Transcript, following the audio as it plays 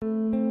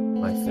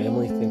My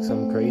Family Thinks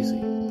I'm Crazy,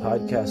 a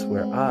podcast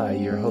where I,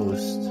 your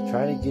host,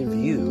 try to give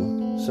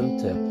you some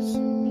tips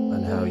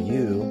on how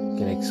you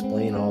can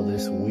explain all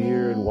this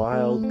weird,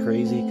 wild,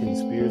 crazy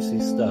conspiracy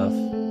stuff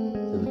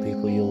to the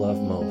people you love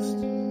most.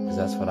 Because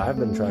that's what I've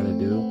been trying to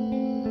do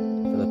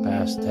for the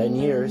past 10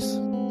 years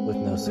with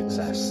no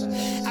success.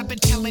 I've been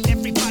telling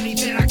everybody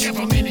that our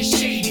government is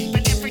shady,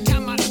 but every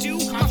time I do,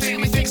 my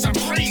family thinks I'm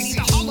crazy.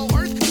 The hollow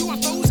earth,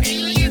 UFOs,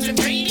 aliens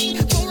invading,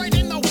 fluoride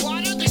in the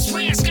water, they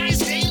spray our skies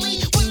daily.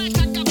 When I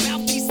talk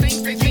about these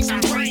things, they think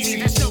I'm crazy.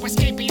 There's no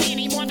escaping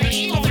anymore the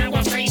evil that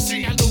we're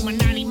facing.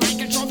 Illuminati mind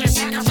control, they're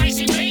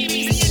sacrificing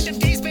babies. The end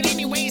of days, but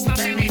anyways, my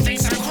family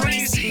thinks I'm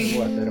crazy.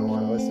 What, they don't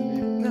want to listen to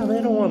you? No,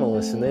 they don't want to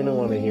listen. They don't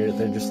want to hear it.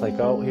 They're just like,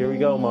 oh, here we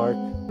go, Mark.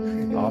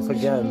 Off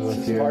again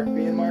with your... Mark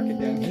being Mark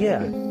again. Yeah.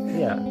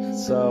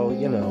 So,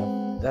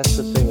 that's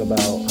the thing about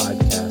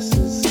podcasts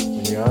is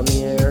when you're on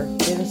the air,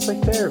 and it's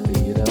like therapy,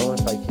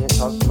 If I can't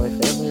talk to my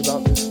family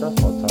about this stuff,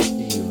 I'll talk to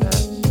you,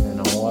 Matt,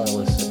 and all our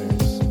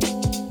listeners.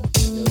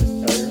 You'll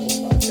just tell your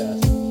whole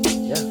podcast.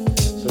 Yeah.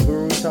 So who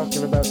are we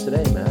talking about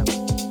today, Matt?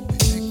 They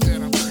think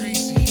that I'm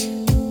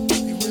crazy.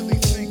 They really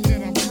think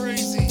that I'm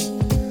crazy.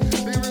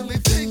 They really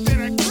think that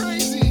I'm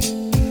crazy.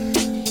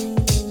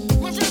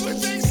 My family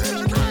thinks that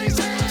I'm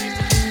crazy.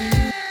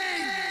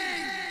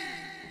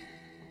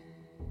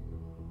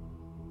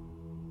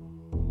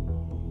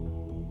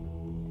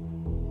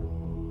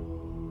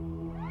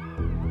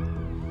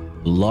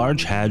 The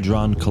Large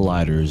Hadron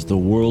Collider is the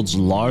world's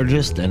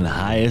largest and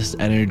highest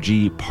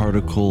energy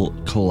particle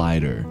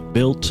collider,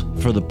 built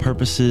for the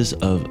purposes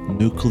of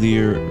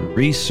nuclear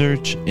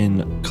research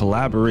in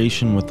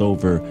collaboration with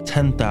over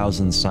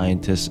 10,000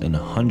 scientists in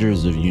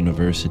hundreds of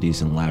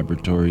universities and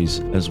laboratories,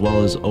 as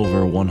well as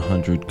over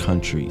 100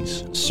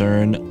 countries.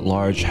 C.E.R.N.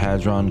 Large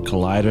Hadron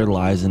Collider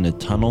lies in a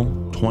tunnel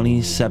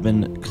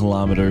 27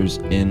 kilometers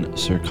in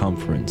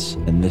circumference,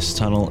 and this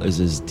tunnel is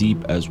as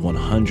deep as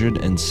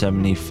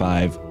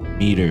 175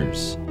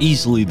 meters.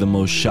 Easily the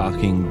most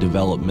shocking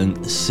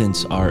development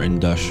since our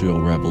Industrial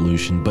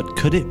Revolution, but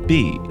could it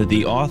be that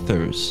the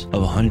authors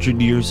of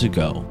 100 years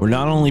ago were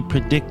not only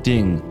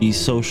predicting these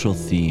social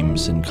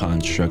themes and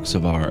constructs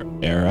of our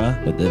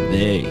era, but that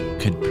they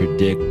could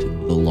predict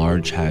the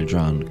Large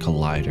Hadron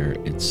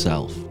Collider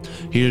itself?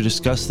 Here to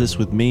discuss this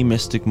with me,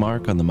 Mystic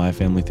Mark, on the My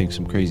Family Thinks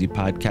I'm Crazy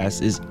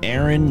podcast is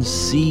Aaron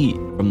C.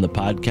 from the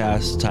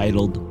podcast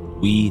titled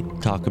We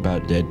Talk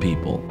About Dead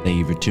People. Thank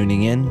you for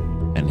tuning in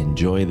and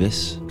enjoy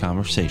this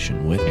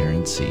conversation with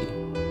Aaron C.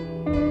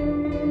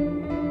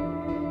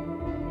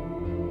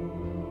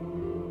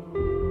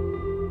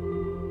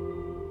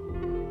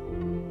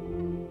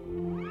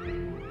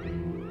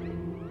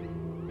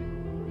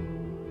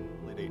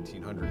 Late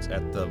 1800s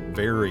at the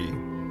very,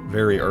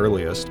 very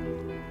earliest,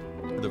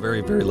 the very,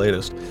 very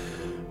latest,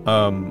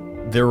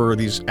 there were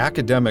these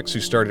academics who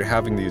started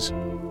having these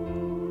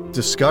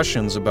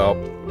discussions about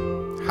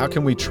how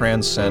can we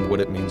transcend what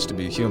it means to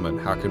be human?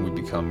 How can we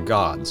become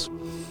gods?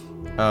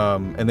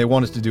 And they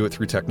wanted to do it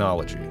through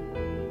technology.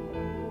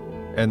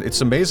 And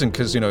it's amazing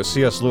because,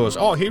 C.S. Lewis,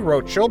 he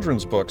wrote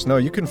children's books. No,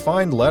 you can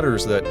find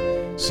letters that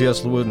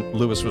C.S.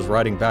 Lewis was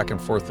writing back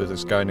and forth with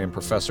this guy named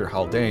Professor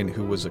Haldane,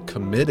 who was a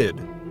committed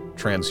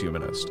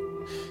transhumanist.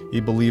 He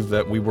believed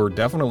that we were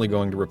definitely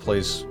going to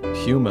replace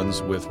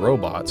humans with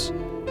robots,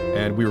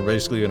 and we were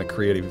basically going to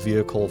create a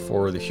vehicle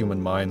for the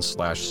human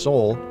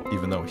mind/soul,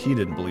 even though he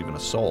didn't believe in a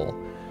soul,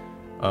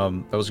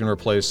 that was going to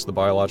replace the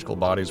biological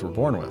bodies we're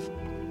born with.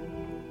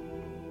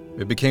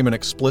 It became an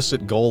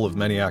explicit goal of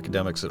many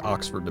academics at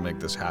Oxford to make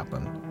this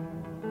happen.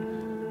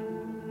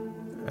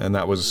 And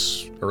that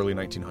was early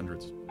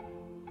 1900s.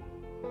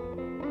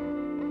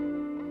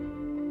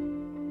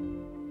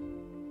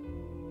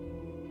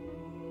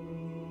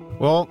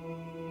 Well,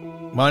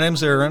 my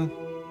name's Aaron.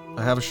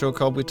 I have a show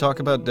called We Talk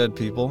About Dead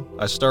People.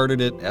 I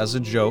started it as a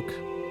joke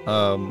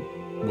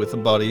with a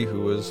buddy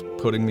who was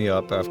putting me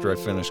up after I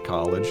finished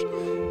college,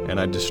 and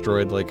I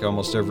destroyed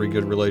almost every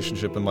good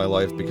relationship in my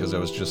life because I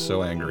was just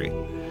so angry.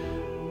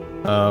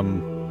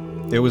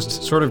 It was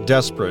sort of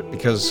desperate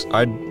because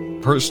I'd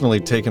personally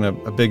taken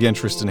a big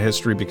interest in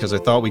history because I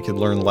thought we could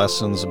learn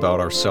lessons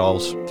about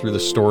ourselves through the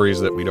stories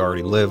that we'd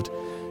already lived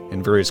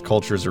in various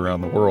cultures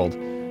around the world.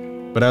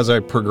 But as I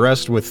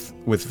progressed with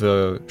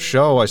the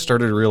show, I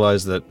started to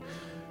realize that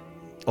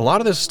a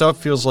lot of this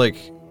stuff feels like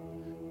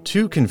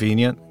too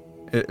convenient.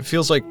 It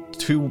feels like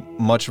too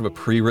much of a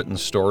pre-written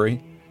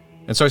story.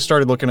 And so I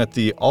started looking at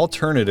the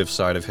alternative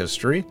side of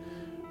history,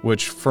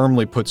 which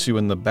firmly puts you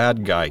in the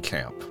bad guy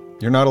camp.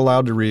 You're not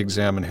allowed to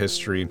re-examine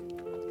history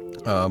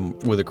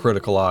with a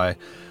critical eye.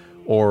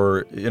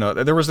 Or,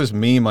 there was this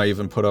meme I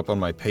even put up on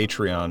my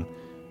Patreon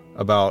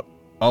about,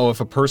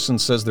 if a person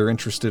says they're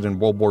interested in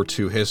World War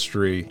II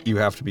history, you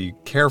have to be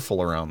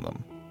careful around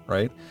them,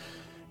 right?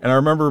 And I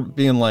remember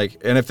being like,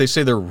 and if they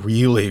say they're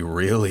really,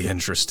 really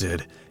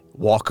interested,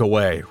 walk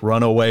away,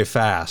 run away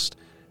fast.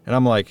 And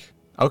I'm like,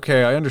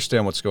 okay, I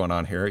understand what's going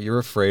on here. You're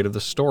afraid of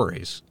the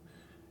stories.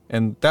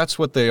 And that's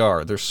what they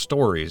are. They're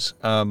stories.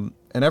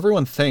 And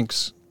everyone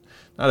thinks,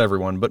 not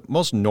everyone, but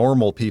most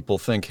normal people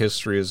think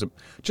history is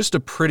just a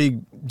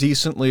pretty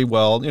decently,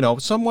 well,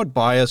 somewhat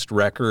biased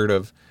record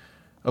of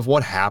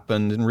what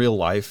happened in real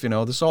life.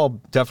 This all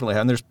definitely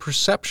happened. There's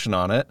perception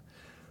on it.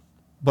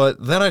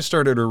 But then I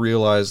started to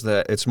realize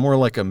that it's more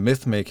like a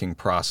myth-making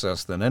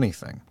process than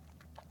anything.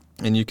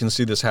 And you can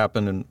see this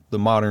happen in the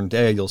modern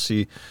day. You'll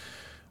see,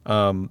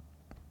 like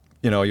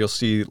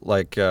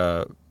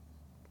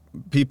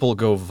people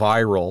go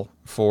viral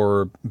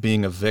for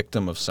being a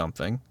victim of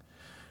something.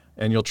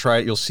 And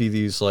you'll see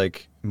these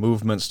like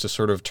movements to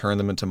sort of turn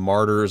them into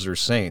martyrs or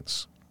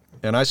saints.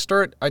 And I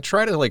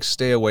try to like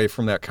stay away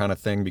from that kind of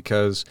thing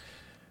because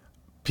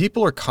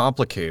people are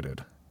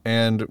complicated.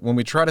 And when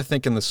we try to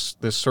think in this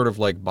sort of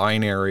like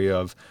binary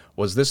of,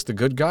 was this the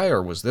good guy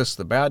or was this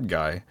the bad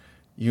guy,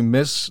 you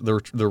miss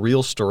the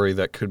real story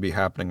that could be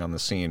happening on the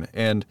scene.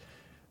 And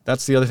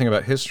that's the other thing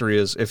about history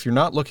is if you're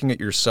not looking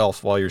at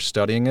yourself while you're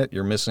studying it,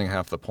 you're missing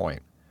half the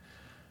point.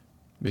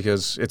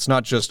 Because it's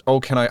not just, how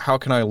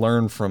can I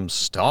learn from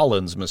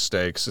Stalin's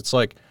mistakes? It's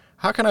like,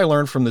 how can I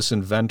learn from this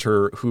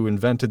inventor who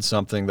invented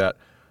something that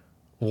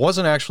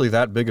wasn't actually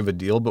that big of a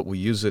deal, but we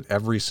use it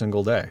every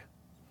single day?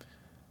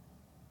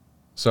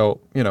 So,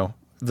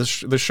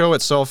 the show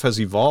itself has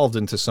evolved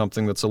into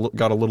something that's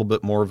got a little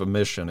bit more of a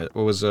mission. It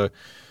was a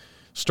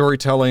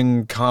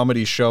storytelling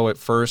comedy show at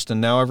first,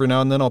 and now every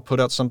now and then I'll put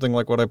out something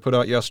like what I put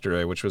out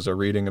yesterday, which was a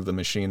reading of The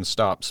Machine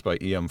Stops by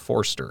E.M.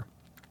 Forster.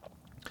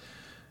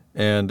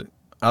 And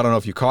I don't know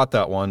if you caught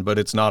that one, but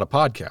it's not a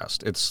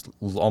podcast. It's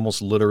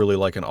almost literally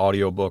like an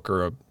audiobook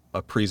or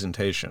a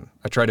presentation.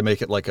 I try to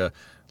make it like a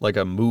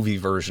movie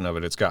version of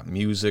it. It's got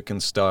music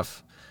and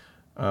stuff.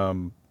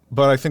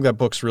 But I think that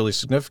book's really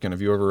significant.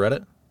 Have you ever read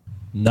it?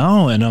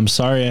 No, and I'm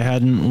sorry I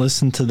hadn't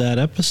listened to that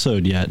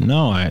episode yet.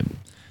 No, I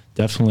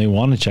definitely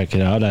want to check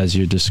it out as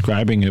you're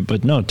describing it.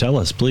 But no, tell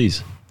us,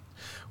 please.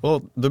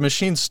 Well, The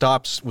Machine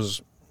Stops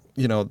was,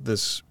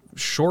 this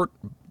short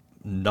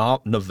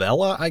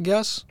novella, I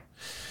guess.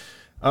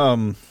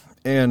 It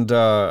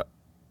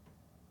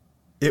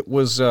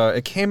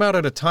came out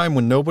at a time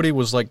when nobody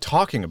was like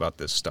talking about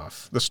this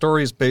stuff. The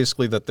story is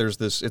basically that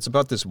it's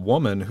about this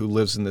woman who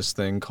lives in this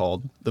thing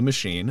called the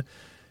machine,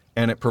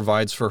 and it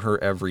provides for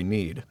her every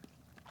need.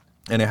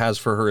 And it has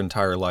for her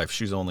entire life.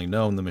 She's only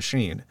known the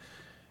machine.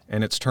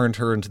 And it's turned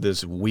her into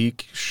this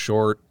weak,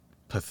 short,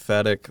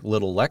 pathetic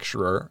little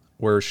lecturer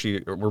where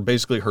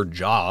basically her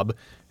job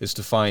is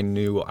to find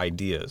new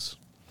ideas.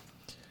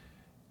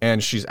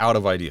 And she's out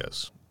of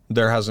ideas.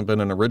 There hasn't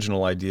been an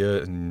original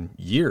idea in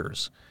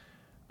years.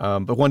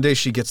 But one day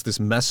she gets this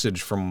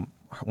message from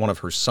one of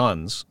her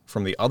sons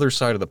from the other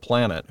side of the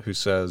planet who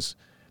says,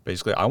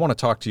 basically, I want to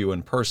talk to you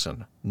in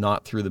person,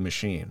 not through the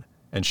machine.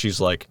 And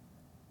she's like,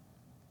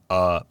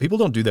 people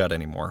don't do that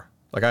anymore.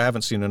 Like, I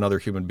haven't seen another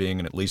human being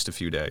in at least a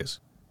few days.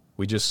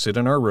 We just sit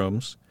in our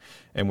rooms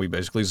and we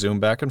basically Zoom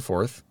back and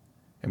forth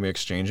and we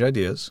exchange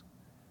ideas.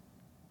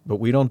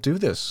 But we don't do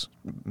this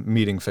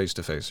meeting face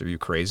to face. Are you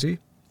crazy?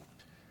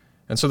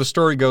 And so the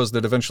story goes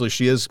that eventually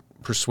she is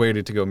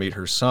persuaded to go meet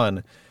her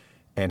son,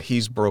 and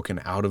he's broken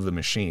out of the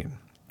machine,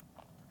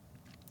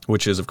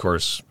 which is, of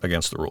course,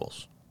 against the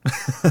rules.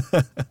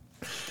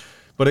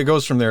 But it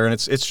goes from there, and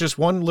it's just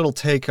one little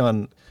take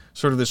on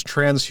sort of this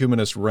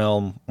transhumanist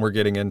realm we're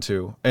getting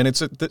into. And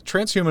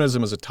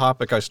transhumanism is a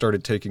topic I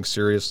started taking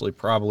seriously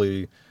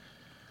probably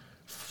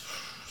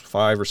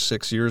 5 or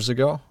 6 years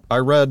ago. I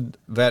read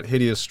That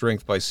Hideous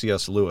Strength by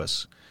C.S.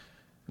 Lewis.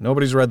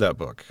 Nobody's read that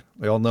book.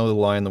 They all know The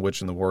Lion, the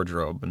Witch, and the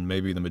Wardrobe, and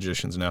maybe The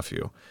Magician's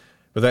Nephew.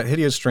 But That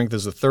Hideous Strength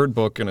is the third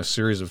book in a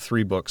series of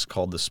 3 books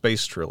called the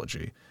Space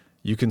Trilogy.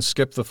 You can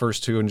skip the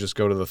first 2 and just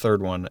go to the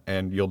third one,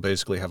 and you'll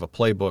basically have a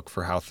playbook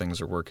for how things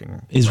are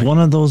working. Is one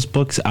of those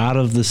books Out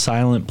of the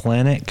Silent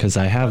Planet? Because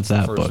I have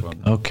that book.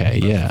 One.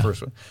 Okay, that's yeah. The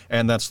first one.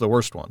 And that's the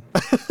worst one.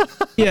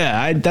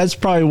 Yeah, that's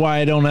probably why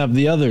I don't have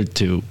the other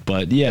 2.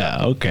 But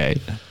yeah,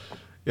 okay.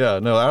 Yeah,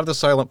 no, Out of the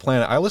Silent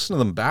Planet, I listened to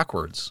them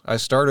backwards. I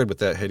started with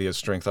That Hideous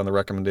Strength on the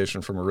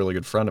recommendation from a really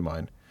good friend of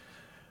mine.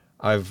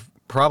 I've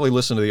probably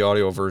listened to the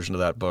audio version of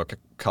that book a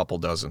couple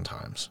dozen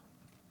times.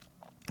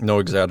 No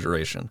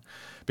exaggeration.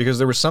 Because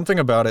there was something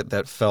about it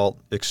that felt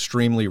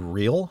extremely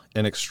real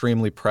and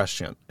extremely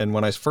prescient. And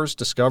when I first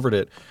discovered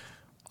it,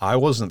 I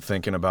wasn't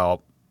thinking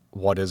about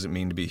what does it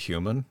mean to be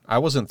human. I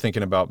wasn't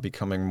thinking about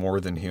becoming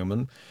more than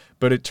human.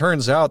 But it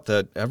turns out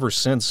that ever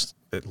since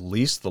at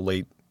least the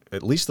late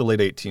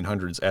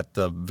 1800s, at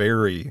the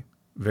very,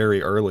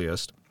 very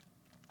earliest,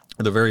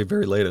 or the very,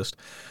 very latest,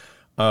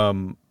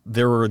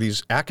 there were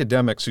these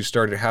academics who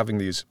started having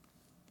these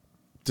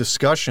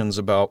discussions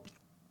about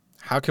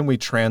how can we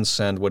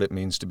transcend what it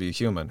means to be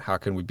human? How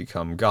can we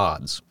become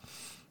gods?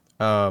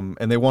 And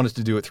they wanted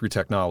to do it through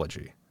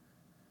technology.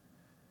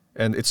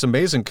 And it's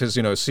amazing because,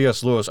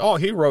 C.S. Lewis,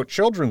 he wrote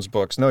children's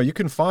books. No, you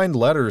can find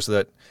letters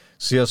that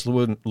C.S.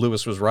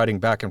 Lewis was writing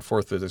back and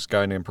forth with this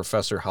guy named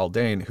Professor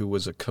Haldane, who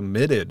was a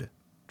committed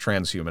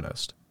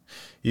transhumanist.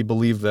 He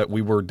believed that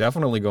we were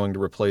definitely going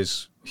to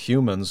replace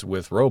humans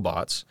with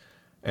robots,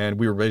 and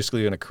we were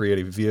basically going to create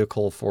a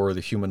vehicle for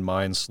the human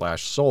mind /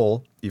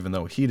 soul, even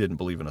though he didn't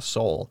believe in a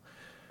soul.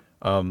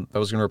 that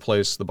was going to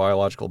replace the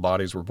biological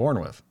bodies we're born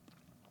with.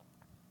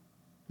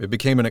 It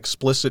became an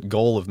explicit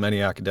goal of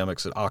many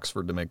academics at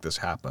Oxford to make this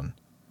happen.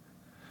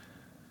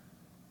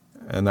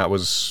 And that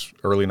was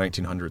early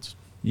 1900s.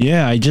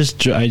 Yeah, I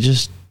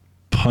just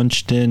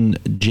punched in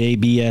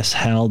JBS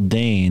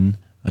Haldane,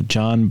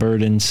 John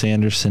Burden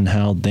Sanderson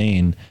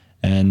Haldane,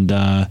 and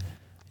yeah,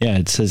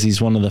 it says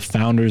he's one of the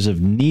founders of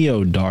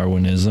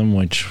Neo-Darwinism,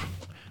 which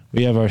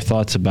we have our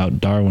thoughts about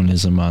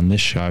Darwinism on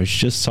this show. I was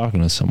just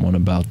talking to someone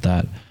about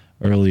that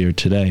earlier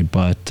today,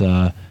 but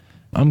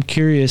I'm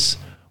curious,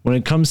 when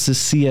it comes to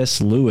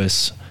C.S.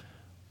 Lewis,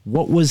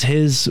 what was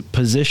his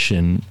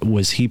position?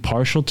 Was he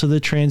partial to the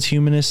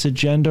transhumanist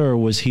agenda, or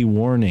was he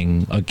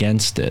warning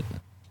against it?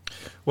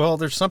 Well,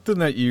 there's something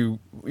that you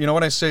know,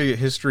 when I say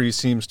history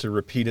seems to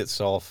repeat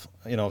itself,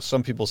 you know,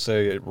 some people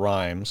say it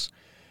rhymes.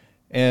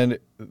 And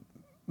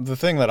the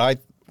thing that I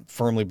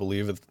firmly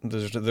believe is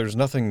there's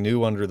nothing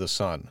new under the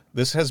sun.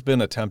 This has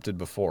been attempted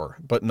before,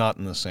 but not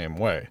in the same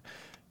way.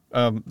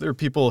 There are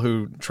people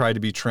who try to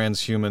be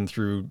transhuman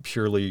through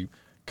purely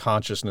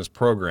consciousness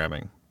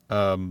programming.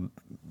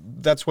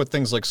 That's what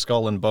things like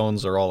Skull and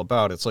Bones are all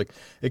about. It's like,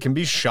 it can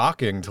be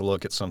shocking to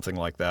look at something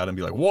like that and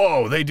be like,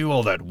 whoa, they do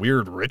all that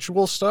weird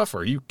ritual stuff?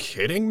 Are you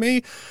kidding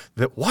me?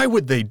 Why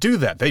would they do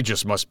that? They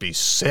just must be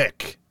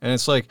sick. And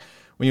it's like,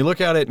 when you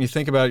look at it and you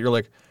think about it, you're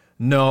like,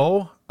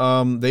 no,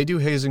 they do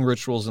hazing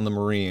rituals in the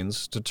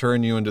Marines to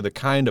turn you into the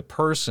kind of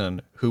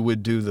person who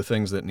would do the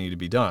things that need to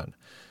be done.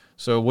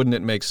 So wouldn't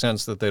it make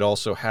sense that they'd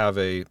also have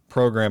a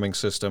programming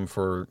system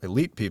for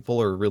elite people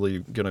who are really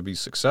going to be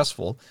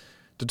successful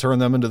to turn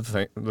them into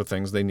the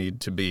things they need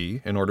to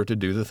be in order to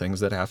do the things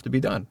that have to be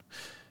done?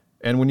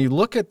 And when you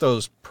look at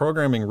those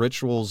programming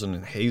rituals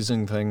and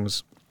hazing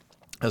things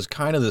as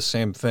kind of the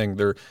same thing,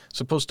 they're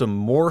supposed to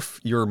morph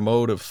your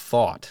mode of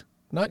thought,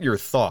 not your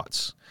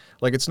thoughts.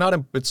 Like, it's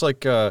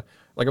like I'm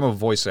a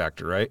voice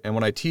actor, right? And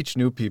when I teach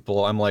new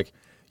people, I'm like,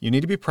 you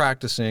need to be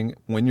practicing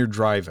when you're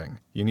driving.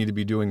 You need to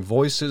be doing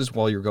voices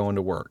while you're going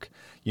to work.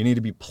 You need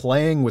to be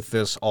playing with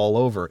this all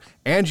over.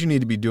 And you need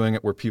to be doing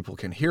it where people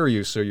can hear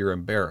you so you're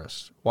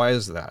embarrassed. Why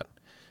is that?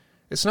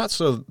 It's not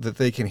so that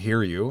they can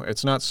hear you.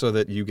 It's not so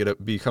that you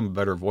become a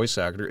better voice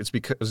actor. It's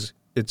because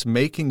it's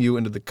making you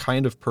into the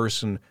kind of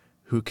person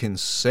who can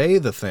say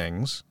the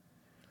things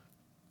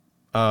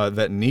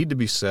that need to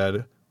be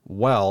said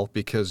well,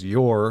 because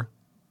you're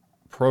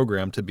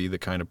programmed to be the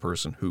kind of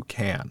person who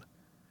can.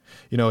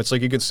 You know, it's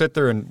like you can sit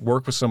there and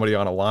work with somebody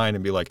on a line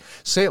and be like,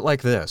 say it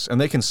like this. And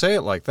they can say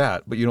it like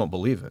that, but you don't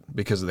believe it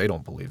because they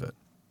don't believe it.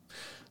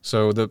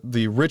 So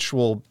the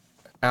ritual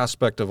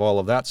aspect of all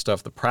of that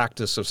stuff, the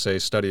practice of, say,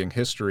 studying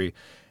history,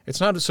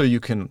 it's not so you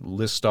can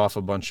list off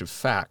a bunch of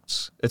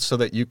facts. It's so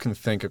that you can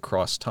think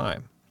across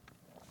time.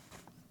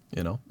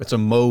 You know, it's a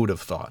mode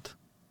of thought.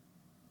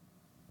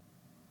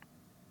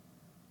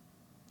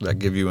 Does that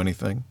give you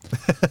anything?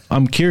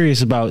 I'm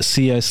curious about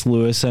C.S.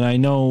 Lewis, and I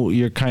know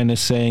you're kind of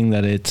saying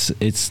that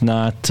it's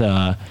not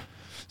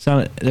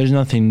there's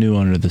nothing new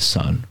under the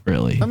sun,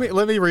 really. Let me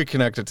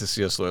reconnect it to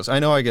C.S. Lewis. I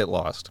know I get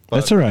lost. But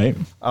that's all right.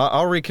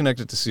 I'll reconnect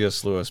it to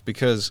C.S. Lewis,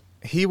 because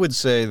he would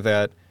say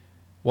that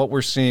what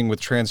we're seeing with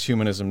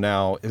transhumanism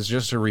now is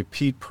just a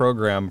repeat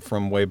program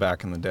from way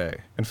back in the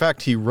day. In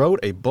fact, he wrote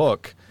a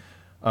book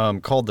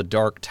called The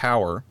Dark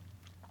Tower,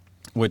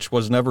 which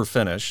was never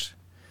finished.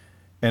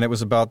 And it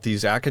was about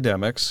these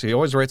academics. He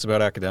always writes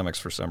about academics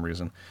for some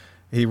reason.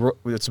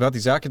 It's about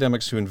these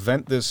academics who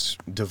invent this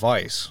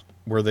device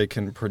where they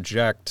can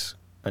project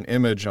an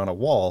image on a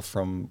wall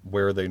from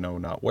where they know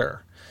not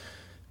where,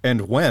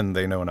 and when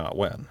they know not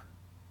when.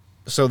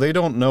 So they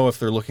don't know if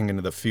they're looking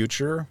into the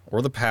future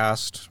or the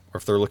past, or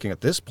if they're looking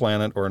at this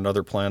planet or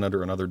another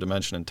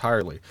dimension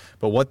entirely.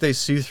 But what they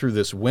see through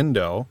this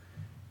window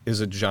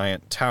is a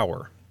giant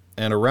tower.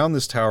 And around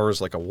this tower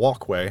is like a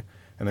walkway,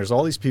 and there's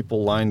all these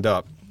people lined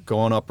up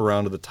going up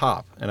around to the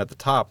top. And at the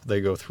top, they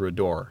go through a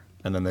door,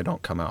 and then they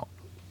don't come out.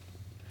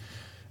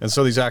 And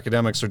so these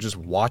academics are just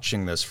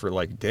watching this for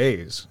like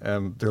days.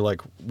 And they're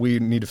like, we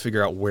need to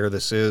figure out where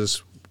this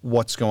is,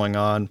 what's going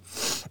on.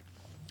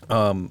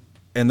 And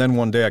then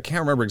one day, I can't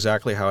remember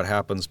exactly how it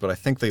happens, but I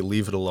think they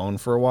leave it alone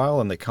for a while,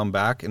 and they come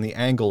back, and the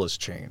angle has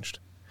changed.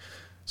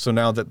 So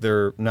now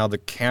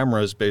the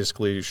camera is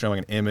basically showing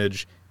an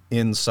image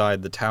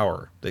inside the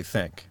tower, they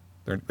think.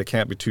 They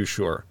can't be too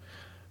sure.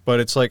 But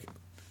it's like,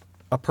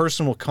 a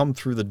person will come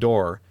through the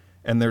door,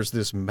 and there's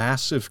this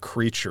massive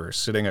creature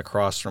sitting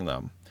across from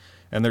them.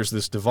 And there's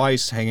this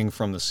device hanging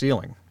from the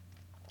ceiling.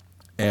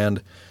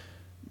 And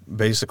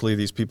basically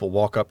these people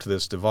walk up to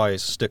this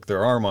device, stick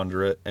their arm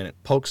under it, and it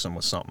pokes them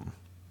with something.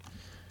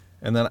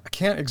 And then I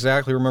can't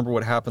exactly remember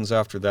what happens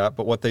after that,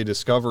 but what they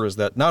discover is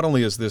that not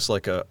only is this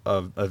like a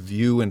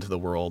view into the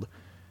world,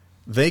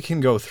 they can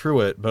go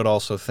through it, but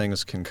also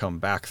things can come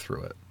back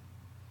through it.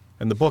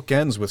 And the book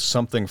ends with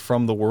something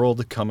from the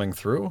world coming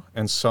through,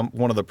 and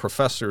one of the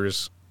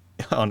professors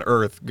on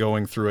Earth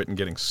going through it and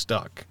getting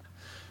stuck.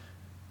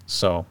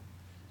 So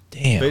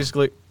Damn.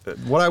 Basically,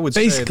 what I would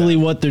Basically, say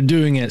what they're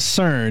doing at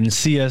CERN,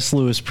 C.S.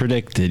 Lewis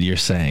predicted, you're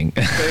saying.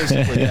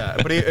 basically, yeah.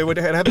 But it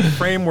had the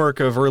framework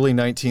of early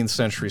 19th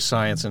century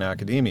science and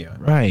academia.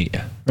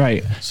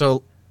 Right.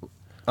 So,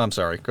 I'm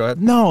sorry, go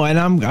ahead. No, and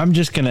I'm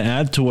just going to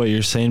add to what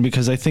you're saying,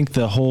 because I think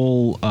the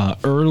whole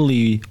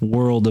early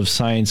world of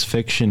science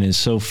fiction is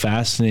so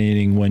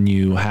fascinating when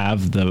you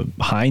have the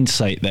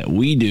hindsight that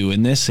we do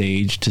in this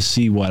age to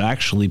see what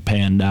actually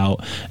panned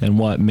out and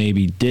what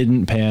maybe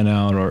didn't pan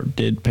out or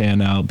did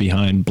pan out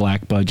behind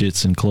black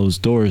budgets and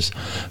closed doors.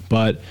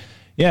 But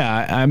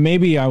yeah,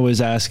 maybe I was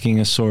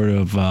asking a sort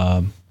of,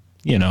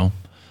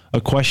 a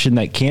question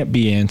that can't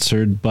be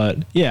answered, but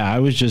yeah, I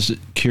was just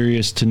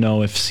curious to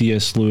know if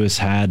C.S. Lewis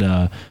had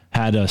a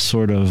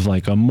sort of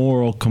like a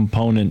moral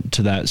component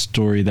to that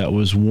story that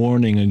was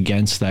warning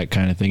against that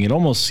kind of thing. It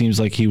almost seems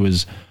like he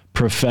was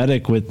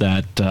prophetic with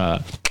that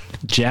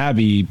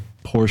jabby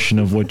portion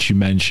of what you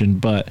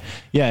mentioned, but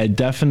yeah, it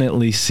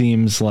definitely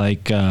seems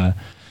like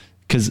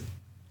because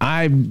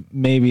I'm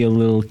maybe a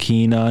little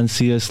keen on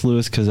C.S.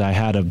 Lewis because I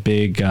had a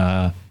big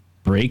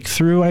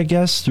breakthrough, I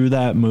guess, through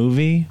that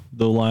movie,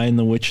 The Lion,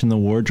 the Witch, and the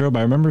Wardrobe.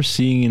 I remember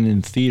seeing it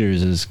in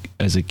theaters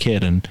as a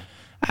kid, and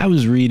I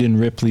was reading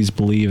Ripley's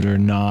Believe It or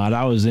Not.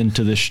 I was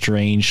into the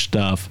strange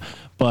stuff,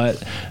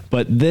 but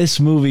this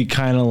movie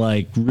kind of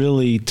like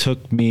really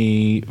took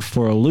me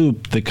for a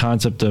loop. The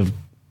concept of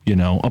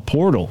a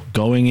portal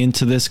going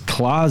into this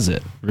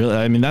closet. Really,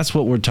 I mean, that's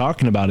what we're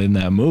talking about in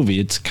that movie.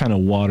 It's kind of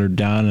watered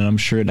down, and I'm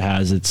sure it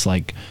has its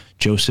like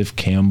Joseph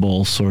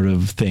Campbell sort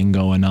of thing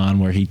going on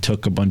where he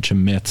took a bunch of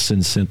myths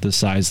and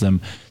synthesized them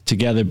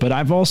together. But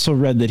I've also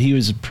read that he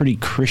was a pretty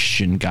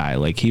Christian guy.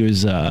 Like he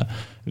was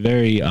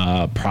very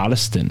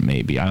Protestant,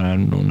 maybe. I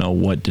don't know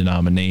what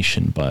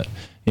denomination, but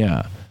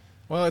yeah.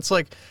 Well, it's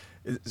like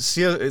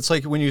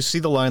when you see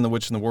The Lion, the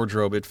Witch, and the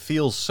Wardrobe, it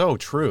feels so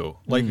true.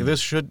 Like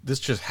this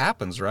just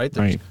happens, right?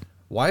 Right.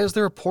 Why is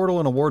there a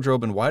portal in a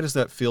wardrobe, and why does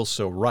that feel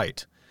so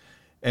right?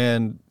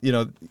 And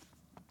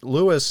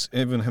Lewis,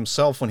 even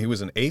himself, when he was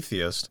an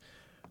atheist,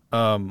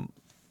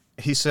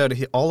 he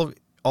said all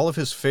of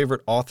his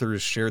favorite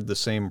authors shared the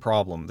same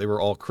problem. They were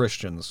all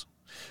Christians,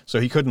 so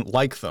he couldn't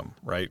like them,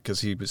 right?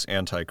 Because he was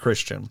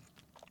anti-Christian.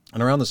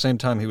 And around the same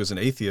time he was an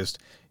atheist,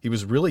 he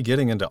was really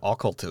getting into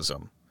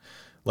occultism,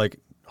 like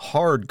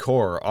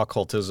hardcore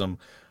occultism,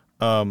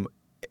 and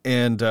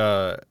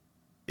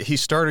he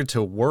started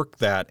to work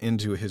that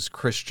into his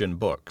Christian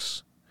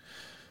books.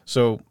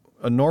 So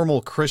a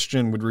normal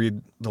Christian would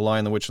read The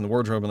Lion, the Witch, and the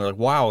Wardrobe, and they're like,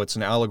 wow, it's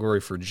an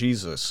allegory for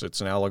Jesus. It's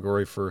an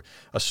allegory for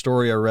a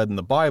story I read in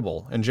the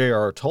Bible. And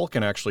J.R.R.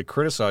 Tolkien actually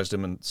criticized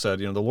him and said,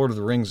 The Lord of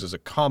the Rings is a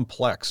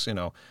complex,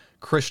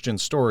 Christian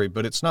story,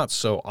 but it's not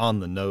so on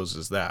the nose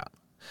as that.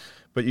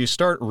 But you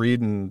start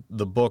reading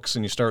the books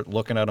and you start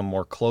looking at them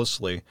more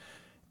closely,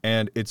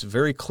 and it's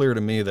very clear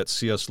to me that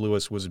C.S.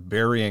 Lewis was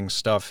burying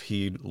stuff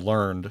he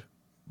learned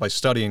by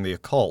studying the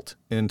occult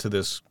into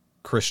this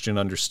Christian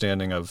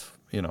understanding of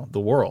the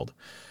world.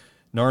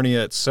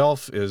 Narnia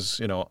itself is,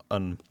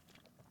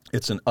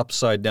 it's an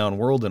upside down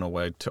world in a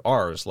way to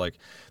ours. Like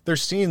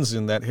there's scenes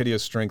in That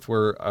Hideous Strength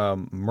where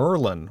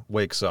Merlin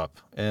wakes up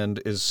and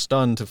is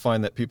stunned to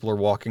find that people are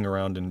walking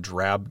around in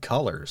drab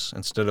colors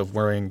instead of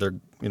wearing their,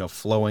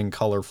 flowing,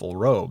 colorful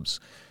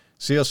robes.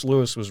 C.S.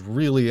 Lewis was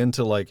really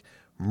into like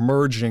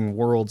merging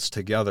worlds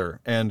together.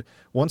 And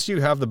once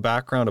you have the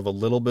background of a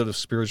little bit of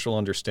spiritual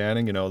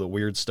understanding, the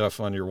weird stuff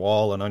on your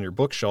wall and on your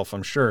bookshelf,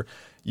 I'm sure,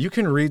 you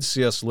can read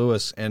C.S.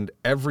 Lewis and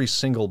every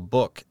single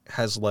book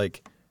has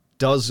like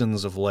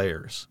dozens of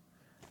layers.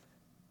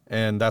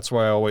 And that's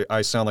why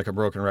I sound like a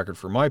broken record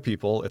for my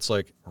people. It's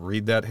like,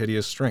 read That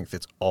Hideous Strength.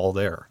 It's all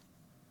there.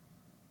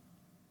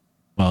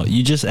 Well,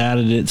 you just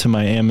added it to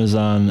my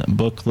Amazon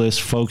book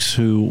list. Folks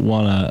who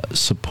want to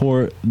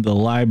support the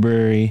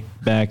library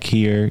back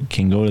here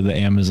can go to the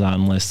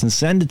Amazon list and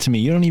send it to me.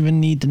 You don't even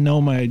need to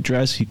know my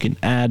address. You can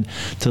add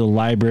to the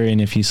library,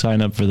 and if you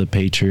sign up for the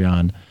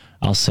Patreon,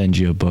 I'll send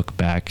you a book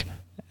back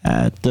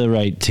at the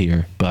right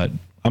tier. But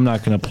I'm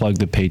not going to plug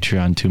the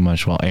Patreon too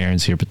much while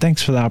Aaron's here. But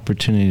thanks for the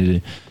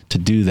opportunity to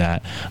do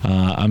that.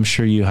 I'm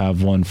sure you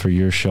have one for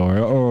your show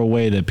or a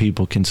way that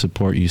people can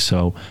support you.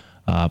 So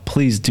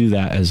please do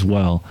that as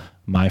well,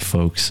 my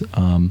folks.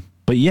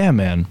 But yeah,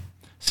 man,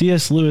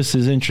 C.S. Lewis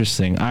is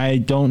interesting. I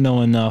don't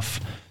know enough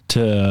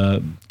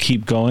to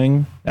keep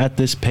going at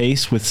this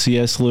pace with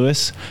C.S.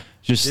 Lewis,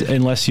 just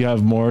unless you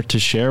have more to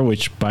share,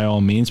 which by all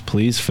means,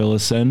 please fill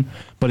us in.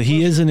 But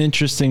he is an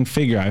interesting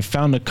figure. I've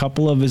found a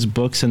couple of his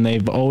books and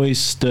they've always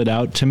stood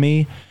out to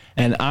me.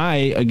 And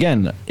I,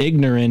 again,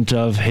 ignorant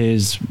of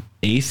his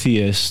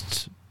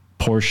atheist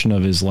portion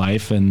of his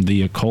life and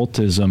the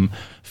occultism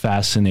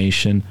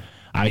fascination,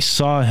 I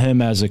saw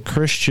him as a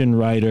Christian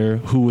writer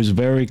who was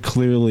very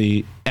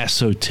clearly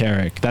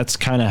esoteric. That's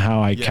kind of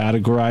how I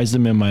categorized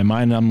him in my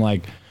mind. I'm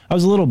like, I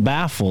was a little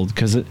baffled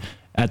because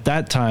at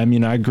that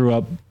time, I grew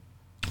up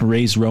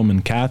raised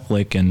Roman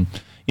Catholic, and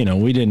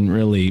we didn't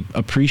really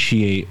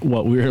appreciate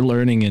what we were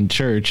learning in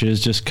church. It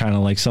was just kind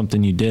of like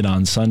something you did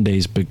on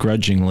Sundays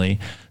begrudgingly.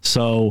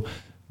 So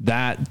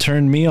that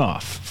turned me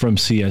off from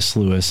C.S.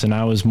 Lewis, and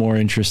I was more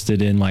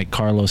interested in like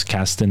Carlos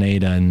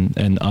Castaneda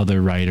and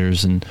other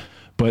writers.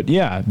 But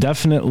yeah,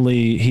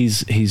 definitely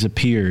he's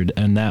appeared,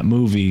 and that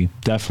movie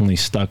definitely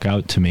stuck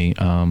out to me.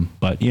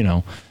 But you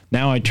know,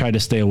 now I try to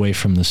stay away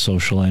from the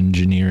social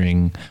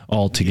engineering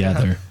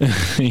altogether. Yeah.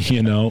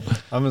 You know,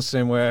 I'm the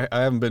same way.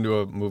 I haven't been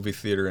to a movie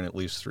theater in at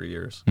least 3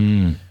 years.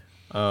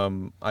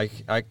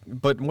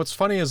 But what's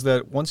funny is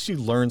that once you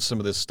learn some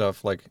of this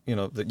stuff, like, you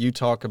know, that you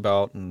talk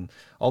about and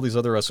all these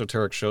other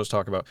esoteric shows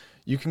talk about,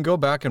 you can go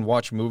back and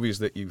watch movies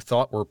that you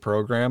thought were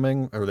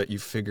programming or that you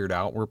figured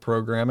out were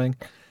programming,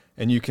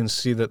 and you can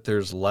see that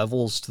there's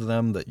levels to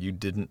them that you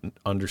didn't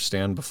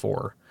understand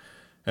before.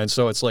 And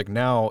so it's like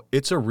now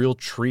it's a real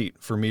treat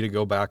for me to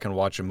go back and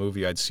watch a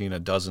movie I'd seen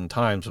a dozen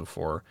times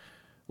before.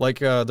 Like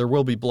There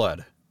Will Be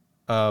Blood.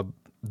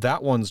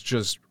 That one's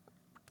just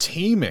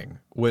teeming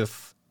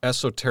with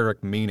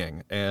esoteric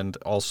meaning and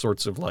all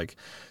sorts of like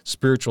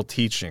spiritual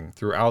teaching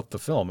throughout the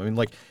film. I mean,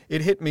 like,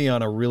 it hit me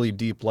on a really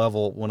deep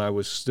level when I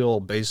was still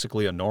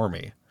basically a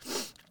normie.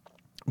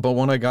 But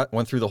when I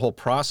went through the whole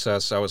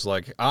process, I was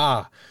like,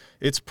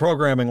 it's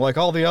programming like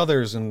all the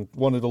others, and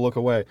wanted to look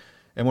away.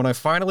 And when I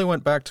finally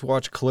went back to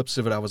watch clips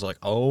of it, I was like,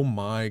 oh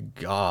my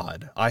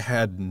God, I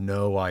had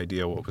no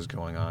idea what was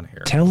going on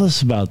here. Tell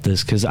us about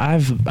this, because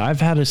I've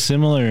had a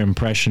similar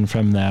impression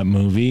from that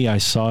movie. I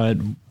saw it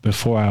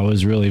before I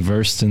was really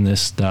versed in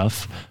this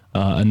stuff,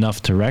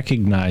 enough to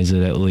recognize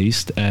it at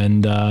least.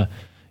 And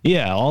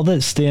yeah, all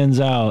that stands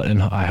out,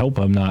 and I hope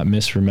I'm not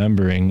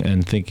misremembering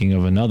and thinking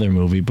of another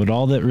movie, but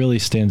all that really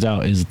stands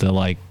out is the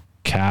like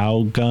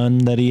cow gun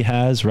that he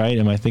has, right?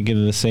 Am I thinking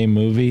of the same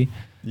movie?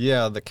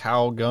 Yeah, the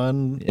cow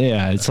gun.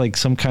 Yeah, it's like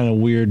some kind of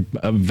weird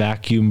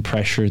vacuum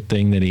pressure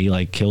thing that he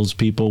like kills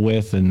people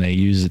with, and they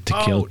use it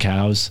to kill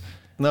cows.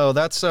 No,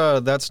 that's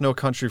No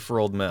Country for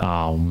Old Men.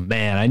 Oh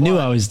man, I knew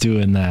I was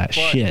doing that.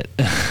 Shit.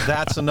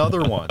 That's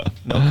another one.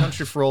 No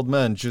Country for Old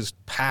Men, just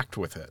packed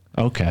with it.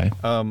 Okay.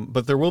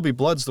 But There Will Be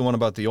Blood's the one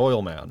about the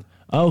oil man.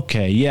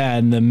 Okay, yeah,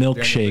 and the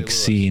milkshake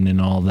scene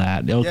and all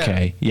that.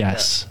 Okay, yeah,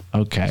 yes.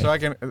 Yeah. Okay.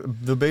 So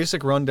the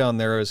basic rundown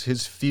there is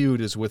his feud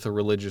is with a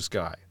religious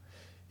guy.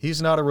 He's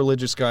not a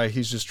religious guy.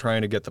 He's just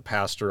trying to get the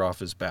pastor off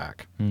his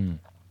back. And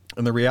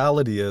the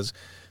reality is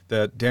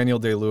that Daniel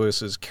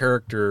Day-Lewis's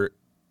character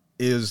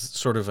is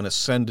sort of an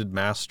ascended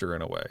master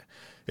in a way.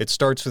 It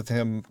starts with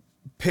him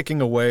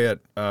picking away at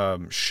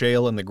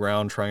shale in the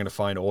ground, trying to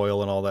find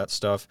oil and all that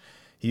stuff.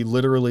 He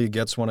literally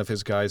gets one of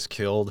his guys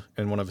killed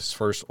in one of his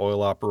first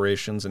oil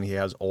operations, and he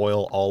has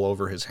oil all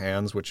over his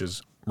hands, which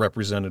is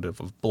representative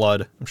of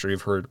blood. I'm sure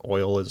you've heard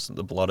oil is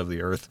the blood of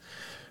the earth,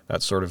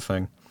 that sort of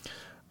thing.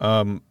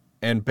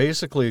 And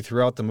basically,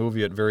 throughout the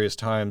movie, at various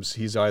times,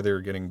 he's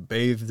either getting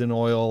bathed in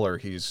oil, or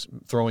he's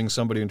throwing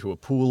somebody into a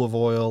pool of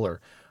oil, or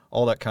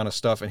all that kind of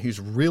stuff. And he's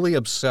really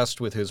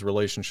obsessed with his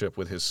relationship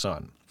with his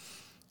son.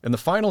 In the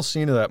final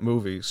scene of that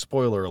movie,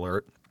 spoiler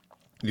alert,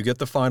 you get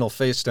the final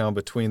face down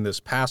between this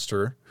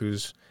pastor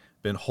who's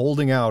been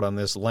holding out on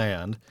this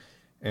land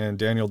and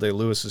Daniel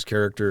Day-Lewis's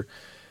character.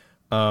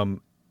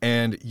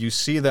 And you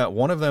see that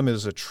one of them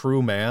is a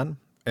true man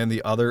and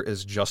the other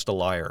is just a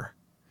liar.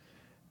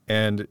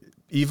 And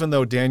even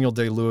though Daniel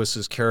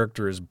Day-Lewis's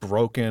character is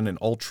broken and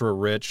ultra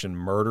rich and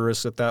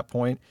murderous at that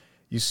point,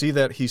 you see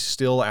that he's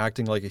still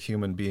acting like a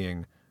human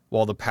being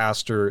while the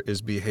pastor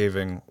is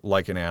behaving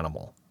like an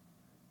animal.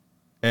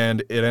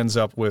 And it ends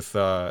up with,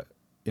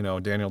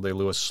 Daniel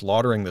Day-Lewis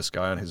slaughtering this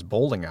guy on his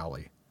bowling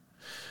alley.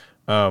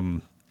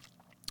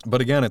 But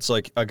again, it's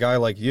like a guy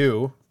like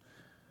you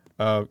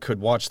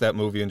could watch that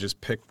movie and just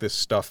pick this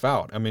stuff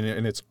out. I mean,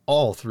 and it's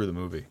all through the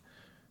movie.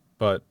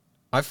 But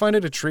I find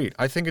it a treat.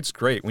 I think it's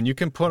great. When you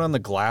can put on the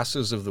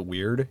glasses of the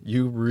weird,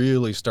 you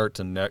really start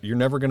to you're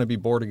never going to be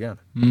bored again.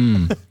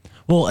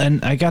 Well,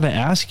 and I got to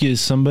ask you,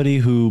 as somebody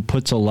who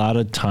puts a lot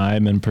of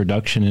time and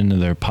production into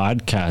their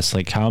podcast,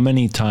 like how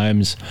many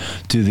times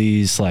do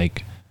these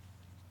like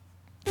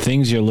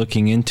things you're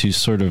looking into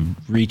sort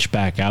of reach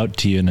back out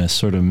to you in a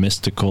sort of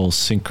mystical,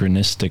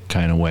 synchronistic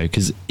kind of way?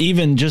 Because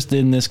even just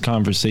in this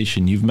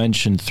conversation, you've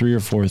mentioned 3 or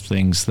 4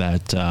 things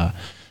that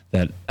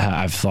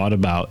I've thought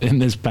about in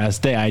this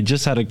past day. I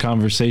just had a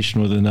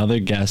conversation with another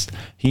guest.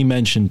 He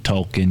mentioned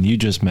Tolkien. You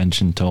just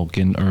mentioned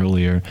Tolkien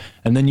earlier.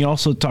 And then you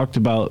also talked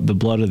about The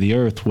Blood of the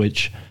Earth,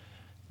 which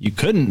you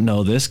couldn't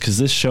know this because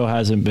this show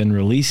hasn't been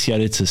released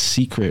yet. It's a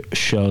secret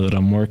show that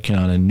I'm working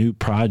on, a new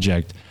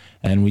project.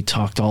 And we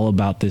talked all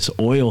about this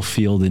oil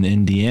field in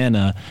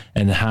Indiana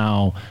and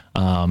how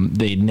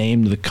they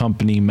named the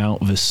company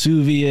Mount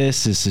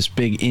Vesuvius. It's this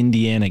big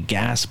Indiana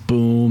gas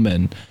boom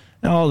and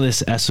all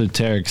this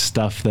esoteric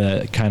stuff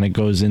that kind of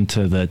goes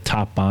into the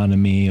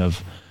toponymy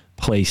of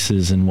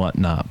places and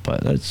whatnot.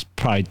 But that's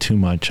probably too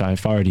much.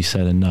 I've already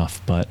said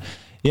enough. But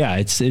yeah,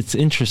 it's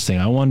interesting.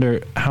 I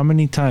wonder how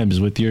many times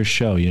with your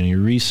show, you're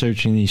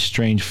researching these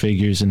strange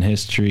figures in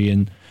history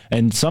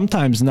and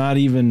sometimes not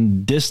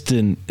even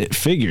distant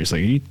figures.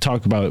 Like you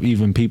talk about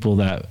even people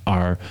that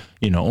are,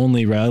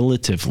 only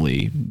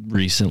relatively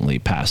recently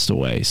passed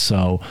away.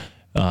 So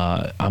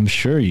I'm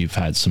sure you've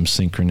had some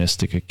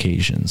synchronistic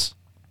occasions.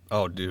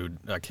 Oh, dude,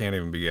 I can't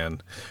even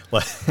begin.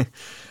 Like,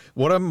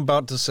 what I'm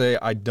about to say,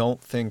 I don't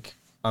think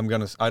I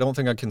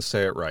can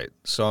say it right.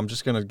 So I'm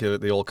just gonna give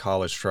it the old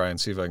college try and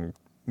see if I can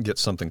get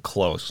something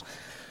close.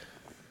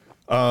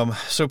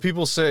 So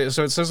people say,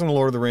 so it says in the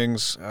Lord of the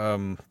Rings,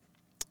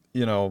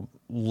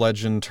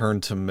 legend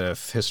turned to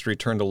myth, history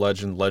turned to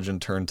legend,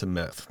 legend turned to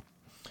myth.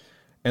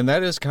 And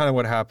that is kind of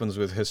what happens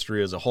with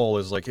history as a whole,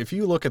 is like, if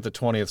you look at the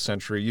 20th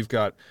century, you've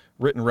got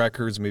written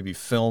records, maybe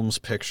films,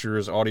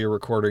 pictures, audio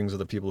recordings of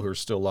the people who are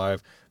still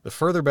alive. The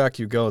further back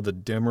you go, the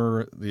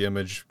dimmer the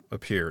image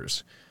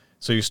appears.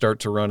 So you start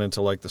to run into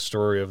like the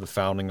story of the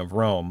founding of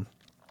Rome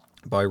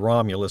by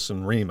Romulus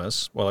and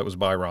Remus. Well, it was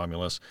by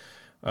Romulus,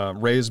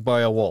 raised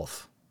by a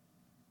wolf.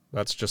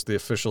 That's just the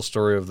official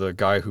story of the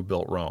guy who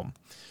built Rome.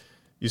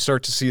 You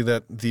start to see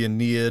that the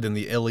Aeneid and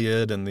the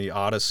Iliad and the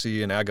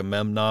Odyssey and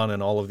Agamemnon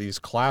and all of these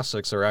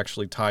classics are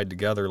actually tied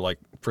together like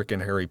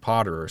frickin' Harry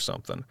Potter or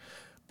something.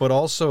 But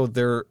also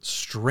they're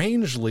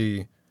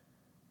strangely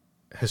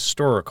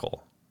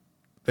historical.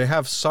 They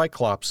have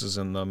cyclopses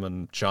in them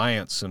and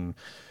giants and,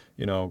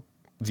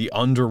 the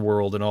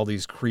underworld and all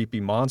these creepy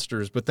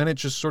monsters, but then it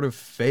just sort of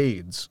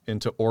fades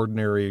into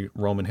ordinary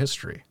Roman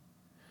history.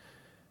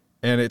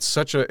 And it's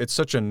such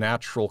a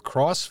natural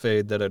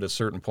crossfade that at a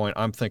certain point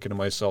I'm thinking to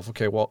myself,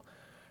 okay, well,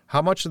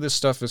 how much of this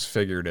stuff is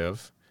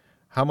figurative?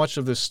 How much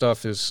of this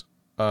stuff is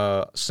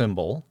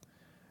symbol?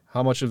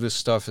 How much of this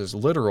stuff is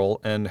literal?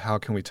 And how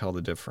can we tell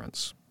the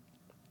difference?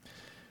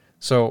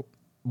 So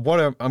I'm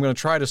going to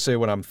try to say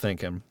what I'm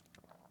thinking,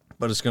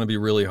 but it's going to be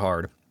really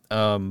hard.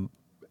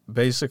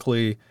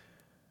 Basically,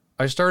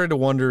 I started to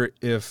wonder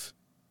if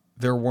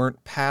there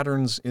weren't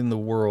patterns in the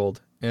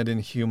world and in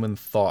human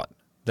thought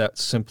that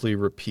simply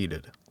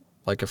repeated,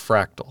 like a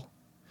fractal.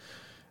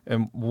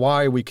 And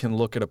why we can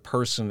look at a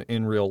person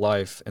in real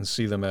life and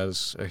see them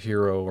as a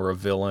hero or a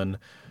villain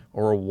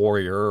or a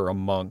warrior or a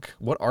monk.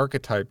 What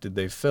archetype did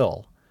they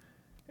fill?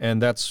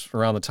 And that's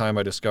around the time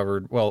I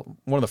discovered, well,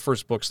 one of the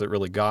first books that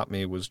really got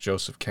me was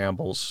Joseph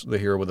Campbell's The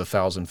Hero with a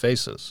Thousand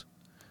Faces,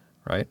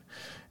 right?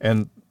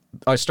 And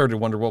I started to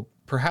wonder, well,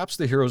 perhaps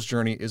the hero's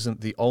journey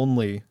isn't the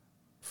only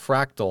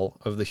fractal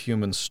of the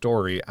human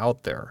story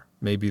out there.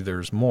 Maybe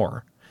there's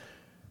more.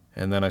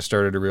 And then I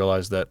started to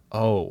realize that,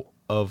 oh,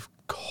 of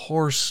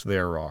course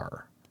there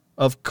are.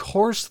 Of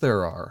course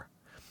there are.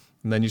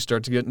 And then you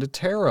start to get into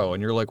tarot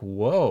and you're like,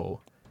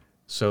 whoa.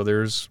 So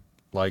there's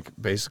like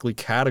basically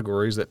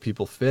categories that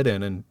people fit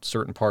in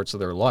certain parts of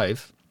their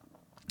life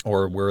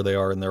or where they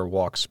are in their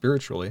walk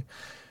spiritually.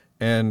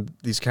 And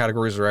these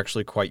categories are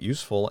actually quite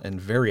useful and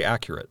very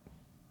accurate.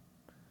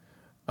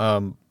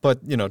 But,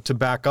 to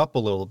back up a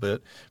little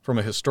bit from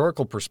a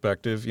historical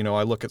perspective,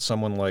 I look at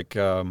someone like,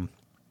 oh,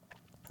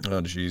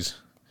 geez.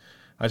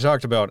 I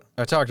talked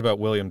about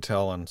William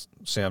Tell on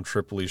Sam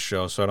Tripoli's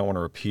show, so I don't want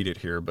to repeat it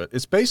here, but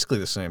it's basically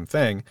the same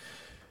thing.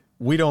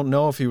 We don't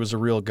know if he was a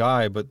real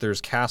guy, but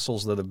there's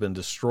castles that have been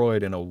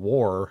destroyed in a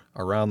war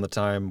around the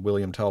time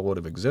William Tell would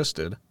have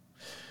existed.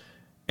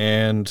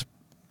 And,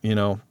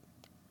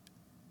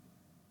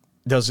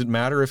 does it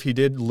matter if he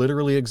did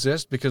literally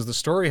exist? Because the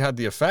story had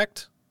the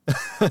effect.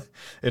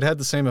 It had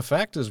the same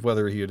effect as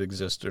whether he had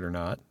existed or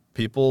not.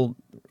 People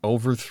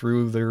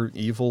overthrew their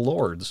evil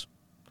lords.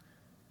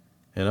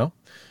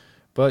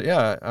 But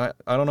yeah,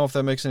 I don't know if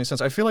that makes any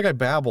sense. I feel like I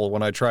babble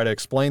when I try to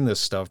explain this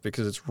stuff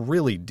because it's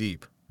really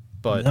deep.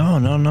 But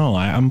no.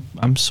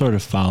 I'm sort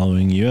of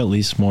following you, at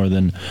least more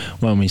than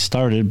when we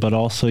started. But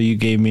also, you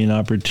gave me an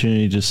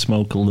opportunity to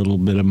smoke a little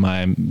bit of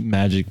my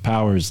magic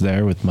powers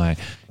there with my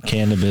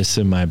cannabis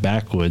in my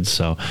backwoods.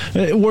 So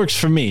it works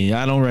for me.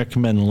 I don't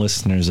recommend the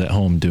listeners at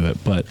home do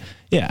it, but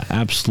yeah,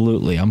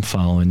 absolutely, I'm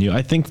following you.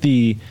 I think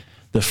the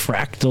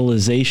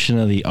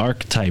fractalization of the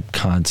archetype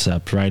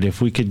concept, right? If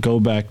we could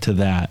go back to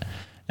that,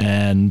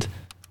 and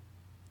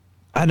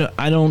I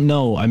don't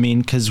know. I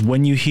mean, because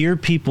when you hear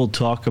people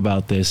talk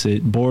about this,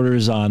 it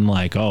borders on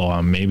like,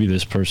 oh, maybe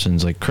this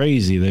person's like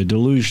crazy, they're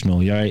delusional,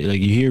 right? Like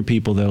you hear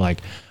people, they're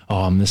like,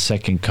 oh, I'm the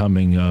second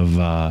coming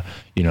of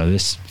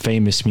this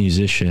famous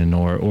musician,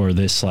 or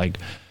this like,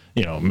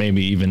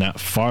 maybe even that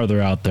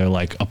farther out there,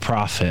 like a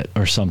prophet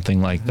or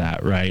something like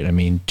that, right? I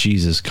mean,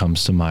 Jesus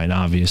comes to mind,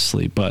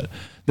 obviously, but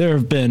there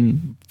have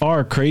been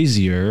far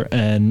crazier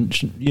and,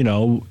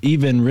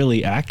 even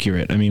really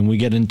accurate. I mean, we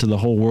get into the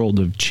whole world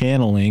of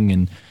channeling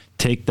and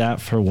take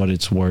that for what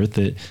it's worth.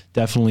 It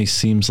definitely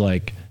seems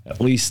like, at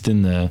least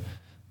in the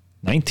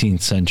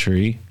 19th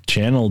century,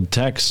 channeled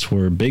texts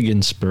were a big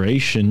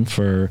inspiration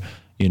for,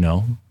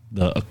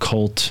 the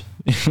occult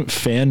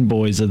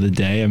fanboys of the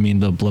day. I mean,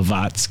 the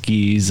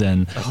Blavatskys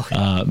and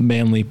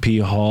Manly P.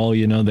 Hall,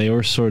 they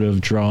were sort of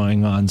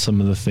drawing on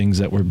some of the things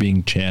that were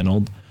being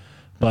channeled.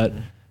 But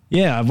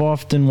yeah, I've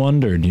often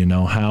wondered,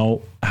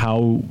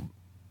 how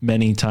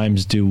many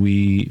times do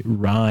we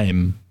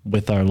rhyme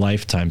with our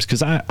lifetimes?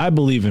 Because I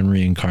believe in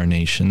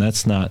reincarnation.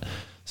 That's not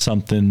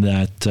something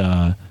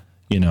that,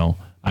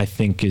 I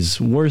think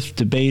is worth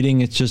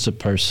debating. It's just a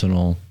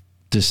personal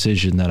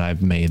decision that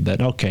I've made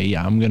that, okay,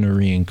 yeah, I'm going to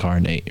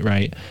reincarnate,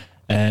 right?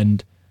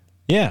 And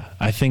Yeah,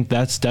 I think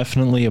that's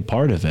definitely a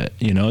part of it,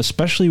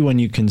 especially when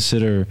you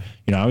consider,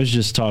 I was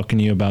just talking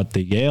to you about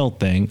the Yale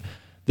thing.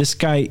 This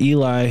guy,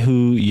 Eli,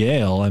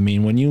 Yale, I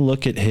mean, when you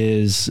look at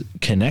his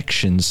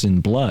connections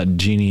in blood,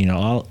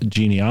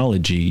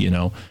 genealogy,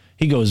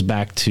 he goes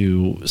back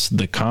to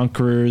the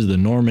conquerors, the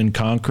Norman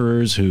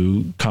conquerors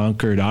who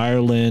conquered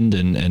Ireland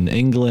and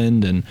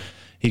England. And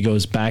he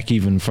goes back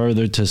even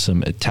further to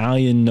some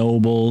Italian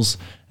nobles.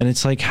 And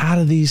it's like, how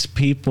do these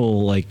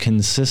people like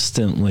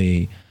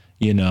consistently,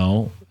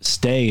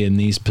 stay in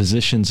these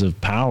positions of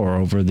power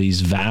over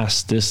these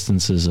vast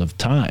distances of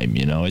time?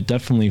 It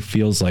definitely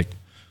feels like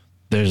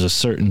there's a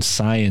certain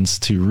science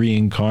to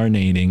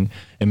reincarnating,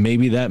 and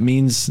maybe that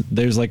means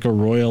there's like a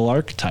royal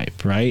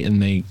archetype, right?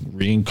 And they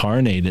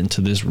reincarnate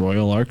into this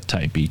royal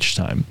archetype each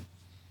time.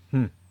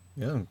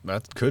 Yeah,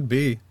 that could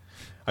be.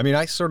 I mean,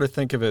 I sort of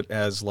think of it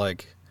as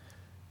like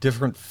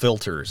different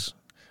filters.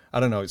 I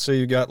don't know. So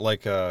you got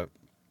like I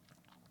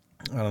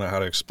don't know how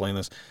to explain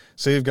this.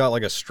 Say you've got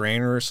like a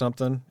strainer or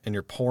something and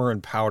you're pouring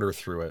powder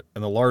through it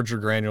and the larger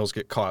granules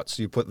get caught.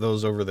 So you put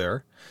those over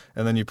there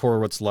and then you pour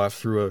what's left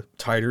through a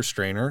tighter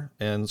strainer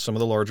and some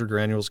of the larger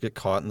granules get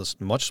caught and the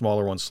much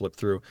smaller ones slip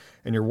through.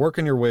 And you're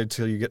working your way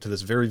till you get to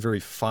this very, very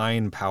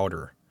fine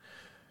powder.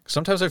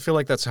 Sometimes I feel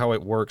like that's how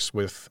it works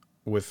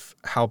with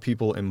how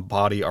people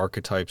embody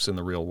archetypes in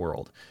the real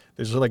world.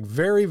 There's like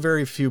very,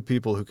 very few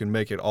people who can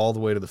make it all the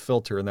way to the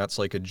filter, and that's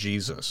like a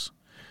Jesus.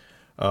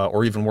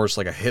 Or even worse,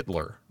 like a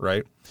Hitler,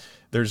 right?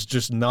 There's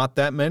just not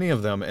that many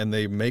of them, and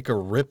they make a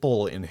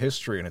ripple in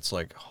history, and it's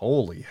like,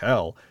 holy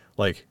hell,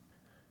 like,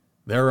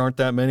 there aren't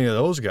that many of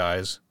those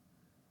guys.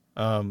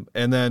 And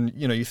then,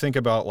 you think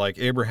about, like,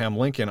 Abraham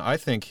Lincoln. I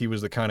think he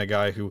was the kind of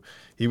guy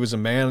he was the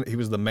man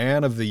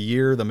of the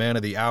year, the man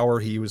of the hour.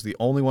 He was the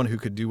only one who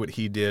could do what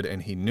he did,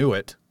 and he knew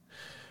it.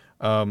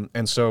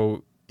 And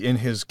so in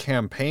his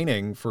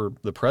campaigning for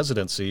the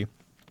presidency,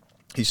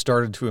 he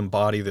started to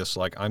embody this,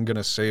 like, I'm going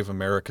to save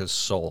America's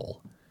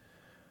soul.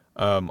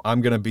 I'm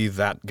going to be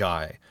that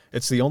guy.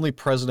 It's the only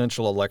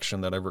presidential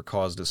election that ever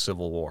caused a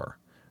civil war,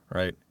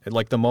 right?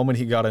 Like the moment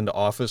he got into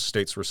office,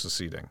 states were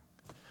seceding.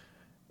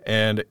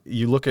 And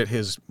you look at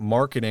his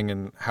marketing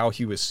and how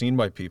he was seen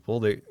by people,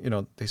 they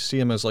see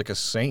him as like a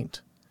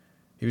saint.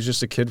 He was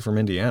just a kid from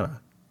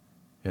Indiana,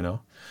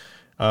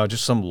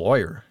 just some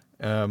lawyer.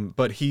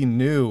 But he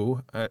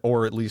knew,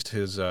 or at least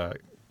his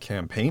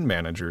campaign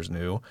managers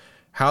knew,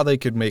 how they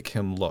could make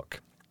him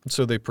look.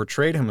 So they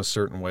portrayed him a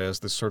certain way as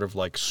this sort of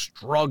like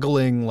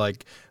struggling,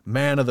 like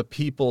man of the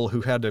people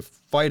who had to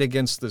fight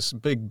against this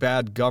big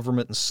bad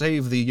government and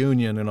save the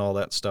Union and all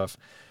that stuff.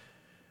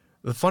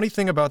 The funny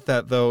thing about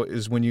that, though,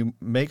 is when you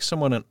make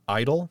someone an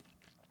idol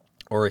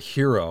or a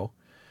hero,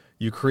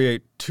 you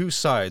create two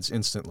sides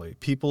instantly.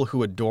 People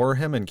who adore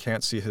him and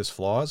can't see his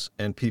flaws,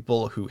 and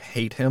people who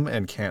hate him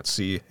and can't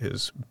see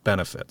his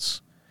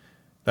benefits.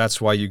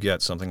 That's why you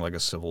get something like a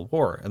civil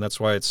war, and that's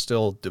why it's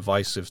still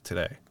divisive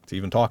today to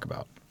even talk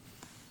about.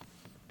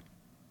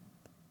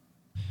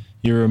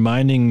 You're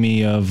reminding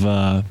me of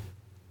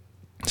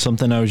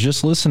something I was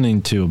just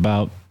listening to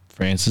about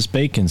Francis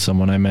Bacon,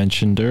 someone I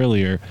mentioned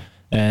earlier,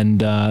 and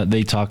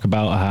they talk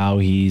about how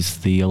he's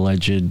the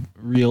alleged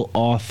real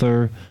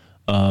author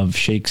of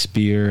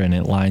Shakespeare, and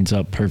it lines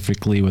up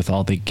perfectly with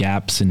all the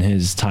gaps in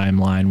his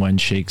timeline when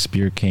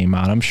Shakespeare came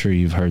out. I'm sure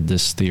you've heard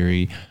this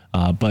theory,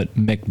 but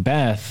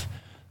Macbeth,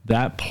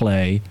 that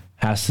play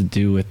has to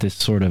do with this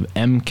sort of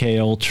MK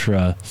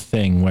Ultra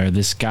thing where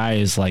this guy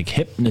is like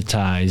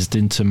hypnotized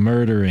into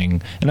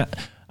murdering. And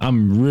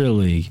I'm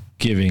really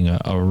giving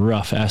a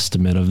rough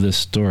estimate of this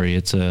story.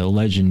 It's a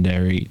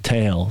legendary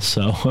tale,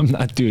 so I'm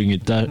not doing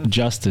it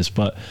justice.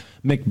 But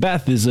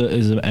Macbeth is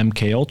an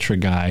MK Ultra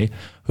guy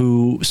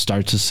who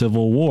starts a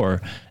civil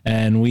war.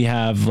 And we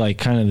have like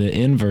kind of the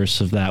inverse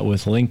of that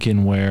with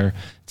Lincoln, where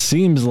it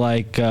seems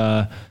like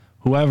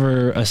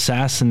whoever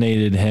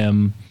assassinated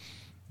him,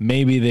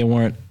 maybe they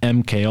weren't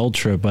MK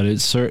Ultra, but it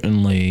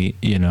certainly,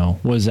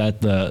 was at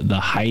the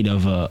height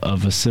of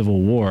a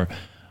civil war.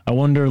 I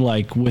wonder,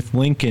 like with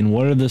Lincoln,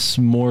 what are the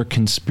more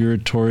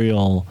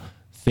conspiratorial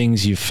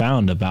things you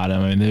found about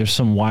him? I mean, there's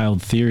some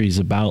wild theories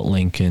about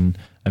Lincoln.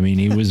 I mean,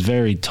 he was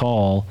very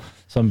tall.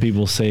 Some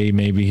people say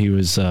maybe he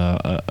was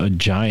a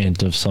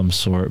giant of some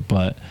sort,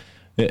 but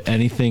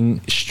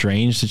anything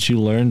strange that you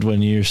learned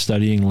when you're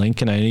studying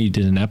Lincoln? I know you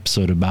did an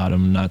episode about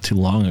him not too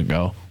long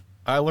ago.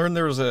 I learned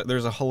there's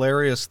a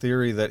hilarious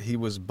theory that he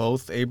was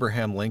both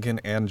Abraham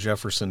Lincoln and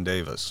Jefferson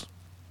Davis.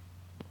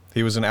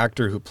 He was an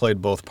actor who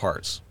played both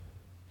parts.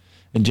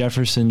 And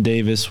Jefferson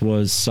Davis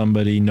was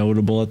somebody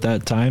notable at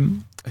that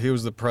time? He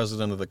was the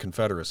president of the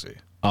Confederacy.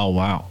 Oh,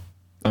 wow.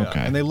 Okay.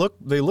 Yeah, and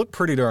they look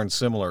pretty darn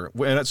similar.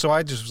 And so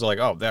I just was like,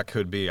 oh, that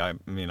could be. I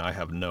mean, I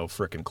have no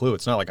frickin' clue.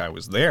 It's not like I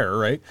was there,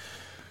 right?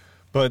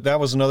 But that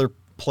was another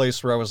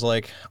place where I was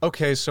like,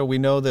 okay, so we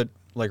know that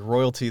like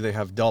royalty, they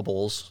have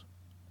doubles.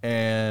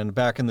 And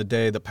back in the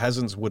day, the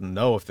peasants wouldn't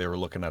know if they were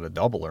looking at a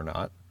double or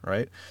not,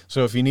 right?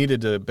 So if you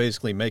needed to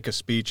basically make a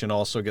speech and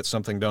also get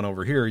something done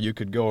over here, you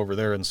could go over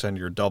there and send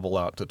your double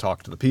out to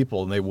talk to the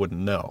people, and they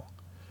wouldn't know,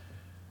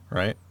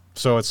 right?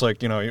 So it's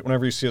like,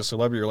 whenever you see a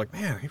celebrity, you're like,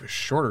 man, he was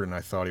shorter than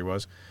I thought he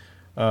was.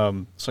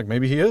 It's like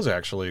maybe he is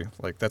actually,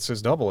 like that's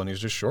his double and he's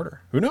just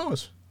shorter. Who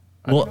knows?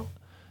 I don't know.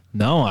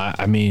 No,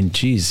 I mean,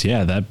 geez,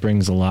 yeah, that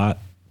brings a lot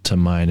to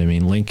mind. I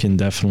mean, Lincoln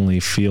definitely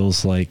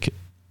feels like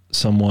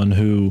someone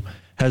who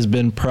has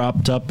been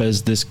propped up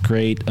as this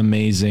great,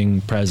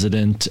 amazing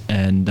president,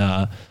 and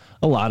a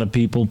lot of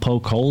people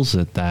poke holes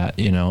at that,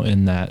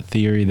 in that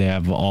theory. They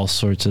have all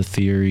sorts of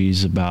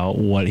theories about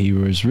what he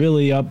was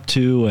really up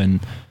to, and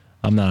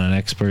I'm not an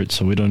expert,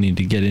 so we don't need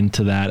to get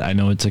into that. I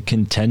know it's a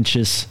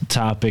contentious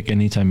topic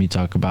anytime you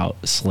talk about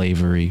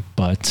slavery,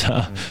 but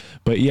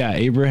yeah,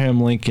 Abraham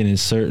Lincoln is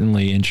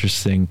certainly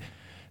interesting,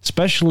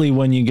 especially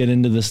when you get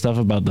into the stuff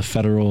about the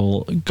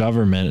federal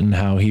government and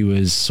how he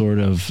was sort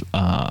of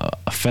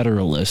a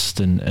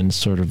federalist and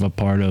sort of a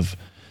part of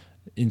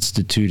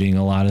instituting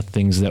a lot of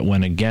things that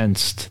went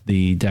against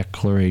the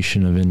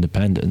Declaration of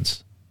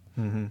Independence.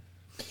 Mm-hmm. And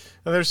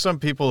there's some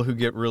people who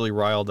get really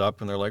riled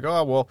up and they're like,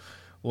 oh, well,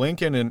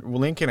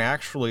 Lincoln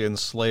actually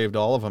enslaved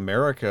all of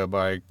America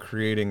by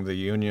creating the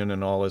Union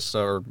and all this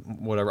or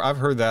whatever. I've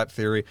heard that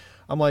theory.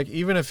 I'm like,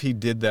 even if he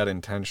did that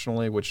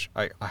intentionally, which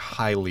I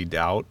highly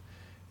doubt,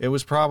 it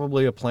was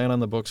probably a plan on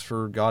the books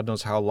for God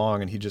knows how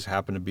long, and he just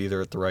happened to be there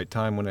at the right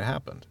time when it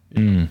happened.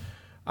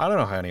 I don't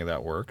know how any of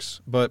that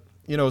works, but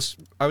I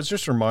was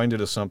just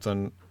reminded of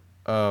something.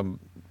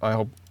 I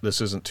hope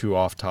this isn't too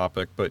off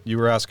topic, but you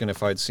were asking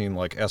if I'd seen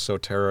like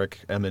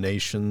esoteric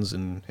emanations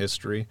in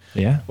history.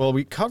 Yeah. Well,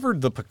 we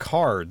covered the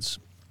Picards,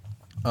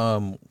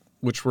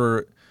 which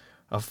were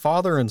a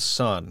father and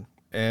son,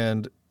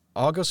 and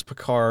Auguste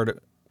Picard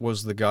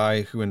was the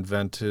guy who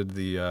invented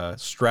the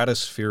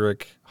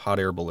stratospheric hot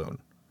air balloon.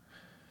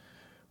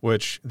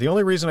 Which the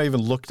only reason I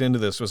even looked into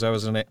this was I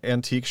was in an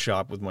antique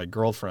shop with my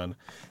girlfriend,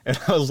 and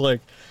I was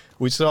like,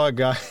 we saw a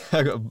guy,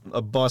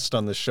 a bust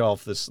on the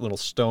shelf, this little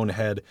stone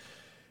head,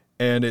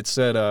 and it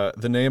said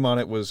the name on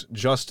it was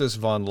Justus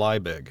von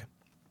Liebig.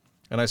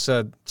 And I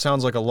said,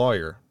 sounds like a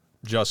lawyer.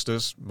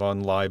 Justus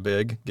von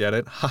Liebig, get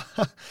it?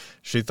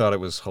 She thought it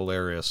was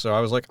hilarious. So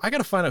I was like, I got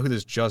to find out who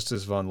this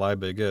Justus von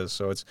Liebig is.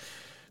 So it's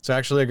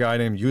actually a guy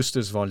named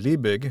Justus von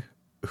Liebig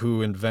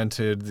who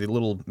invented the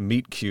little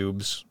meat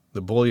cubes,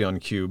 the bouillon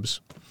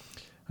cubes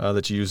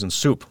that you use in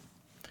soup.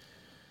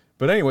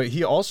 But anyway,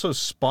 he also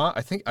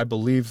I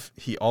believe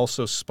he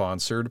also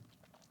sponsored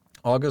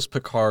Auguste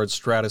Picard's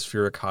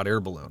stratospheric hot air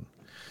balloon,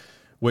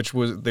 which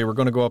was, they were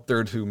going to go up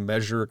there to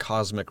measure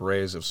cosmic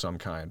rays of some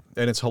kind.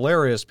 And it's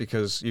hilarious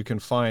because you can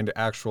find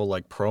actual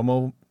like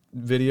promo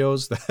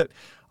videos that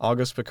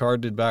Auguste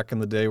Picard did back in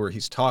the day where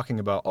he's talking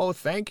about, oh,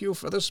 thank you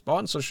for the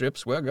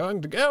sponsorships. We're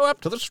going to go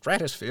up to the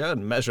stratosphere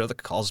and measure the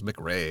cosmic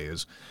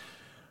rays.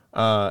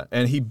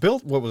 And he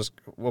built what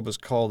was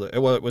called,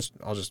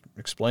 I'll just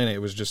explain it.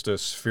 It was just a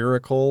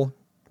spherical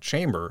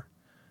chamber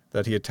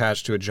that he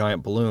attached to a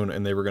giant balloon,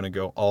 and they were going to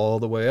go all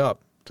the way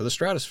up to the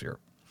stratosphere.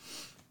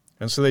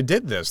 And so they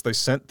did this. They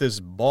sent this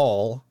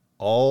ball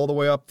all the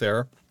way up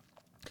there,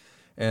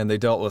 and they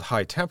dealt with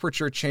high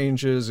temperature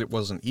changes. It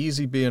wasn't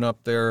easy being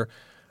up there.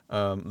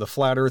 The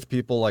flat earth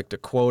people like to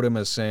quote him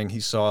as saying he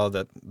saw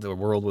that the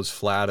world was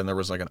flat and there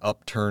was like an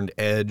upturned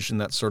edge and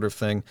that sort of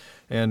thing.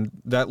 And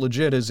that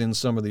legit is in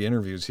some of the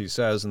interviews he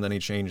says, and then he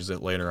changes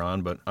it later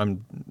on, but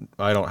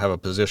I don't have a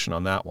position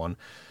on that one.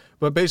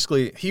 But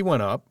basically, he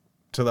went up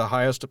to the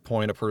highest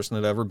point a person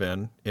had ever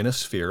been in a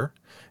sphere,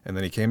 and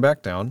then he came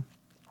back down.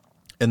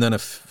 And then a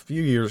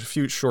few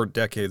short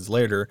decades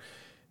later,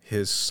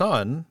 his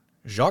son,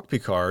 Jacques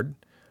Picard,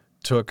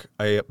 took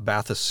a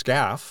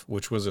bathyscaphe,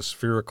 which was a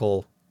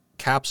spherical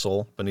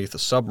capsule beneath a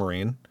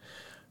submarine,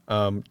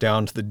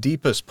 down to the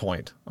deepest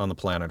point on the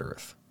planet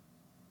Earth.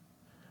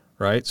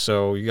 Right?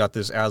 So you got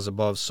this as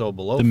above, so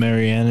below. The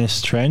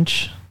Marianas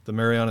Trench? The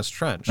Marianas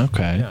Trench.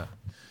 Okay. Yeah.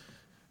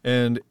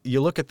 And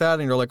you look at that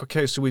and you're like,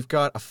 okay, so we've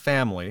got a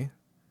family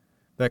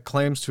that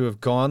claims to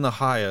have gone the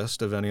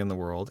highest of any in the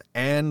world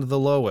and the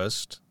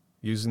lowest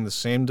using the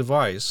same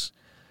device.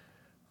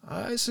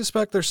 I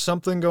suspect there's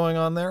something going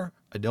on there.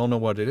 I don't know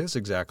what it is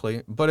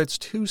exactly, but it's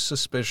too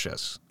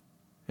suspicious.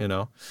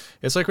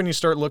 It's like when you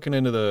start looking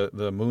into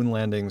the moon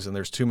landings and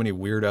there's too many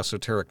weird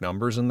esoteric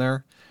numbers in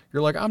there.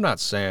 You're like, I'm not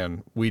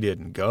saying we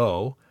didn't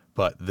go,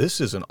 but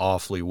this is an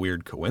awfully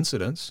weird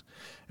coincidence.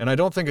 And I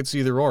don't think it's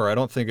either or. I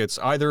don't think it's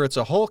either it's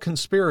a whole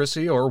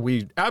conspiracy or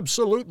we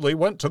absolutely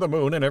went to the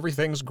moon and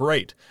everything's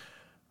great.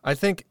 I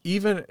think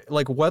even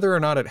like whether or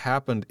not it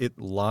happened, it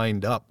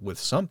lined up with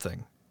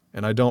something.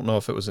 And I don't know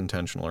if it was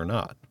intentional or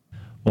not.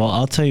 Well,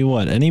 I'll tell you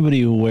what,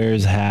 anybody who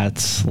wears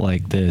hats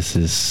like this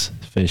is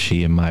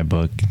fishy in my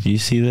book. Do you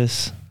see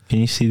this? Can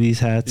you see these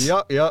hats?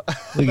 Yeah.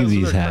 Look at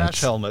these hats.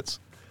 Crash helmets.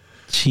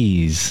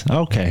 Jeez.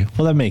 Okay.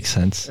 Well, that makes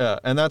sense. Yeah,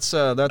 and that's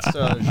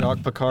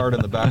Jacques Picard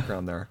in the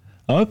background there.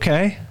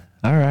 Okay.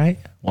 All right.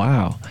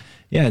 Wow.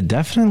 Yeah,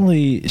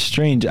 definitely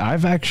strange.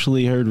 I've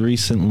actually heard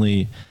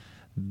recently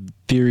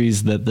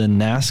theories that the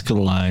Nazca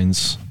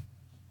lines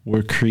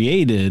were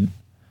created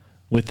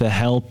with the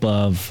help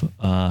of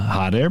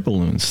hot air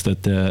balloons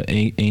that the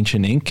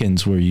ancient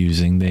Incans were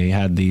using. They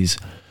had these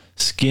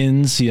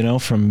skins,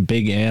 from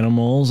big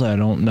animals. I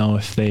don't know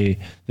if the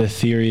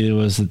theory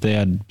was that they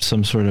had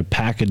some sort of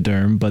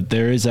pachyderm, but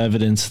there is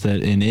evidence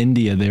that in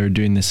India they were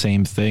doing the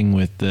same thing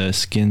with the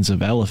skins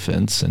of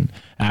elephants, and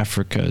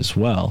Africa as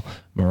well,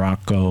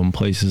 Morocco and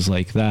places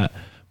like that.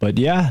 But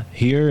yeah,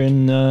 here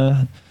in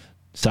not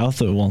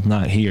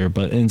here,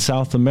 but in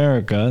South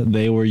America,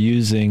 they were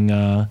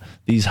using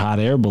these hot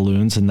air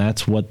balloons, and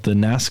that's what the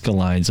Nazca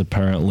lines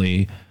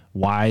apparently,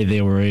 why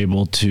they were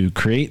able to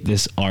create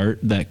this art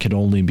that could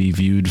only be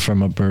viewed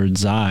from a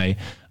bird's eye.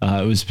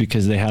 It was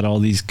because they had all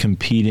these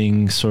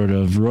competing sort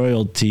of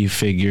royalty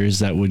figures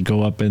that would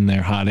go up in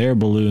their hot air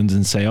balloons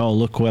and say, oh,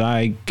 look what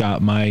I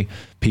got my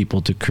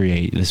people to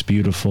create, this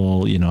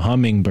beautiful,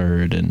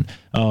 hummingbird. And,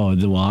 oh,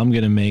 well, I'm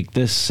going to make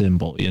this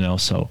symbol,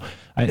 So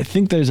I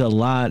think there's a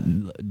lot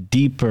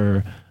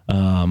deeper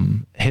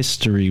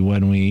history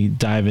when we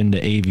dive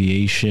into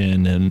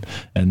aviation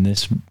and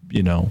this,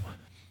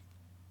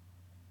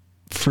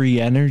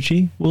 free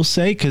energy, we'll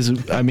say, because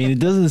it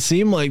doesn't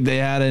seem like they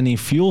had any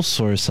fuel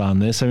source on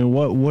this.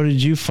 What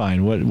did you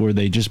find? What were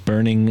they just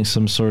burning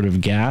some sort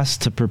of gas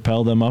to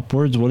propel them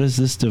upwards? What is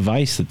this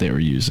device that they were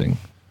using?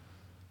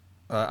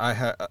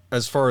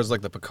 As far as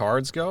like the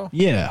Picards go,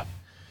 yeah,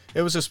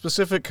 it was a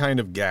specific kind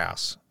of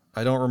gas.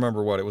 I don't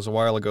remember what. It was a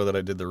while ago that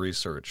I did the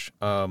research,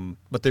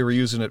 but they were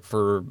using it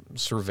for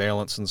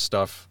surveillance and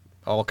stuff,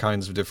 all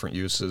kinds of different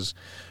uses,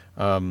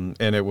 and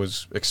it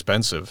was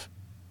expensive.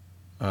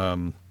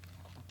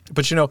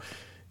 But you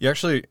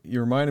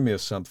reminded me of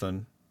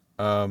something.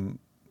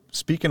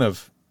 Speaking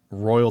of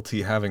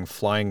royalty having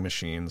flying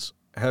machines,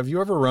 have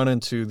you ever run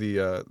into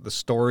the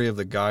story of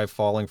the guy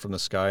falling from the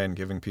sky and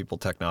giving people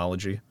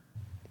technology?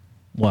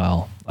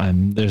 Well,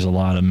 there's a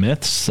lot of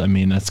myths.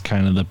 That's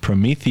kind of the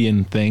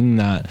Promethean thing,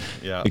 not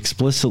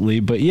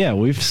explicitly, but yeah,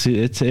 we've seen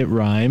it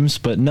rhymes.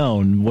 But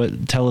no,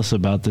 tell us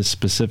about this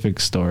specific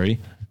story.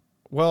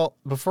 Well,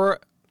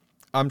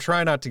 I'm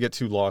trying not to get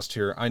too lost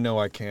here. I know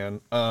I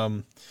can.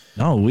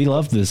 No, we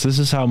love this. This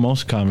is how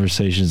most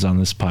conversations on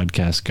this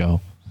podcast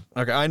go.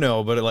 Okay, I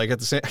know, but at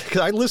the same,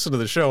 because I listen to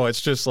the show, it's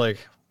just like,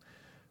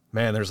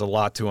 man, there's a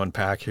lot to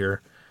unpack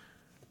here.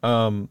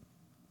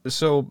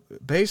 So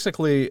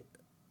basically,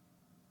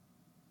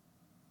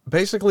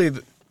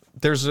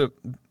 there's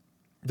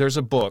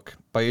a book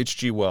by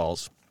H.G.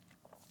 Wells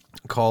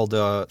called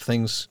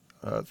Things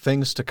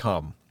to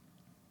Come.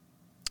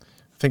 I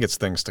think it's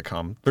Things to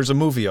Come. There's a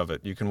movie of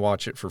it. You can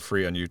watch it for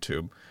free on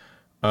YouTube.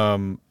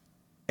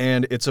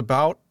 And it's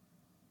about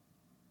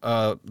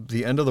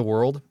the end of the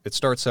world. It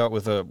starts out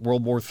with a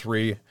World War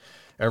III.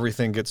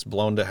 Everything gets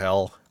blown to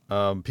hell.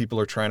 People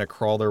are trying to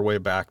crawl their way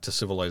back to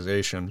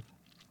civilization.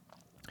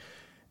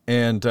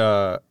 And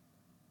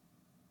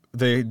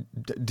they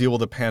deal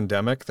with a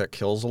pandemic that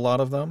kills a lot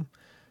of them.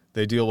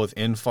 They deal with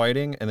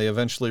infighting, and they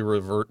eventually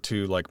revert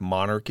to like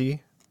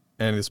monarchy.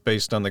 And it's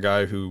based on the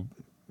guy who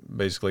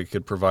basically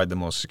could provide the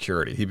most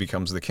security. He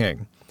becomes the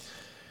king.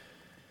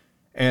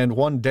 And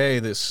one day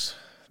this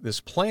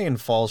plane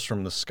falls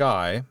from the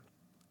sky,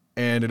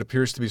 and it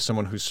appears to be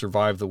someone who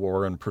survived the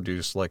war and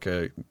produced like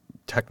a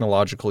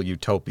technological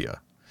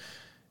utopia.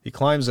 He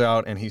climbs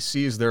out and he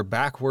sees their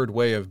backward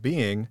way of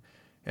being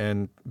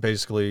and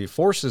basically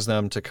forces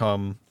them to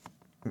come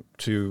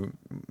to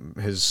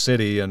his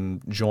city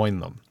and join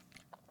them.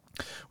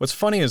 What's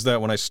funny is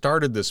that when I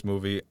started this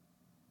movie,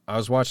 I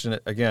was watching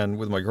it again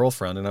with my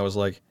girlfriend, and I was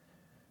like,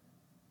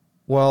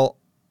 well,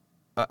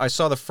 I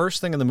saw the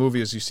first thing in the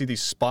movie is you see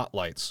these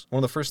spotlights. One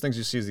of the first things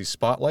you see is these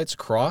spotlights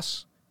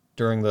cross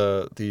during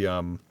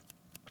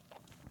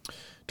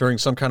during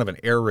some kind of an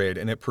air raid,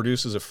 and it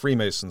produces a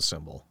Freemason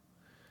symbol.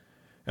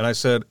 And I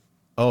said,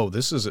 "Oh,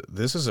 this is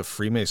a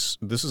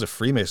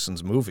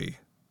Freemason's movie.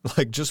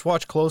 Like, just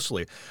watch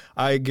closely.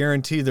 I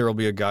guarantee there will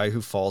be a guy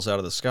who falls out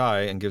of the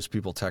sky and gives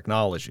people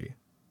technology."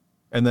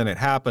 And then it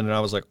happened, and I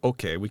was like,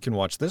 okay, we can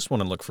watch this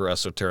one and look for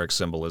esoteric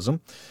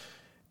symbolism.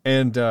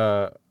 And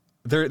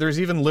there's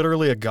even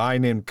literally a guy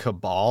named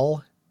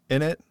Cabal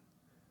in it,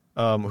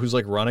 who's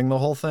like running the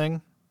whole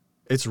thing.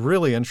 It's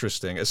really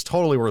interesting. It's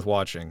totally worth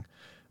watching,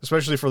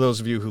 especially for those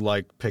of you who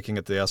like picking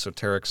at the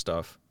esoteric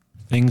stuff.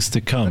 Things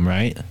to come,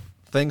 right?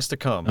 Things to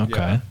come. Okay.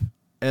 Yeah.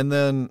 And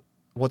then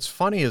what's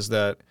funny is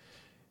that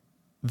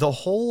the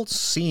whole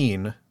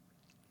scene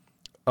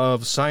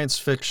of science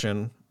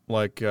fiction,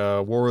 like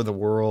War of the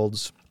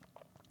Worlds,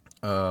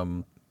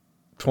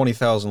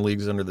 20,000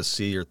 Leagues Under the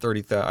Sea, or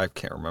 30,000, I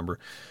can't remember,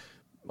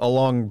 A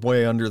Long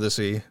Way Under the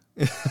Sea,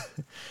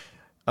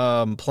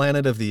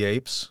 Planet of the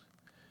Apes,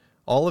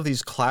 all of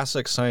these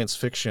classic science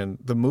fiction,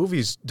 the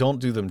movies don't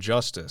do them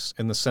justice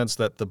in the sense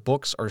that the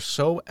books are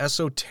so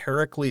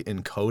esoterically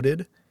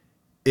encoded,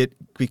 it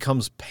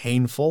becomes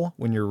painful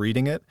when you're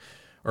reading it,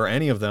 or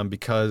any of them,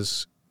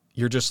 because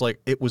you're just like,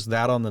 it was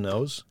that on the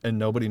nose and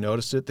nobody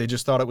noticed it. They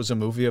just thought it was a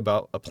movie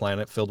about a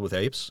planet filled with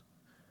apes.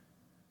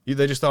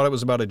 They just thought it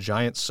was about a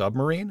giant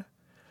submarine.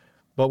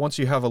 But once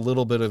you have a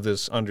little bit of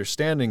this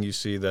understanding, you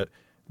see that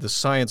the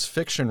science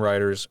fiction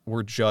writers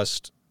were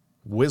just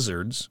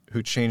wizards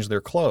who changed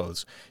their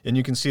clothes. And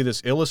you can see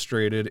this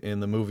illustrated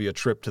in the movie A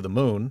Trip to the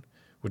Moon,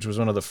 which was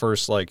one of the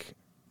first like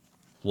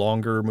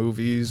longer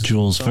movies.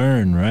 Jules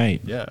Verne,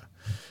 right? Yeah.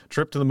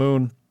 Trip to the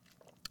Moon.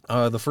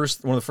 One of the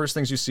first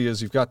things you see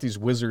is you've got these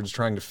wizards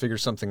trying to figure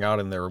something out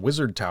in their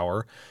wizard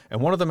tower,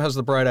 and one of them has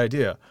the bright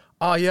idea.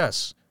 Ah,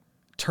 yes,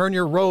 turn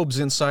your robes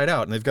inside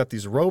out. And they've got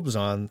these robes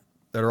on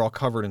that are all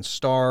covered in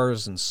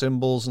stars and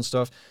symbols and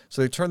stuff.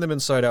 So they turn them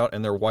inside out,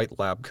 and they're white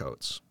lab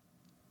coats.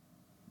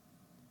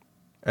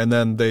 And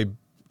then they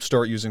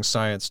start using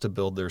science to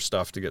build their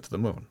stuff to get to the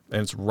moon.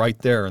 And it's right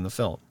there in the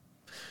film.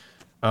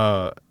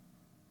 And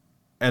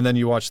then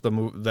you watch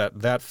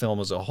that film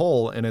as a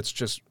whole, and it's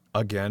just,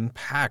 again,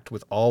 packed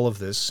with all of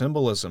this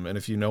symbolism. And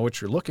if you know what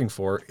you're looking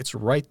for, it's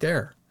right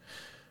there.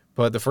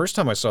 But the first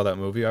time I saw that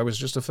movie, I was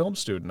just a film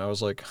student. I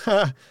was like,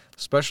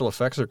 special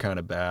effects are kind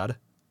of bad.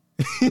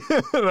 You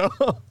know?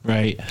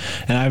 Right.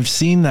 And I've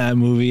seen that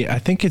movie. I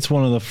think it's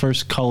one of the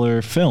first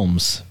color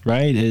films,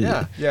 right?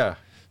 Yeah.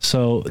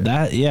 So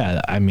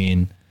I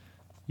mean,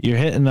 you're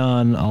hitting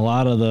on a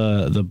lot of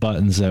the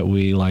buttons that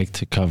we like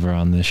to cover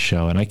on this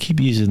show. And I keep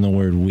using the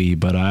word we,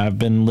 but I've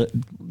been,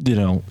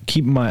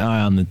 keeping my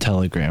eye on the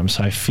Telegram.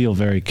 So I feel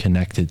very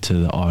connected to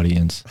the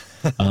audience.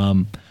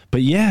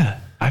 But yeah,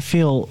 I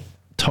feel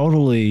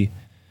totally,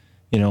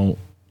 have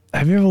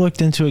you ever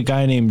looked into a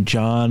guy named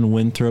John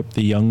Winthrop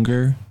the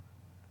Younger?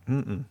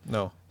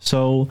 No.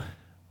 So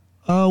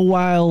a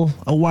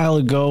while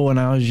ago, when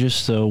I was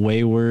just a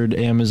wayward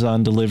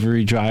Amazon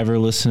delivery driver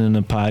listening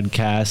to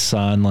podcasts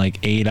on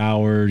like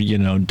 8-hour,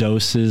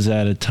 doses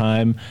at a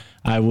time,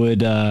 I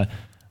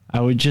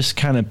would just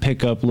kind of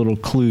pick up little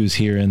clues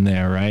here and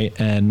there, right?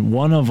 And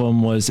one of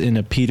them was in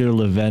a Peter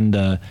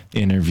Levenda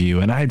interview,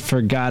 and I'd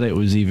forgot it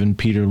was even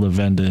Peter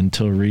Levenda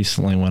until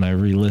recently when I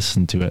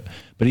re-listened to it.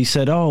 But he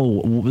said,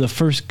 the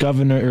first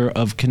governor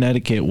of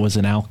Connecticut was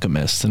an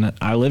alchemist. And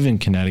I live in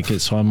Connecticut,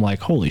 so I'm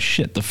like, holy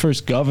shit, the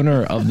first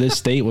governor of this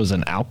state was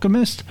an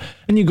alchemist?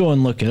 And you go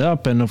and look it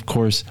up, and of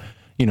course,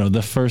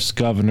 the first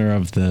governor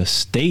of the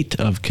state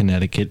of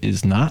Connecticut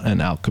is not an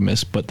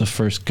alchemist, but the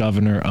first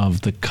governor of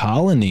the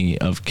colony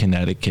of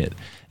Connecticut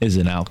is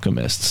an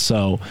alchemist.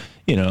 So,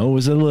 it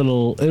was a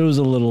little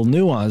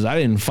nuanced. I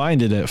didn't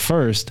find it at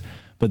first,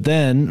 but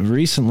then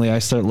recently I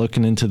started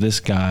looking into this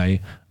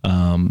guy,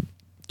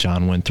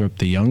 John Winthrop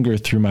the Younger,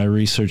 through my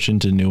research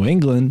into New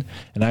England,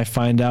 and I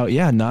find out,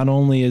 not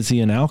only is he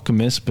an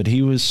alchemist, but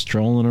he was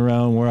strolling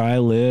around where I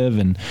live,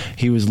 and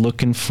he was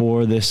looking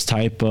for this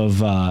type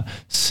of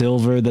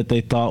silver that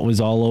they thought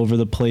was all over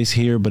the place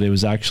here, but it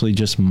was actually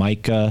just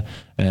mica.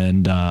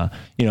 And,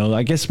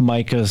 I guess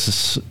mica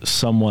is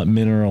somewhat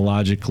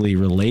mineralogically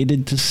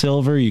related to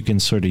silver. You can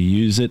sort of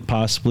use it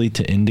possibly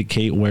to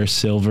indicate where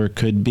silver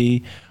could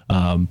be.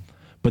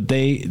 But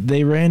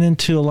they ran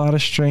into a lot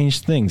of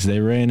strange things. They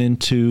ran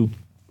into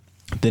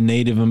the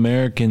Native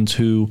Americans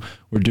who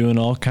were doing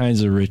all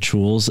kinds of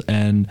rituals,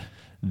 and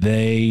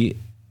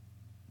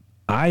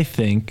I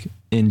think,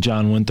 in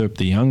John Winthrop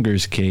the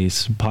Younger's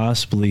case,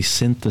 possibly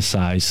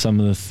synthesized some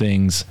of the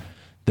things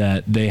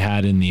that they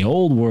had in the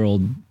old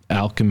world,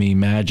 alchemy,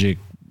 magic,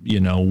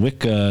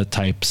 Wicca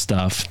type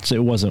stuff.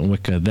 It wasn't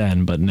Wicca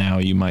then, but now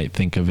you might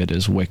think of it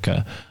as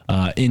Wicca,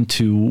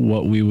 into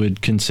what we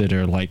would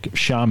consider like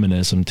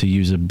shamanism, to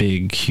use a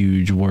big,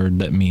 huge word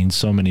that means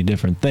so many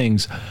different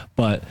things.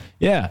 But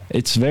yeah,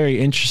 it's very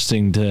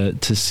interesting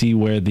to see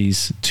where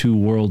these two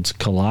worlds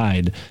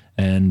collide.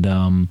 And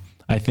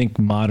I think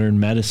modern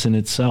medicine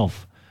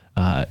itself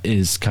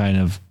is kind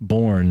of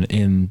born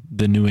in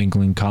the New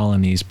England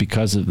colonies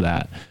because of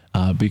that,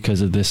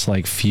 because of this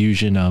like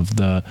fusion of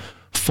the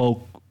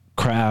folk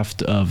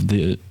craft of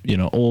the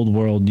old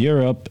world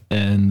Europe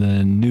and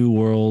the new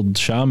world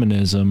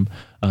shamanism,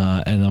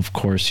 and of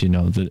course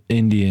the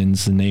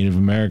Indians, the Native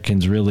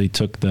Americans, really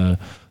took the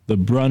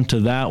brunt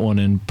of that one,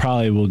 and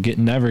probably will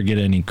never get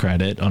any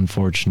credit,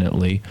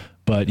 unfortunately.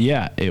 But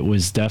yeah, it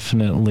was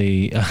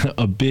definitely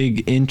a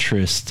big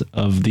interest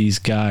of these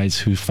guys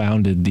who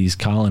founded these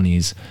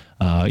colonies,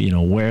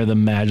 where the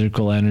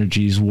magical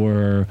energies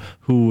were,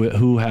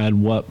 who had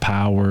what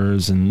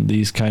powers, and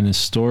these kind of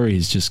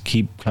stories just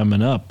keep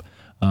coming up.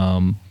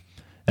 And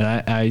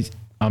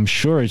I'm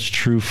sure it's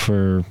true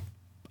for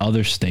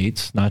other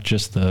states, not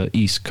just the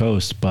East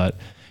Coast, but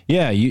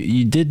yeah,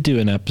 you did do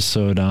an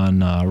episode on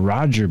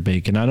Roger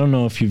Bacon. I don't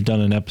know if you've done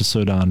an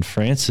episode on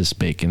Francis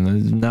Bacon.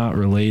 They're not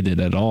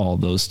related at all,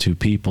 those two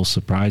people,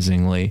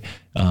 surprisingly.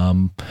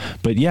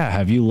 But yeah,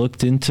 have you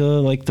looked into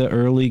like the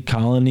early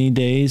colony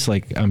days?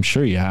 Like, I'm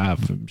sure you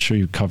have. I'm sure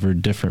you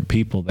covered different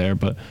people there,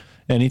 but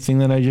anything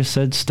that I just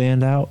said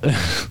stand out?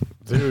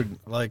 Dude,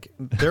 like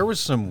there was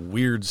some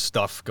weird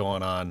stuff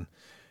going on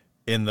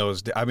in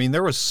those days. I mean,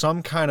 there was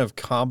some kind of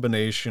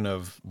combination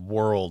of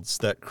worlds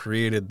that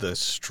created the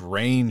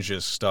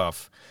strangest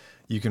stuff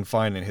you can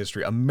find in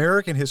history.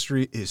 American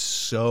history is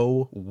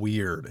so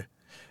weird.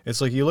 It's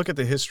like you look at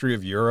the history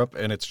of Europe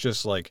and it's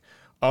just like,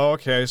 oh,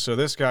 okay, so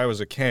this guy was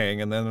a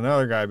king and then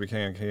another guy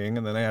became a king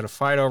and then they had to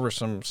fight over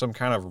some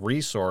kind of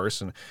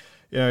resource. And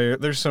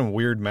there's some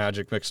weird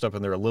magic mixed up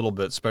in there a little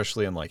bit,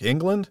 especially in like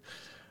England.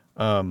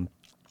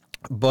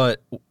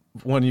 But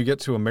when you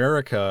get to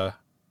America,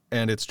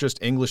 and it's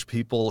just English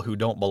people who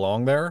don't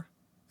belong there,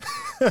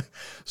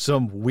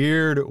 some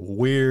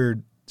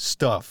weird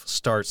stuff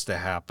starts to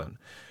happen.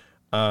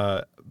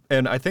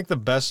 And I think the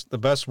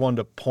best one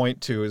to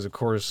point to is, of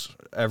course,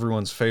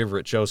 everyone's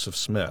favorite, Joseph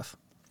Smith.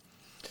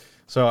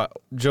 So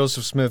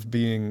Joseph Smith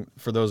being,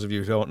 for those of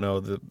you who don't know,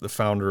 the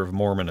founder of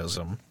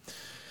Mormonism.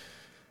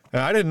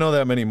 Now, I didn't know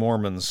that many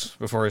Mormons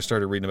before I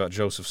started reading about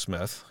Joseph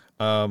Smith.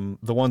 The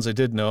ones I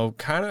did know,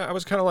 I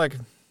was kind of like,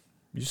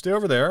 you stay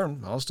over there,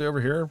 and I'll stay over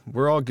here.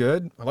 We're all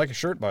good. I like your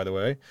shirt, by the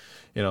way.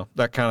 You know,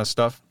 that kind of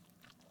stuff.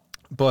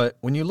 But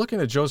when you look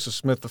into Joseph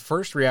Smith, the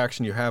first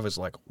reaction you have is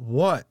like,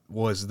 what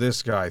was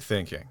this guy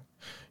thinking?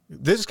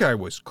 This guy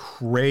was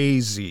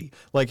crazy.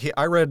 Like,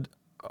 I read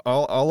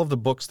all of the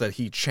books that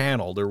he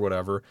channeled or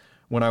whatever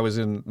when I was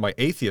in my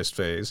atheist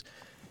phase,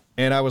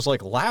 and I was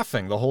like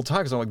laughing the whole time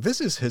because I'm like,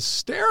 this is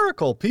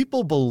hysterical.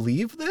 People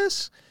believe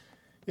this?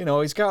 You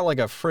know, he's got like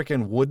a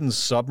freaking wooden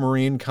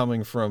submarine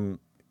coming from,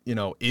 you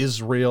know,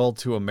 Israel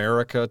to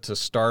America to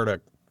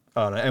start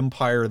an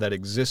empire that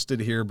existed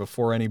here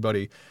before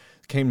anybody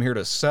came here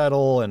to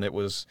settle. And it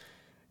was,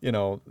 you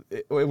know,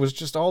 it was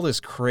just all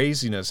this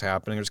craziness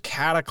happening. There's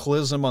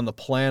cataclysm on the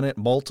planet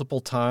multiple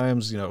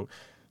times, you know,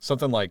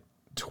 something like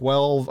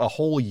a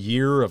whole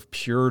year of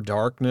pure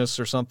darkness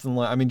or something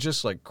like, I mean,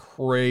 just like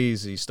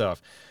crazy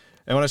stuff.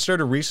 And when I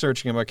started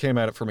researching him, I came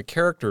at it from a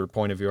character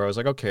point of view. I was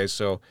like, okay,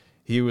 so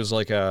he was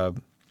like a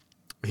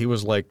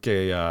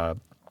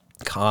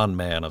con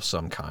man of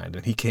some kind.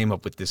 And he came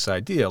up with this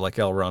idea like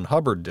L. Ron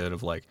Hubbard did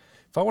of like,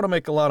 if I want to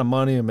make a lot of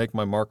money and make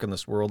my mark in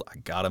this world, I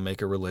got to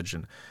make a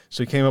religion.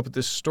 So he came up with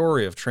this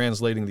story of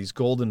translating these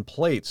golden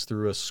plates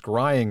through a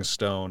scrying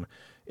stone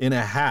in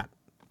a hat.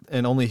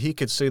 And only he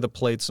could see the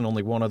plates and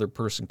only one other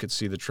person could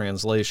see the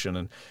translation.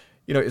 And,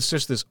 you know, it's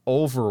just this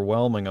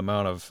overwhelming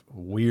amount of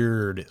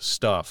weird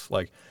stuff.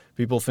 Like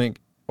people think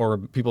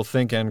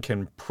and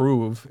can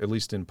prove, at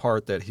least in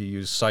part, that he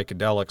used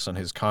psychedelics on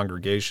his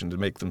congregation to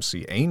make them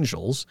see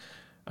angels.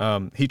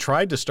 He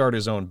tried to start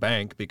his own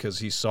bank because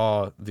he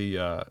saw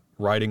the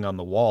writing on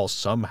the wall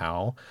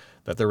somehow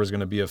that there was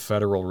going to be a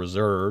Federal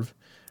Reserve,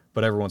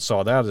 but everyone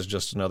saw that as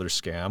just another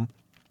scam.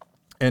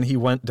 And he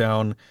went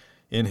down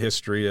in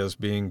history as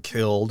being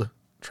killed,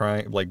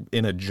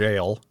 in a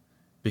jail,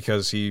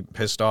 because he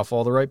pissed off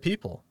all the right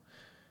people.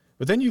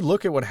 But then you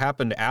look at what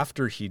happened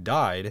after he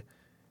died,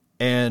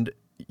 and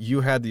you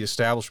had the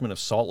establishment of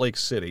Salt Lake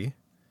City,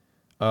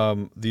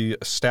 the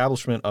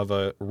establishment of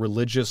a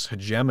religious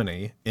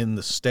hegemony in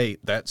the state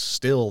that's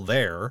still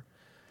there.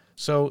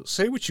 So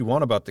say what you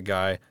want about the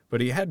guy,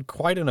 but he had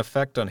quite an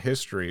effect on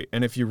history.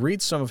 And if you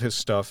read some of his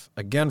stuff,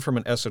 again, from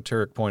an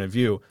esoteric point of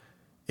view,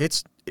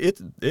 it's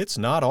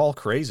not all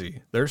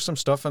crazy. There's some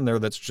stuff in there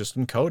that's just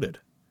encoded,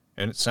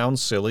 and it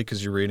sounds silly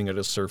because you're reading it at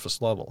a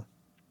surface level.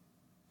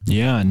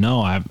 Yeah,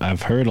 no,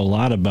 I've heard a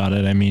lot about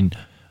it. I mean,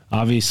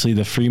 obviously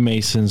the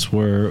Freemasons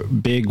were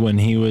big when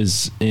he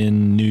was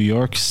in New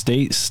York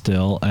State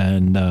still,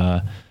 and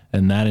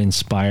that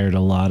inspired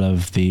a lot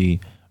of the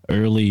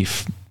early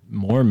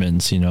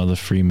Mormons, you know, the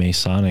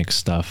Freemasonic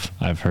stuff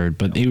I've heard.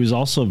 But he was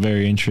also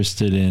very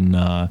interested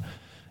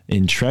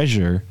in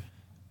treasure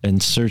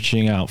and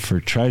searching out for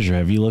treasure.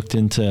 Have you looked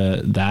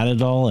into that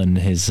at all, and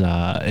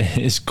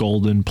his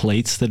golden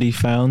plates that he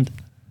found?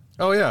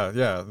 Oh yeah.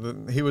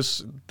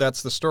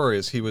 That's the story,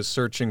 is he was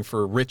searching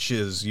for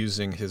riches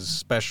using his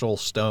special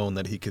stone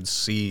that he could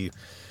see,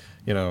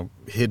 you know,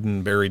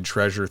 hidden, buried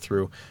treasure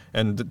through.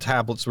 And the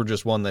tablets were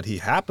just one that he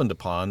happened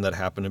upon that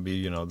happened to be,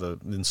 you know, the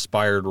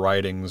inspired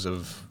writings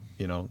of,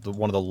 you know,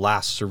 one of the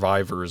last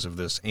survivors of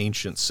this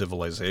ancient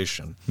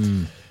civilization.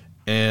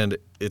 And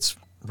it's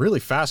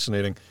really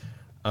fascinating.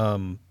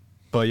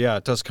 But yeah,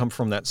 it does come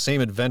from that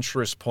same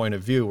adventurous point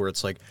of view where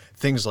it's like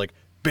things like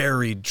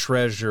buried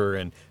treasure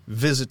and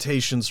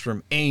visitations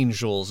from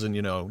angels and,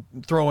 you know,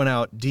 throwing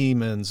out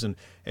demons and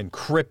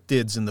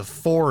cryptids in the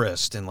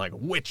forest and like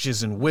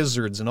witches and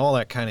wizards and all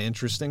that kind of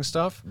interesting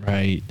stuff.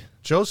 Right.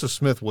 Joseph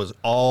Smith was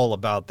all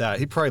about that.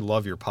 He'd probably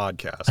love your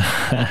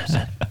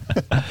podcast.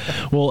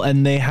 Well,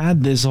 and they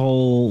had this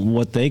whole,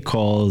 what they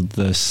called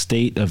the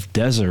state of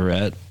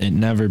Deseret. It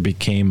never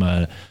became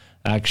a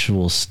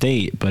actual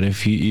state, but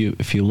if you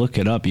look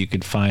it up, you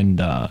could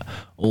find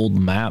old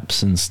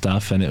maps and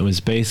stuff, and it was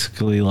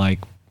basically like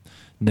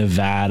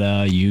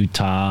Nevada,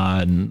 Utah,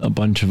 and a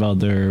bunch of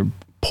other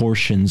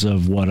portions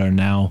of what are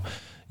now,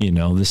 you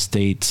know, the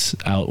states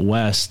out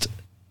west.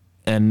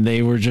 And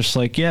they were just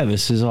like, yeah,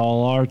 this is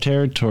all our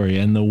territory.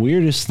 And the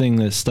weirdest thing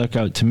that stuck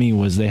out to me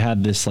was they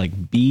had this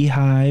like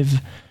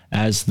beehive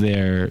as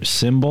their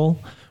symbol,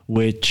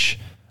 which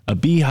a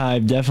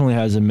beehive definitely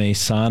has a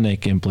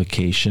Masonic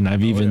implication.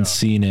 I've even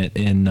seen it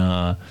in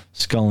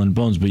Skull and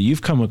Bones, but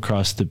you've come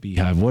across the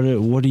beehive. What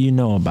do you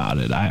know about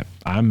it?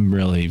 I'm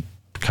really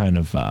kind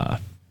of, I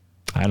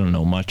don't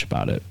know much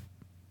about it.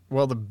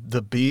 Well,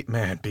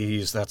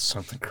 bees, that's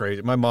something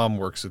crazy. My mom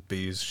works with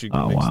bees. She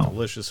makes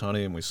delicious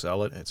honey and we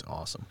sell it. It's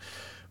awesome.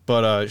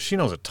 But she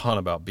knows a ton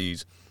about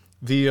bees.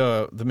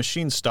 The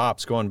machine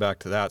stops, going back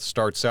to that,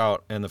 starts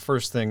out, and the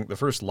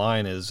first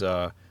line is,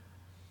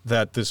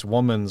 that this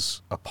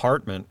woman's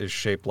apartment is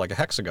shaped like a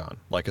hexagon,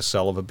 like a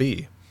cell of a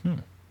bee.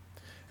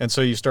 And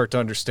so you start to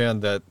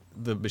understand that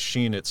the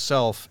machine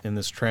itself in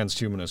this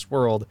transhumanist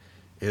world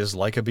is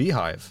like a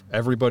beehive.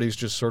 Everybody's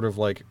just sort of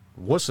like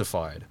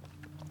wussified,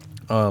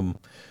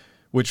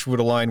 which would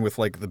align with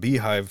like the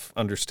beehive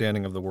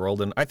understanding of the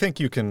world. And I think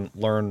you can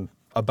learn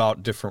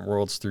about different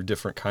worlds through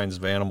different kinds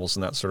of animals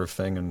and that sort of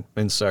thing, and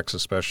insects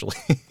especially.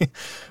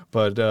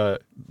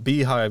 But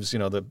beehives,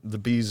 the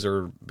bees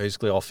are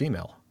basically all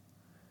female.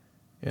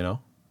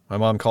 My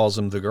mom calls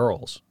them the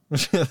girls.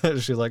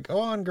 She's like, "Go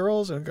on,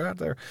 girls," and got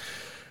there.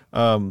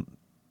 And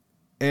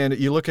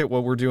you look at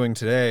what we're doing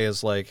today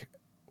is like,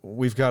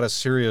 we've got a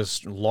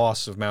serious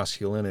loss of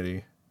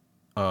masculinity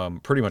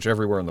pretty much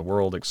everywhere in the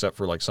world, except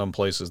for like some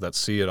places that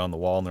see it on the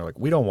wall and they're like,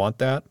 we don't want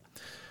that.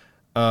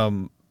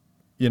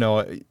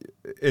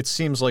 It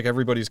seems like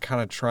everybody's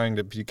kind of trying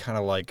to be kind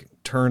of like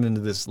turned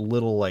into this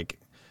little like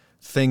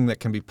thing that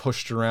can be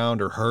pushed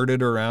around or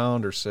herded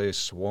around or say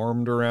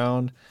swarmed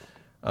around,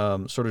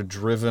 sort of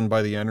driven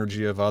by the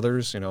energy of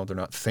others. They're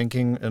not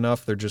thinking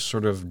enough. They're just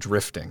sort of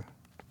drifting.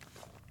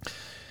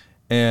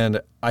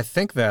 And I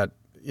think that,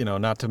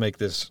 not to make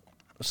this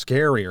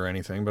scary or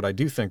anything, but I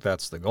do think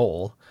that's the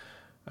goal.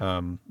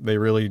 They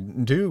really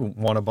do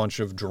want a bunch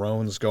of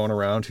drones going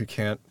around who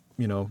can't,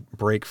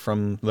 break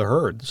from the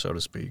herd, so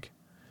to speak.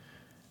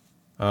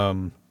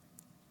 And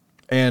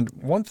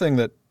one thing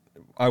that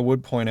I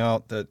would point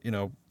out that,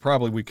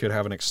 probably we could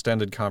have an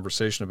extended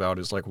conversation about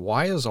is like,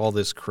 why is all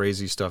this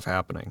crazy stuff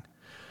happening?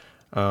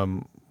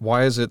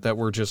 Why is it that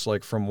we're just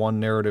like from one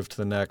narrative to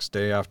the next,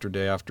 day after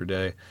day after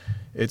day?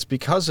 It's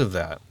because of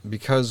that,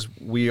 because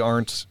we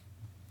aren't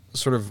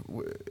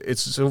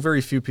it's so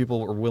very few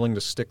people are willing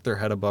to stick their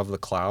head above the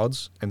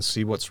clouds and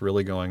see what's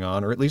really going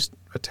on, or at least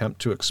attempt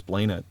to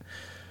explain it.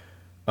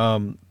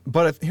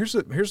 But here's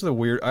the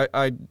weird,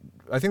 I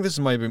think this is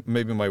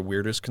maybe my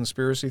weirdest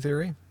conspiracy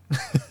theory.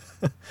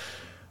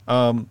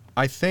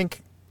 I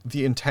think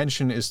the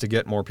intention is to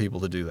get more people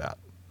to do that.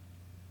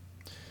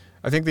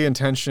 I think the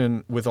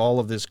intention with all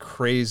of this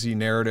crazy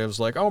narratives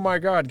like, oh my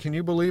God, can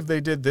you believe they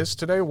did this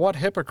today? What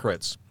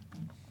hypocrites?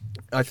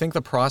 I think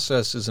the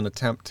process is an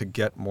attempt to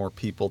get more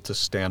people to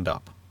stand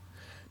up,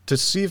 to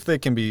see if they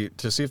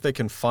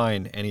can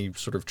find any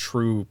sort of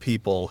true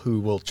people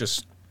who will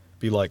just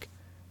be like,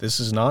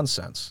 this is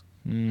nonsense.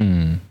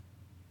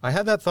 I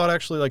had that thought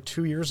actually like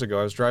 2 years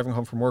ago. I was driving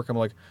home from work. I'm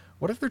like,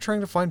 what if they're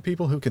trying to find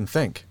people who can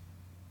think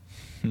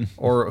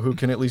or who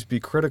can at least be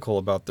critical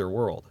about their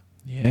world?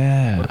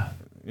 Yeah.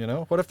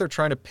 What if they're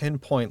trying to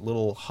pinpoint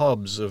little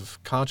hubs of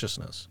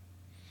consciousness?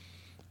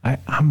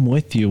 I'm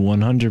with you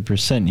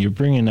 100%. You're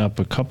bringing up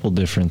a couple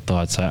different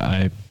thoughts.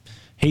 I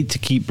hate to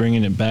keep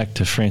bringing it back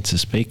to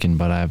Francis Bacon,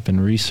 but I've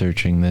been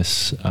researching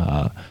this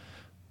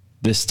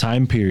this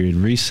time period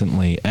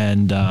recently,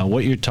 and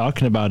what you're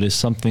talking about is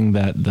something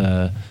that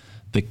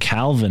the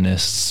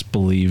Calvinists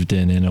believed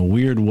in a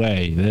weird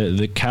way.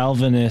 The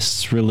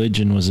Calvinists'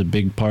 religion was a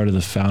big part of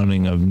the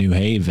founding of New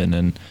Haven,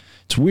 and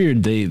it's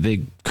weird.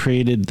 They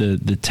created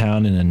the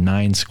town in a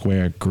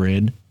 9-square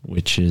grid,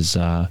 which is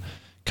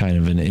kind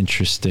of an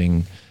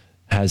interesting,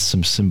 has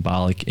some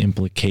symbolic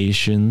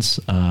implications.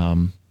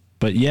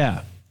 But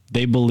yeah,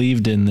 they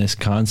believed in this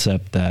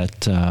concept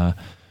that,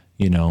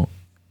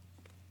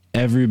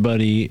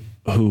 everybody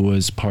who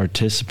was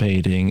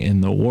participating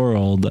in the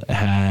world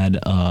had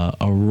a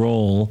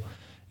role.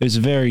 It was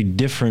very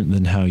different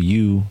than how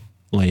you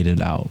laid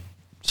it out.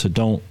 So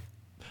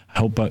I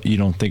hope you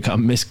don't think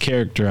I'm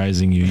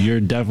mischaracterizing you. You're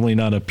definitely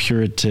not a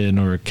Puritan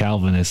or a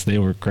Calvinist. They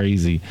were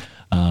crazy.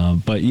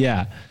 But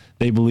yeah,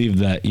 they believed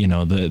that,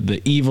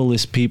 the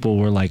evilest people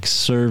were like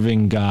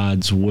serving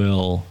God's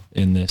will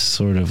in this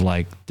sort of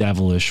like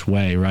devilish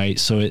way, right?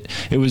 So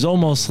it was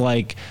almost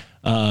like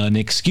an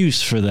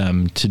excuse for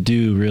them to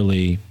do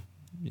really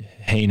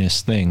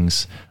heinous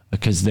things,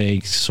 because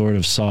they sort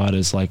of saw it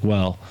as like,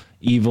 well,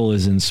 evil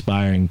is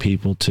inspiring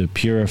people to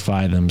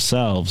purify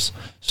themselves.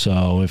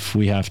 So if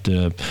we have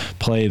to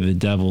play the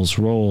devil's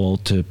role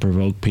to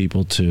provoke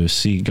people to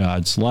see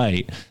God's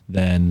light,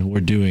 then we're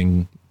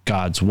doing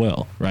God's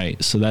will,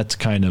 right? So that's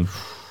kind of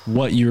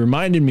what you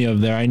reminded me of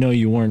there. I know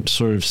you weren't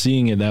sort of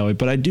seeing it that way,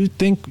 but I do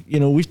think,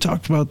 we've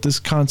talked about this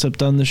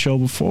concept on the show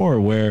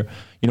before where,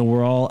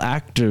 we're all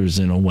actors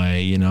in a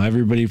way.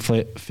 Everybody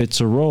fits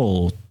a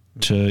role,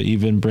 to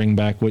even bring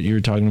back what you were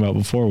talking about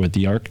before with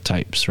the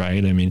archetypes,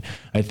 right? I mean,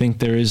 I think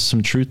there is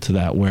some truth to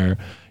that where,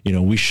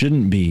 we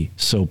shouldn't be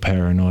so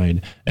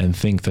paranoid and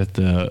think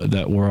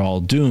that we're all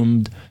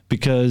doomed,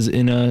 because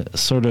in a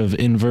sort of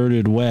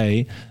inverted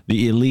way,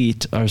 the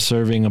elite are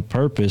serving a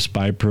purpose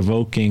by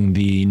provoking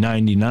the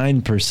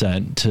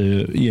 99%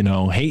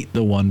 to, hate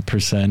the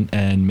 1%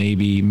 and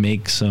maybe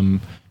make some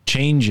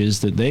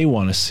changes that they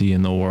want to see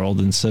in the world,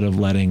 instead of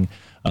letting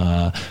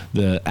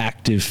the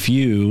active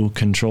few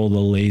control the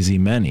lazy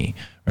many,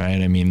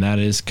 right? I mean, that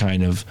is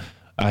kind of,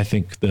 I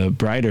think, the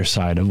brighter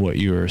side of what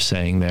you were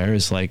saying there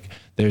is like,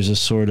 there's a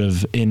sort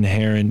of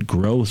inherent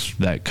growth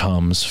that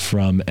comes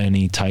from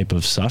any type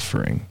of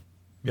suffering.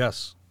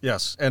 Yes.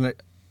 And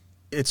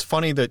it's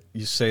funny that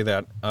you say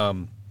that.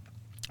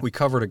 We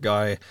covered a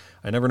guy,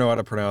 I never know how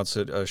to pronounce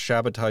it,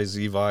 Shabbatai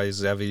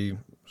Zevi,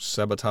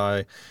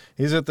 Sebatai.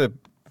 He's at the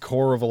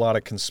core of a lot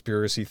of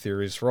conspiracy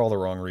theories for all the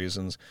wrong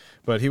reasons,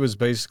 but he was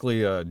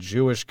basically a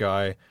Jewish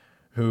guy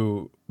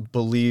who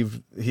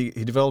believed, he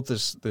developed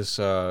this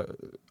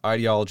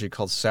ideology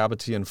called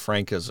Sabbatean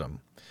Frankism.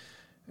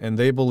 And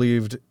they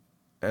believed,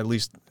 at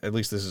least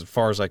this is as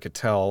far as I could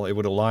tell, it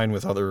would align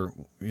with other,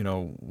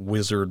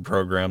 wizard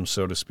programs,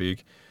 so to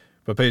speak.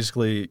 But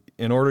basically,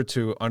 in order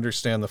to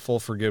understand the full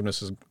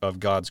forgiveness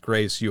of God's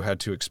grace, you had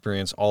to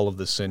experience all of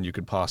the sin you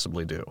could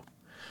possibly do.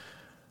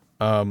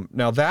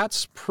 Now,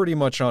 that's pretty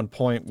much on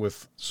point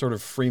with sort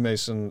of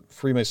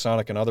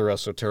Freemasonic and other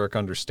esoteric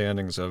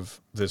understandings of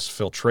this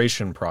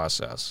filtration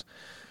process,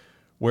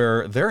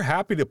 where they're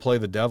happy to play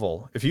the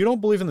devil. If you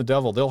don't believe in the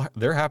devil,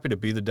 they're happy to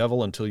be the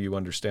devil until you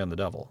understand the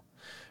devil.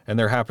 And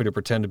they're happy to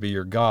pretend to be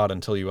your God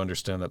until you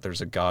understand that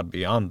there's a God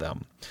beyond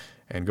them.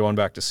 And going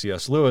back to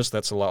C.S. Lewis,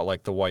 that's a lot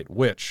like the White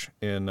Witch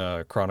in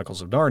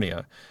Chronicles of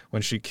Narnia.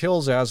 When she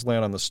kills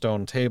Aslan on the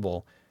stone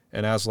table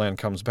and Aslan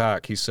comes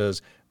back, he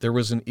says, there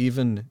was an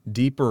even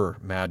deeper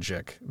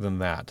magic than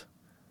that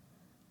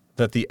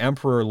the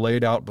emperor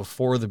laid out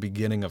before the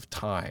beginning of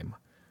time,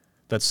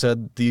 that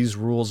said these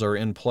rules are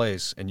in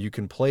place and you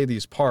can play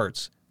these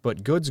parts,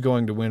 but good's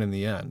going to win in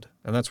the end.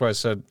 And that's why I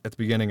said at the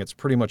beginning, it's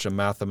pretty much a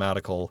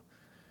mathematical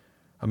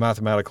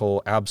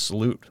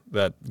absolute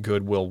that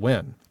good will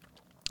win.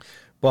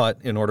 But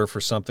in order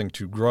for something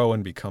to grow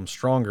and become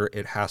stronger,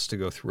 it has to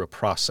go through a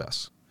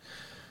process.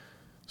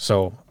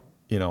 So,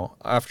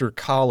 after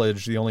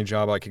college, the only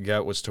job I could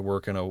get was to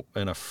work in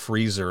a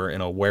freezer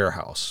in a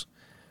warehouse.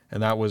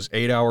 And that was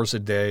 8 hours a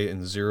day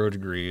in 0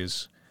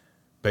 degrees,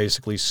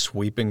 basically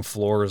sweeping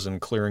floors and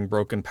clearing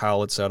broken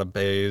pallets out of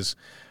bays,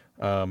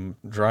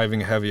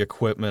 driving heavy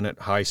equipment at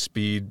high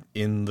speed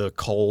in the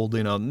cold,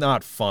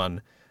 not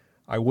fun.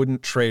 I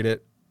wouldn't trade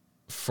it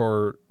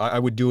I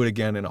would do it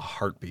again in a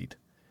heartbeat.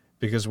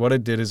 Because what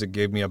it did is it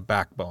gave me a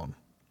backbone.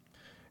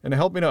 And it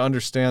helped me to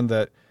understand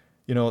that,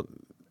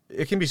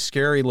 it can be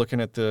scary looking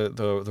at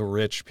the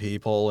rich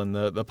people and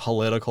the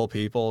political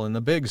people and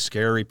the big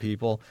scary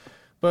people.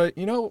 But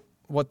you know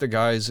what the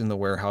guys in the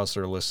warehouse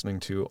are listening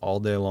to all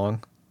day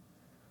long?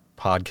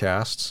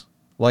 Podcasts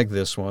like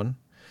this one.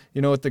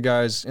 You know what the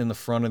guys in the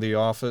front of the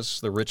office,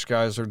 the rich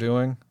guys, are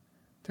doing?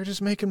 They're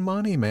just making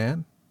money,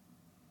 man.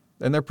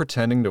 And they're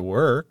pretending to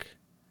work.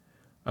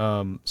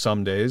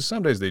 Some days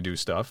they do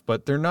stuff,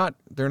 but they're not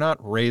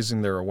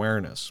raising their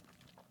awareness.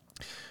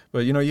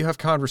 But you have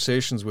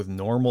conversations with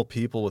normal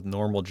people with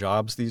normal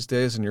jobs these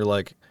days, and you're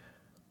like,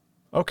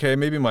 okay,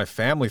 maybe my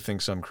family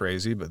thinks I'm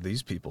crazy, but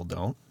these people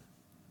don't,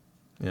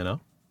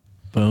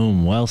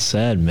 Boom. Well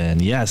said, man.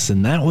 Yes.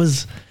 And that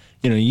was,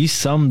 you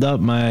summed up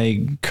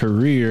my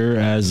career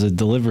as a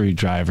delivery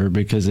driver,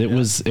 because it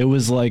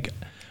was like,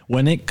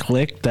 when it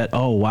clicked that,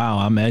 oh, wow,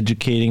 I'm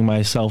educating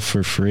myself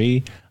for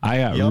free, I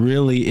got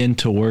really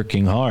into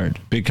working hard,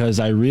 because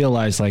I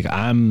realized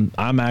I'm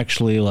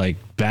actually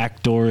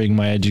backdooring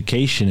my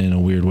education in a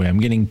weird way. I'm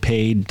getting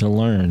paid to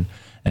learn.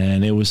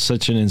 And it was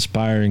such an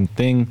inspiring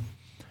thing.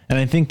 And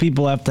I think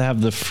people have to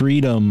have the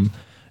freedom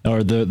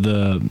or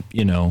the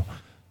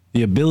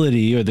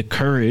ability or the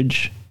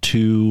courage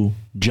to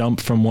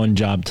jump from one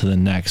job to the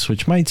next,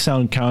 which might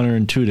sound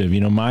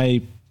counterintuitive.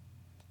 My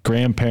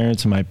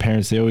grandparents and my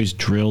parents, they always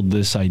drilled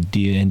this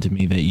idea into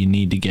me that you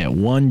need to get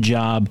one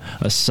job,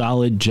 a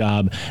solid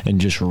job,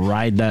 and just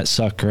ride that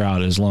sucker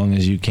out as long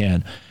as you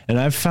can. And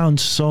I've found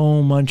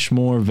so much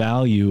more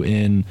value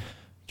in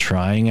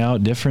trying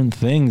out different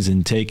things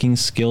and taking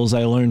skills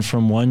I learned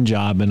from one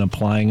job and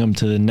applying them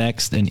to the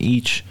next. And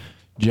each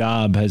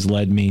job has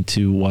led me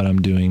to what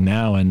I'm doing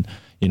now. And,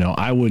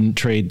 I wouldn't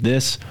trade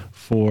this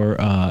for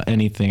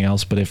anything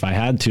else, but if I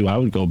had to, I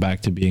would go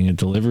back to being a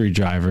delivery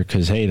driver,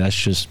 because hey, that's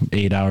just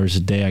 8 hours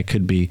a day I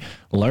could be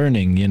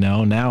learning.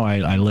 Now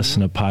I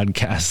listen to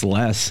podcasts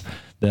less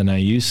than I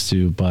used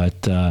to,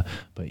 but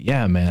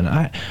yeah, man,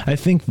 I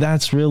think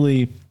that's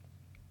really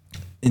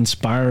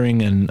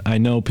inspiring. And I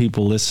know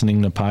people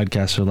listening to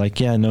podcasts are like,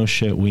 yeah, no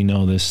shit, we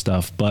know this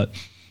stuff, but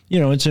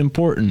it's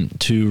important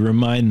to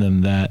remind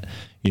them that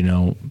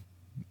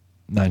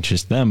not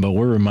just them, but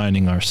we're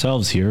reminding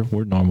ourselves here,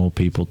 we're normal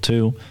people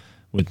too,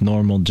 with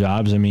normal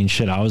jobs. I mean,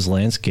 shit, I was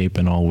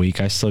landscaping all week.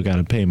 I still got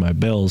to pay my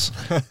bills.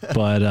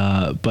 but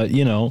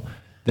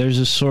there's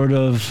a sort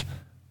of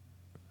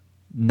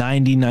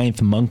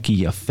 99th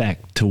monkey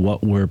effect to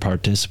what we're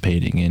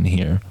participating in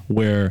here,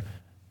 where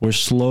we're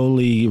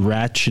slowly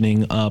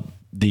ratcheting up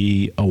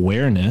the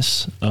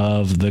awareness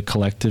of the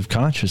collective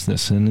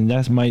consciousness. And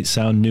that might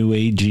sound new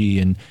agey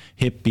and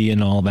hippie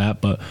and all that,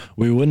 but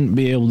we wouldn't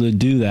be able to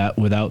do that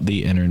without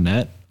the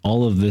internet.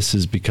 All of this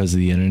is because of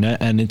the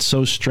internet. And it's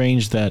so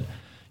strange that,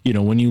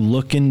 when you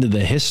look into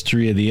the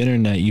history of the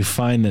internet, you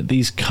find that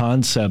these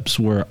concepts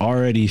were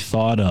already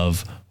thought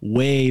of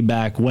way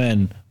back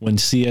when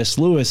C.S.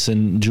 Lewis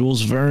and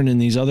Jules Verne and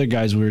these other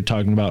guys we were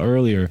talking about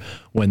earlier,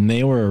 when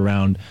they were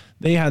around,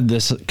 they had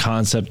this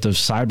concept of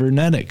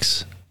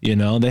cybernetics. You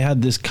know, they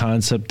had this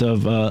concept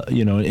of,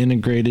 you know, an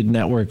integrated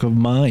network of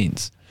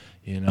minds,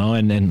 you know,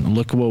 and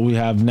look at what we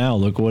have now.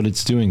 Look what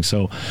it's doing.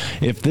 So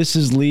if this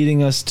is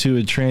leading us to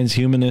a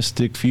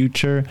transhumanistic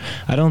future,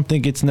 I don't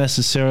think it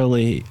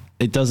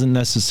doesn't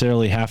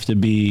necessarily have to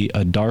be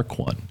a dark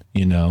one,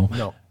 you know?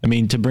 No. I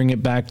mean, to bring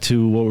it back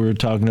to what we were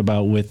talking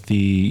about with the,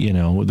 you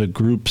know, the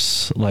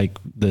groups like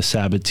the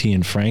Sabbatean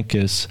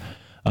Frankists,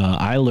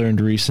 I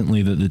learned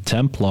recently that the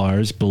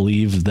Templars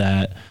believe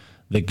that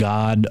the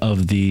God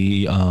of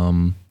the,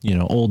 you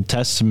know, Old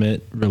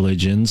Testament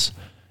religions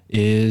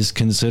is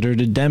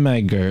considered a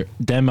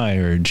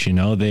demiurge. You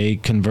know, they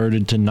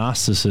converted to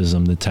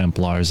Gnosticism, the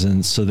Templars,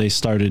 and so they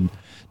started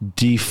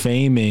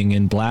defaming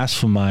and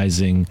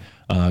blasphemizing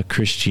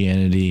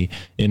Christianity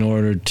in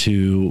order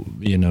to,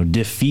 you know,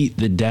 defeat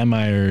the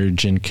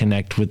demiurge and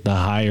connect with the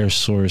higher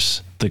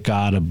source, the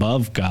God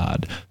above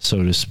God,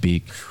 so to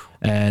speak.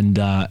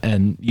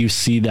 And you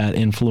see that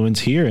influence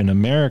here in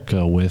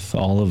America with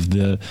all of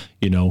the,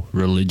 you know,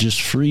 religious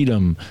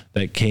freedom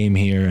that came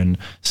here and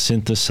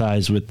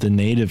synthesized with the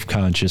native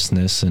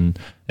consciousness. And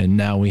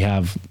now we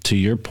have, to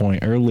your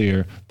point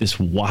earlier, this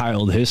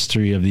wild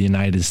history of the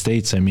United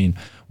States. I mean,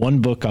 one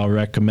book I'll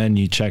recommend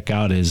you check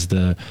out is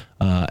the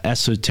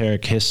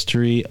Esoteric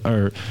History,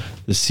 or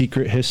The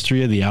Secret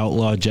History of the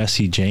Outlaw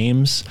Jesse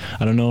James.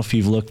 I don't know if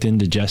you've looked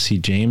into Jesse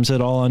James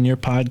at all on your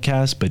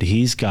podcast, but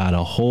he's got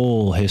a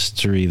whole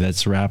history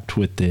that's wrapped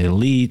with the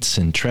elites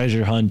and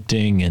treasure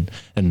hunting and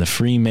the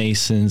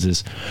Freemasons.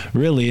 Is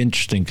really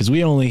interesting because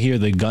we only hear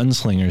the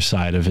gunslinger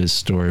side of his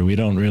story. We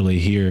don't really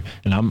hear,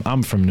 and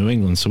I'm from New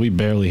England, so we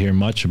barely hear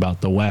much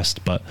about the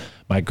West, but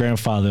my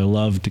grandfather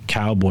loved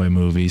cowboy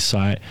movies, so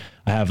I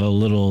have a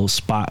little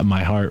spot in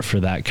my heart for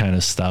that kind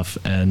of stuff.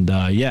 And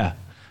yeah,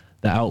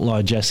 the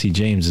outlaw Jesse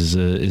James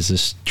is a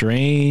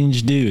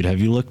strange dude. Have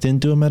you looked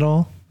into him at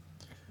all?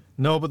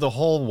 No, but the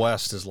whole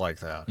West is like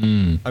that.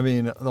 I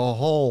mean, the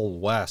whole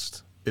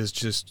West is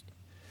just,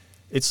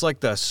 it's like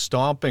the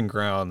stomping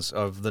grounds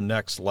of the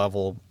next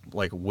level,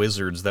 like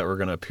wizards that were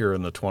going to appear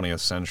in the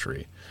 20th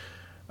century.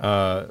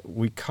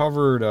 We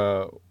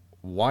covered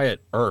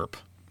Wyatt Earp,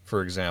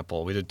 for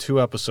example. We did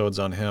 2 episodes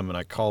on him, and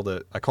I called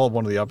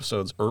one of the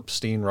episodes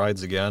Earpstein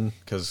Rides Again,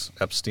 because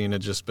Epstein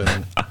had just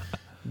been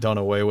done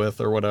away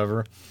with or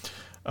whatever.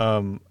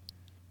 And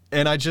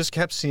I just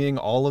kept seeing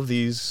all of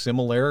these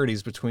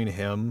similarities between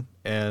him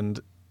and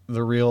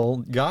the real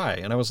guy.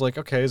 And I was like,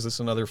 okay, is this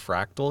another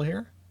fractal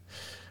here?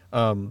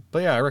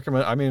 But yeah, I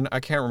recommend, I mean, I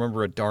can't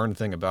remember a darn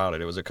thing about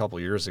it. It was a couple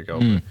years ago.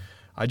 But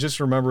I just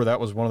remember that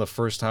was one of the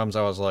first times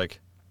I was like,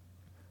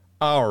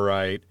 all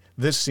right,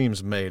 this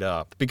seems made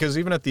up. Because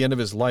even at the end of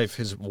his life,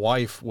 his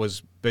wife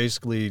was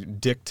basically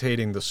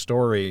dictating the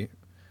story.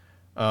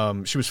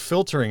 She was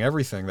filtering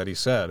everything that he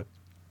said.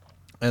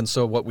 And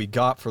so what we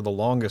got for the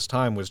longest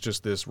time was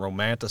just this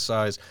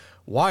romanticized,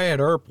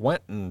 Wyatt Earp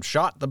went and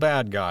shot the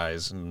bad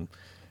guys. And,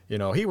 you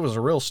know, he was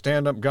a real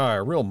stand-up guy,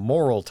 a real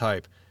moral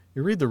type.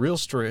 You read the real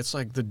story, it's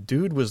like the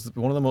dude was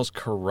one of the most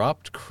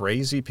corrupt,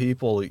 crazy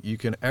people you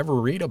can ever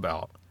read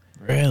about.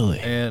 Really?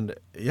 And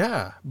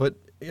yeah, but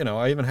you know,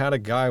 I even had a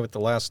guy with the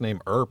last name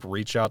Earp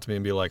reach out to me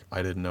and be like,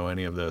 I didn't know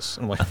any of this.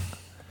 And I'm like,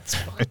 it's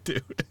fine,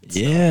 dude.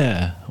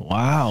 Yeah.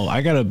 Wow.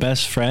 I got a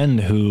best friend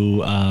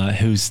who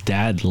whose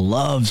dad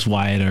loves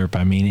Wyatt Earp.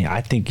 I mean,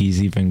 I think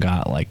he's even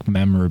got like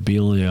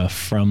memorabilia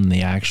from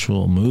the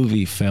actual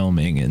movie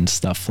filming and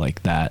stuff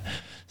like that.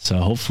 So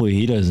hopefully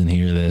he doesn't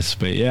hear this.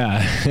 But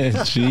yeah,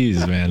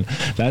 jeez, man,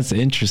 that's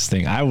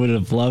interesting. I would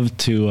have loved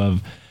to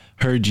have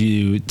heard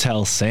you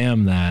tell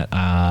Sam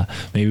that.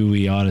 Maybe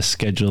we ought to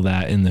schedule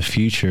that in the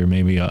future,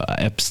 maybe a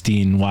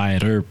Epstein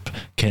Wyatt Earp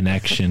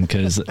connection,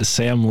 because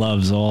Sam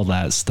loves all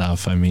that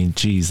stuff. I mean,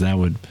 geez, that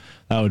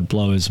would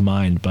blow his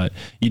mind. But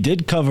you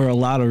did cover a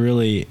lot of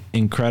really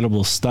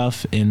incredible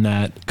stuff in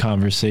that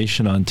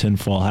conversation on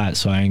Tinfoil Hat,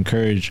 so I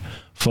encourage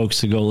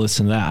folks to go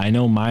listen to that. I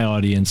know my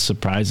audience,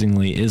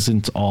 surprisingly,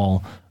 isn't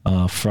all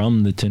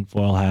from the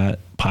Tinfoil Hat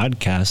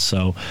podcast,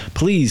 so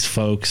please,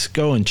 folks,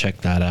 go and check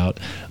that out.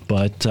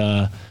 But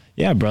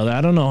yeah, brother, I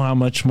don't know how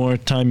much more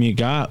time you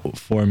got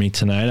for me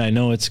tonight. I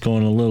know it's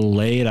going a little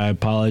late. I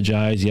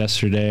apologize.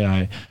 Yesterday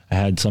I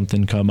had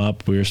something come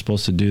up. We were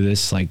supposed to do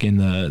this like in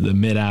the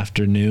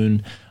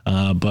mid-afternoon.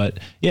 But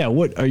yeah,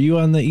 what are you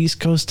on the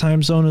East Coast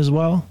time zone as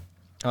well?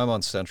 I'm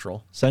on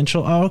Central.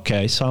 Central? Oh,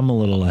 okay. So I'm a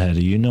little ahead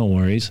of you. No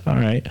worries. All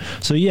right.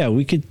 So yeah,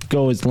 we could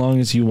go as long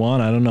as you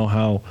want. I don't know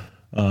how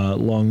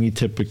long you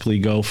typically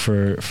go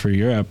for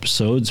your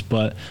episodes,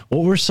 but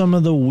what were some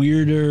of the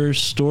weirder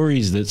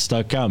stories that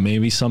stuck out?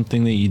 Maybe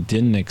something that you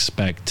didn't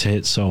expect to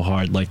hit so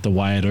hard, like the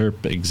Wyatt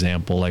Earp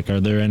example. Like, are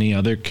there any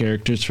other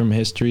characters from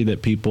history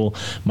that people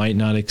might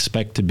not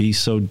expect to be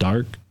so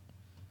dark?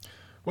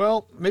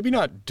 Well, maybe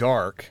not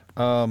dark,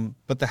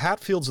 but the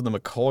Hatfields and the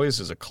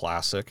McCoys is a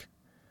classic.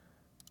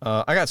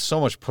 I got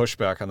so much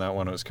pushback on that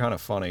one. It was kind of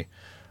funny.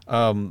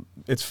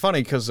 It's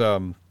funny because,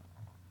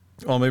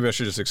 well, maybe I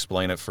should just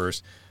explain it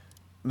first.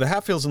 The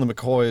Hatfields and the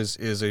McCoys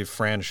is a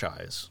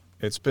franchise.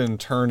 It's been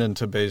turned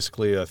into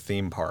basically a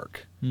theme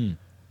park.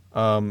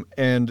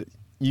 And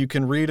you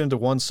can read into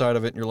one side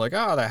of it and you're like,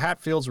 the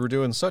Hatfields were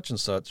doing such and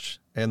such,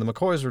 and the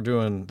McCoys were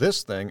doing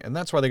this thing, and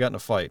that's why they got in a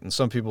fight. And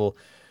some people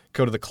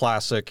go to the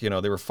classic,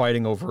 they were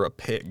fighting over a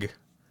pig,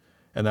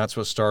 and that's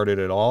what started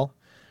it all,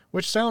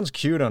 which sounds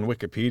cute on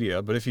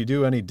Wikipedia, but if you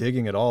do any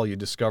digging at all, you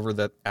discover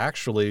that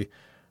actually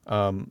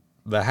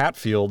the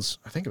Hatfields,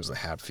 I think it was the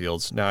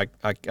Hatfields. Now,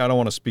 I don't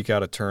want to speak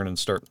out of turn and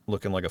start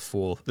looking like a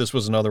fool. This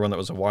was another one that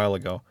was a while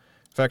ago.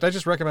 In fact, I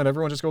just recommend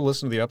everyone just go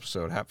listen to the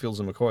episode, Hatfields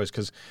and McCoys,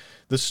 because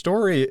the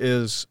story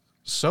is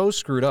so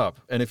screwed up.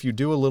 And if you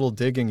do a little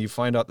digging, you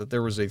find out that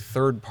there was a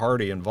third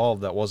party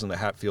involved that wasn't the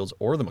Hatfields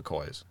or the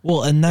McCoys.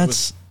 Well, and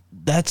that's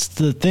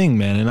the thing,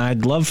 man. And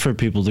I'd love for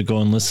people to go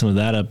and listen to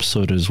that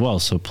episode as well.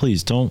 So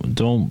please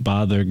don't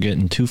bother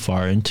getting too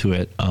far into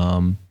it.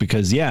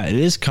 Because yeah, it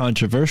is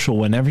controversial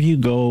whenever you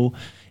go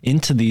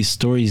into these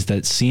stories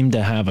that seem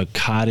to have a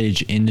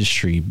cottage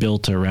industry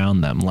built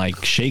around them.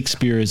 Like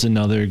Shakespeare is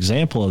another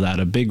example of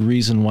that. A big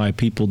reason why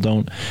people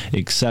don't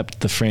accept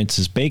the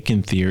Francis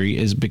Bacon theory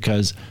is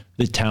because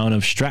the town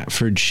of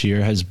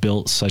Stratfordshire has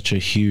built such a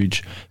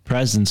huge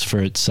presence for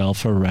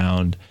itself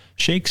around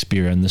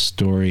Shakespeare and the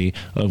story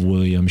of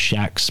William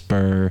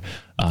Shakespeare,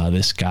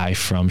 this guy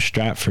from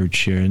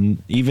Stratfordshire.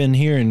 And even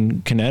here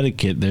in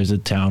Connecticut, there's a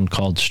town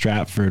called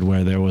Stratford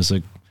where there was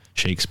a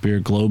Shakespeare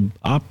Globe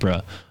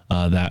Opera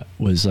that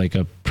was like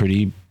a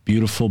pretty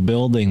beautiful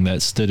building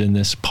that stood in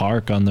this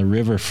park on the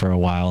river for a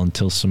while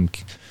until some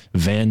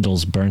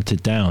vandals burnt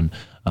it down.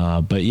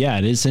 But yeah,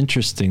 it is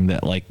interesting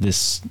that like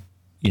this,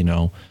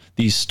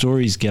 these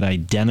stories get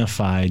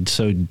identified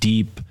so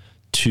deep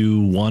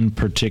to one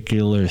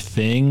particular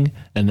thing,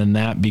 and then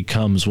that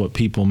becomes what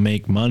people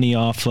make money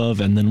off of.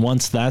 And then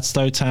once that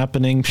starts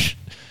happening,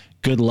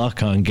 good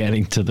luck on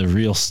getting to the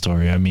real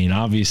story. I mean,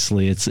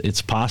 obviously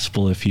it's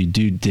possible if you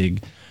do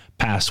dig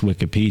past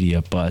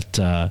Wikipedia,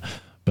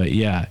 but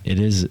yeah, it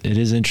is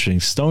interesting.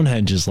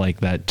 Stonehenge is like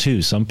that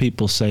too. Some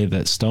people say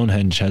that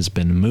Stonehenge has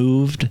been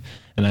moved,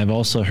 and I've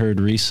also heard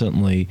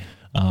recently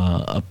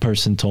a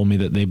person told me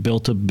that they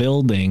built a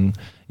building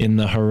in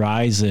the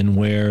horizon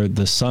where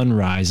the sun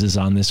rises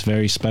on this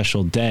very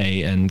special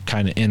day and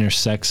kind of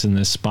intersects in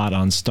this spot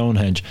on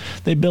Stonehenge.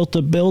 They built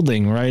a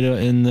building right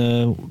in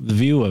the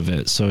view of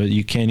it, so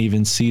you can't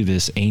even see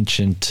this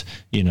ancient,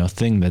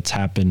 thing that's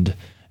happened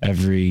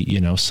every,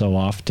 so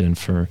often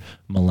for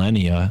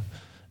millennia.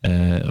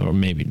 Or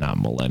maybe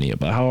not millennia,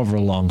 but however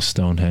long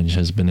Stonehenge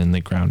has been in the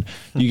ground.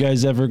 You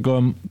guys ever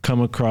come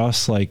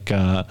across like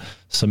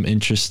some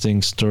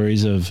interesting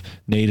stories of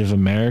Native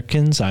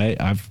Americans?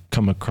 I've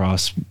come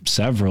across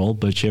several,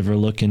 but you ever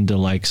look into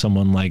like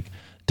someone like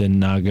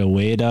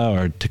Denagaweda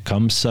or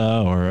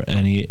Tecumseh or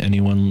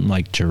anyone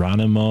like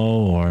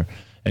Geronimo or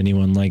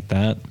anyone like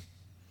that?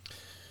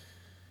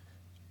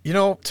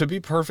 To be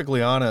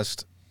perfectly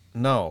honest,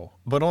 no,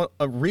 but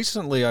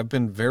recently I've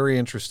been very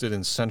interested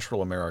in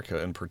Central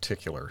America in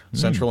particular,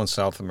 Central and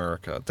South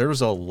America. There's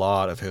a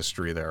lot of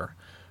history there,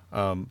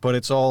 but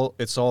it's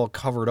all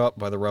covered up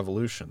by the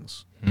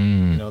revolutions.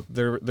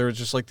 There's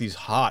just like these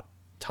hot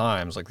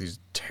times, like these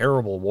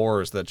terrible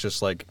wars that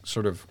just like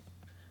sort of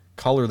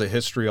color the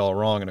history all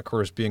wrong. And of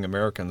course, being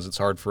Americans, it's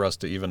hard for us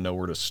to even know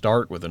where to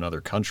start with another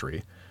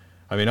country.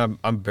 I mean,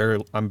 I'm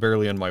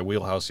barely in my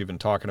wheelhouse even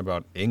talking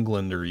about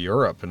England or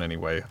Europe in any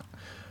way.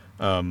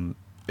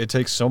 It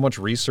takes so much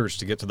research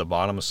to get to the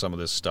bottom of some of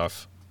this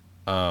stuff.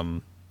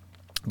 But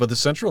the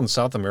Central and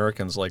South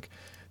Americans, like,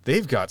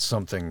 they've got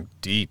something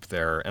deep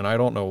there, and I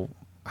don't know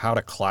how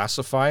to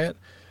classify it,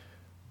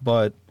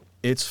 but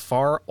it's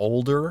far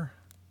older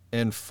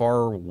and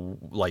far,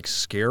 like,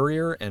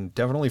 scarier and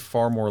definitely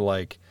far more,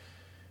 like,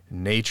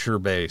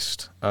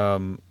 nature-based.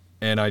 And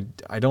I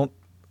don't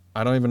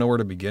even know where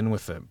to begin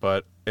with it,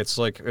 but it's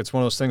one of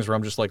those things where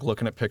I'm just like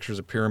looking at pictures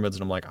of pyramids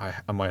and I'm like,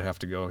 I might have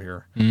to go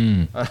here.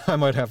 I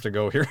might have to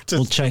go here.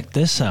 Well, check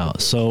this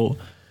out. So,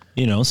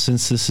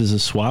 since this is a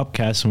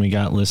Swapcast and we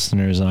got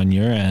listeners on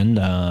your end,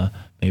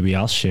 maybe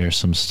I'll share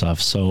some stuff.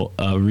 So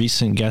a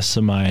recent guest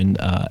of mine,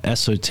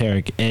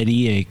 Esoteric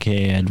Eddie,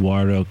 aka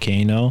Eduardo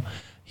Cano,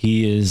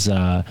 he's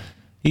got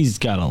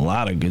a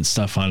lot of good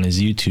stuff on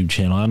his YouTube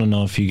channel. I don't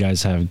know if you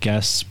guys have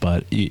guests,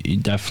 but you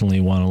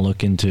definitely want to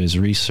look into his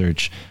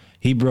research.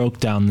 He broke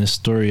down this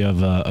story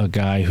of a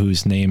guy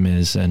whose name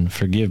is, and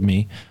forgive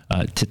me,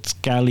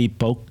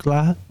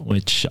 Tezcatlipoca,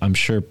 which I'm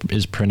sure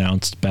is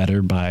pronounced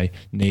better by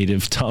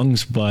native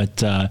tongues. But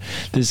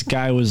this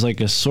guy was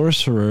like a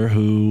sorcerer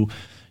who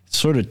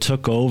sort of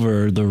took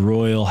over the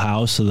royal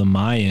house of the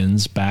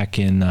Mayans back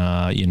in,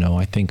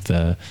 I think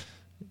the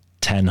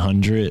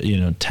 10,000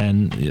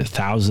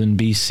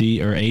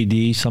 BC or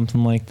AD,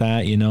 something like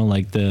that.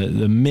 Like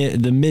the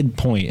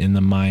midpoint in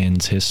the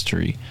Mayans'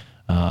 history.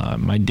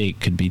 My date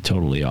could be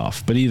totally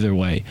off, but either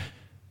way,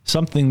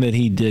 something that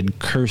he did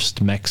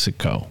cursed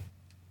Mexico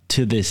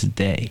to this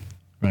day,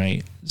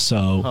 right?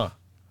 So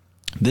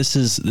this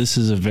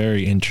is a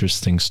very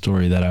interesting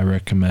story that I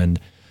recommend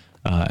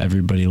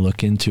everybody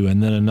look into.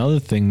 And then another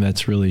thing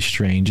that's really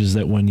strange is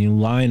that when you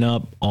line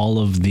up all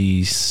of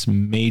these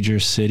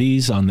major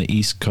cities on the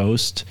East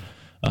Coast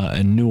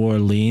and New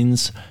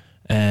Orleans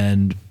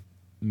and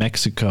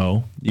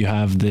Mexico, you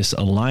have this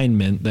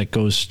alignment that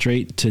goes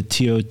straight to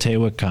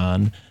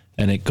Teotihuacan,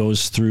 and it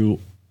goes through,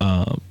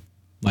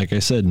 like I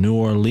said, New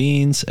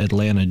Orleans,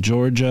 Atlanta,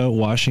 Georgia,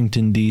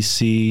 Washington,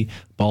 D.C.,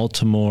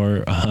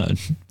 Baltimore,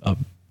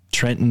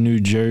 Trenton, New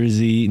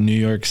Jersey, New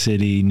York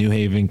City, New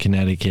Haven,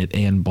 Connecticut,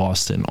 and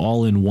Boston,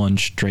 all in one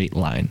straight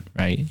line,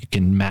 right? You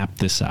can map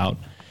this out.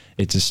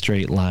 It's a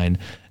straight line,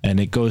 and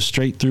it goes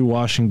straight through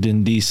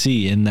Washington,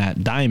 D.C. in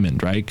that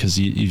diamond, right? Because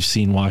you've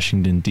seen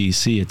Washington,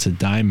 D.C. It's a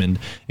diamond.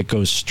 It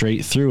goes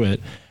straight through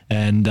it.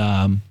 And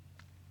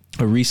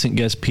a recent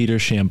guest, Peter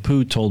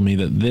Shampoo, told me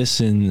that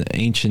this in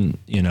ancient,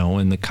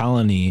 in the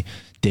colony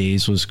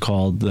days was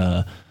called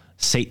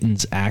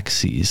Satan's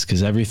axis,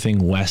 because everything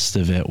west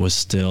of it was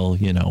still,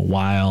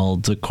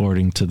 wild,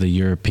 according to the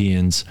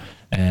Europeans.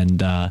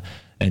 And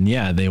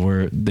yeah, they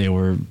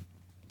were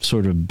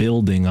sort of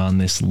building on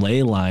this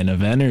ley line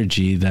of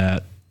energy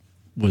that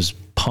was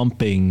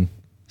pumping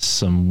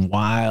some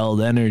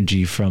wild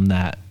energy from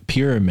that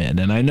pyramid.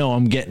 And I know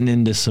I'm getting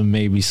into some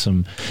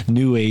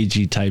new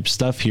agey type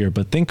stuff here,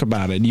 but think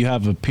about it. You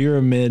have a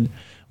pyramid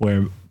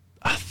where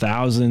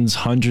thousands,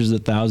 hundreds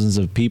of thousands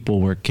of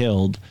people were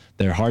killed,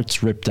 their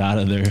hearts ripped out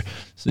of their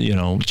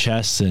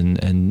chests,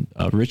 and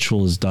a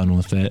ritual is done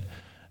with it.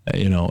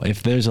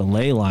 If there's a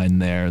ley line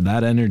there,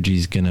 that energy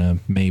is gonna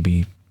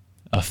maybe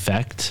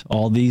affect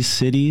all these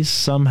cities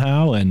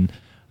somehow. And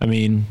I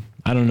mean,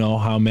 I don't know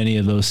how many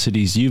of those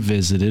cities you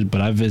visited,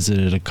 but I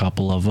visited a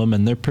couple of them,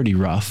 and they're pretty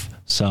rough.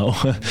 So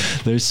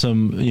there's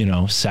some,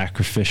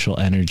 sacrificial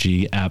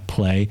energy at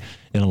play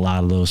in a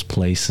lot of those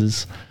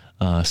places.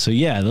 So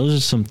yeah, those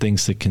are some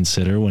things to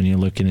consider when you're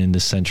looking into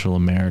Central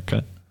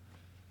America.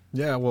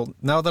 Yeah, well,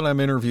 now that I'm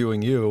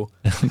interviewing you,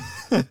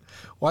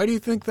 why do you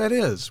think that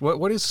is?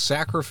 What is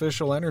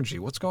sacrificial energy?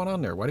 What's going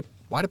on there?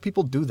 Why do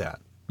people do that?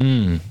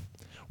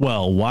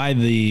 Well, why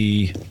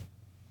the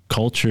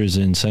cultures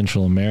in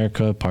Central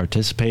America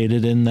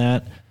participated in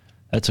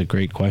that's a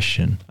great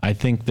question. I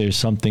think there's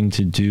something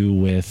to do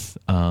with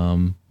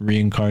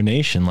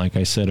reincarnation. Like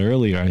I said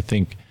earlier, I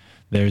think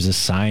there's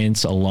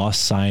a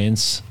lost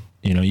science.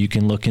 You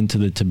can look into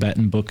the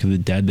Tibetan Book of the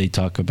Dead. They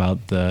talk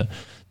about the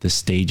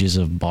stages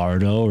of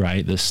Bardo,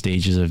 right? The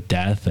stages of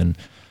death. And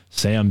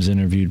Sam's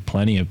interviewed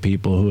plenty of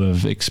people who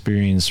have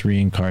experienced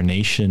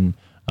reincarnation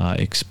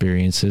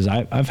experiences.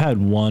 I've had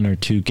one or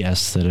two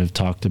guests that have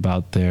talked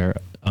about their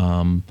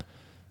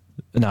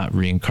not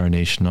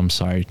reincarnation, I'm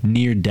sorry,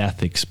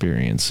 near-death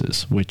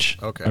experiences, which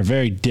are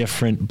very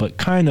different, but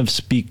kind of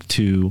speak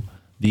to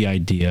the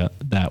idea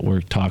that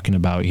we're talking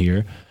about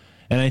here.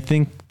 And I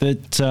think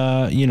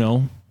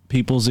that,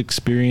 people's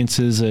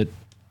experiences at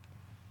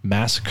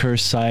massacre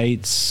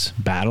sites,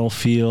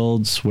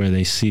 battlefields, where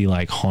they see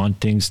like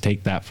hauntings,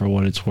 take that for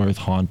what it's worth,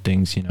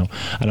 hauntings,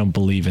 I don't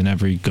believe in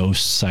every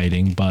ghost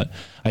sighting, but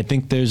I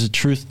think there's a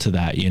truth to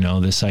that,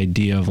 this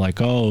idea of like,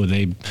 oh,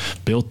 they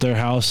built their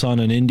house on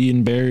an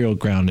Indian burial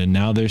ground and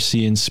now they're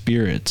seeing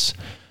spirits.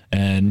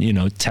 And,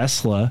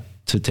 Tesla,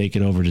 to take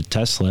it over to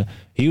Tesla,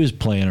 he was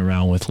playing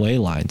around with ley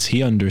lines.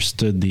 He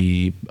understood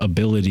the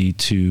ability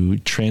to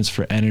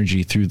transfer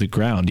energy through the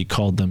ground. He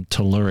called them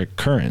telluric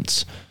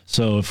currents.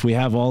 So if we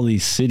have all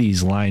these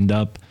cities lined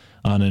up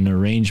on an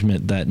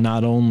arrangement that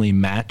not only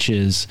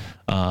matches,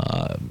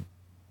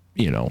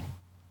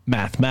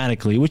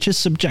 mathematically, which is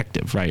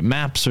subjective, right?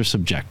 Maps are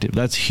subjective.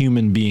 That's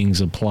human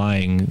beings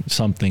applying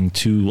something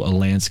to a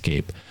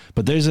landscape.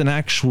 But there's an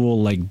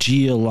actual like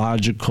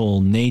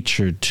geological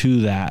nature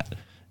to that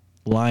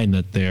line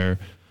that they're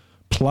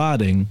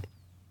plotting.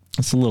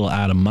 It's a little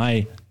out of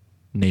my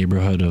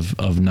neighborhood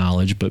of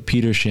knowledge, but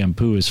Peter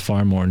Shampoo is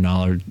far more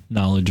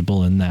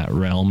knowledgeable in that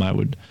realm. I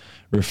would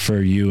refer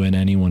you and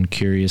anyone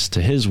curious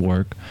to his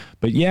work.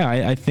 But yeah,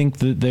 I think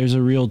that there's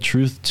a real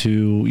truth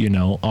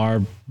to,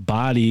 our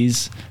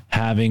bodies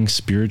having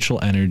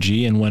spiritual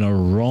energy, and when a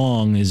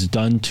wrong is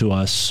done to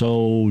us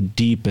so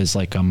deep as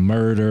like a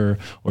murder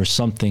or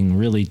something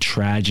really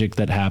tragic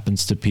that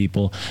happens to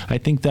people, I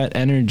think that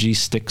energy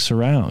sticks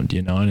around,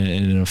 and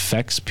it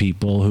affects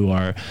people who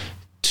are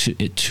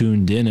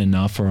tuned in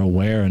enough or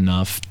aware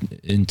enough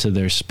into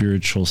their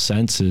spiritual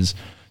senses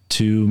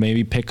to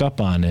maybe pick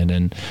up on it,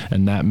 and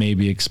that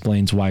maybe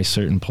explains why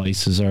certain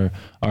places are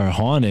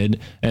haunted.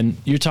 And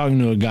you're talking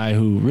to a guy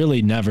who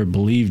really never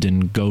believed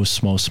in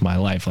ghosts most of my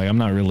life. Like, I'm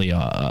not really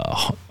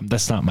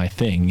that's not my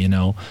thing,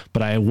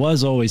 but I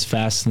was always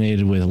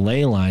fascinated with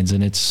ley lines,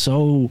 and it's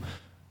so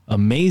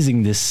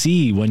amazing to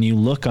see when you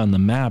look on the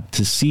map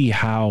to see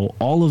how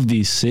all of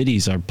these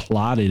cities are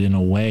plotted in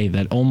a way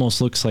that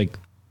almost looks like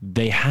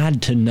they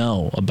had to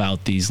know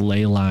about these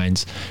ley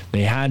lines.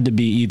 They had to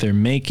be either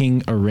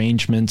making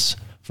arrangements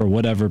for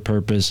whatever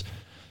purpose.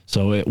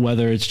 So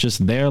whether it's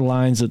just their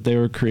lines that they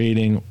were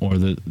creating or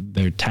that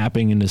they're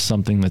tapping into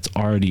something that's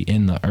already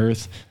in the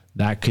earth,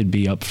 that could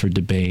be up for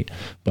debate.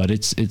 But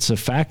it's a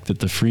fact that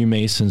the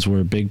Freemasons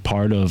were a big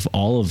part of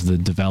all of the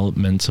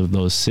developments of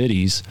those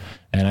cities.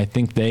 And I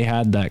think they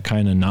had that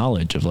kind of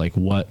knowledge of like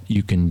what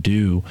you can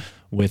do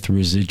with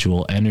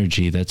residual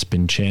energy that's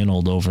been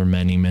channeled over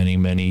many, many,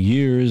 many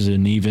years,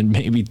 and even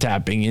maybe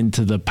tapping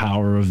into the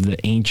power of the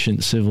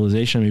ancient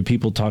civilization. I mean,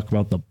 people talk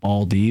about the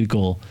bald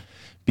eagle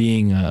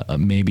being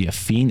maybe a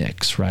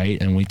phoenix,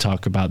 right? And we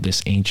talk about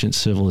this ancient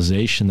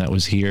civilization that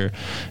was here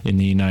in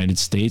the United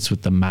States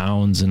with the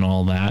mounds and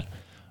all that.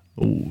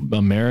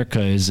 America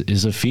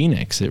is a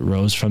phoenix. It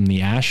rose from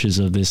the ashes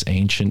of this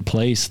ancient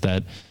place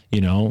that,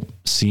 you know,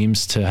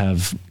 seems to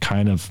have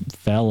kind of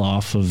fell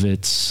off of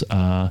its,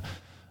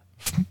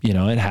 you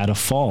know, it had a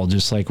fall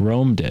just like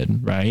Rome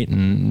did, right?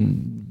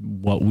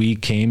 And what we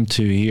came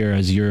to here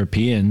as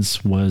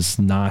Europeans was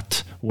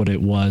not what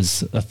it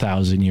was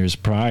 1,000 years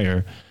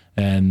prior.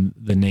 And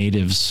the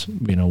natives,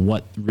 you know,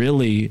 what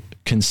really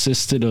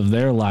consisted of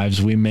their lives,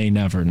 we may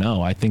never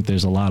know. I think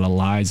there's a lot of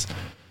lies,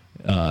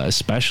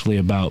 especially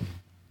about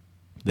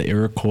the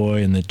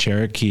Iroquois and the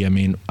Cherokee. I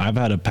mean, I've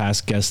had a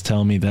past guest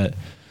tell me that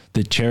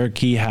the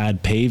Cherokee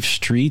had paved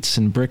streets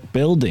and brick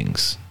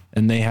buildings,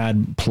 and they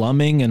had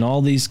plumbing and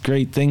all these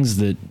great things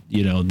that,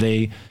 you know,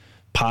 they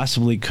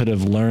possibly could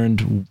have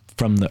learned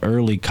from the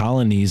early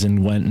colonies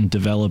and went and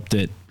developed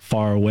it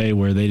far away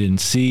where they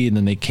didn't see, and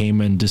then they came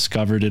and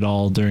discovered it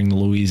all during the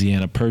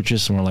Louisiana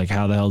Purchase, and we're like,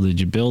 how the hell did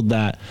you build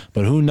that?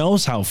 But who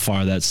knows how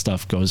far that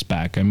stuff goes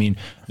back. I mean,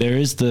 there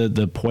is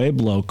the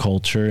Pueblo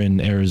culture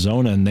in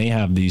Arizona, and they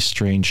have these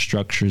strange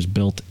structures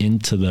built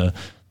into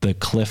the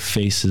cliff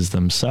faces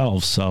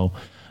themselves. So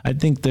I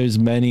think there's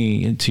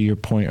many, to your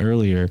point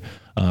earlier,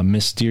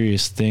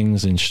 mysterious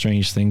things and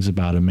strange things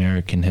about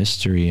American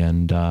history,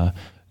 and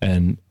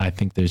I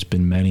think there's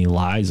been many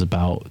lies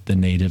about the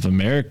Native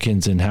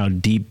Americans and how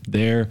deep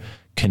their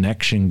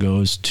connection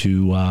goes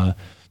to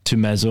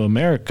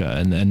Mesoamerica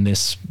and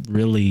this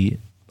really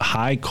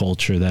high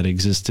culture that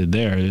existed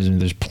there.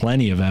 There's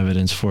plenty of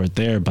evidence for it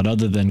there, but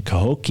other than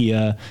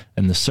Cahokia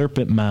and the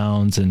Serpent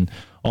Mounds and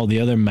all the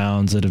other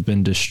mounds that have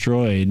been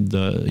destroyed,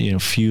 the, you know,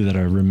 few that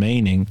are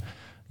remaining,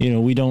 you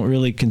know, we don't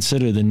really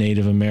consider the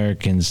Native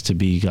Americans to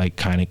be like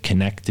kind of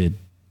connected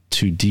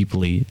too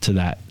deeply to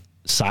that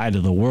side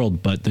of the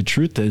world. But the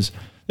truth is,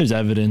 there's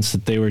evidence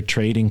that they were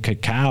trading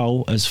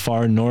cacao as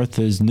far north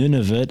as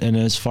Nunavut and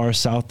as far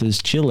south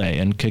as Chile,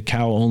 and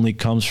cacao only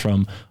comes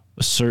from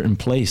a certain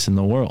place in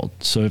the world.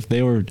 So if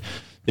they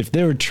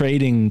were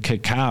trading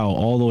cacao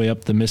all the way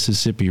up the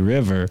Mississippi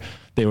River,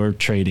 they were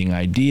trading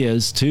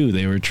ideas too.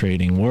 They were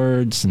trading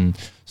words. And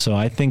so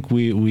I think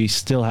we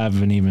still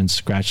haven't even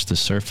scratched the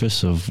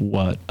surface of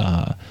what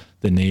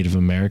the Native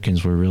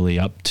Americans were really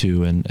up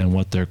to, and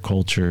what their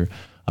culture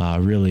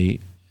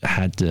really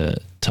had to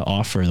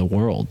offer the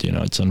world. You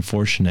know, it's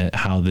unfortunate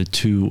how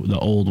the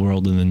old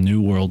world and the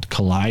new world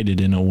collided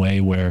in a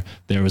way where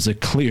there was a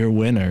clear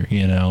winner,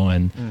 you know,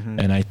 and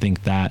I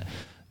think that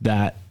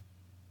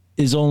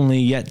is only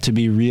yet to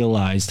be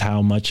realized,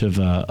 how much of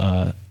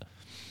a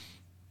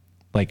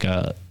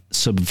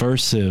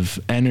subversive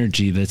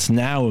energy that's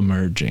now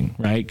emerging,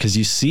 right? Because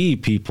you see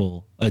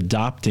people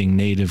adopting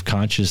native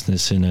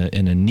consciousness in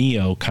a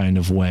neo kind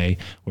of way,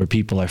 where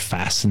people are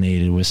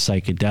fascinated with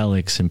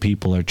psychedelics and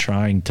people are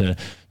trying to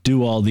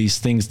do all these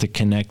things to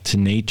connect to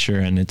nature,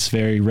 and it's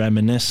very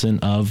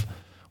reminiscent of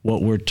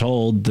what we're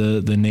told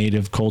the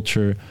native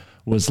culture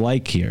was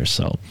like here.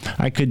 So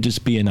I could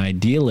just be an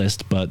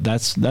idealist, but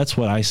that's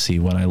what I see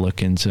when I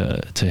look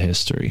into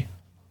history.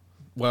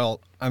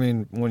 Well, I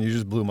mean, when you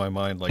just blew my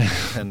mind like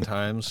 10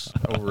 times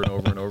over and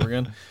over and over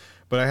again.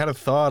 But I had a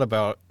thought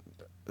about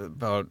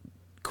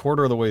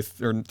quarter of the way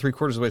or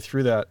 3/4 of the way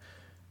through that,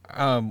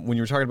 when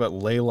you were talking about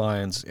ley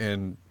lines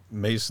and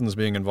Masons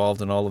being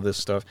involved in all of this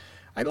stuff.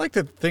 I'd like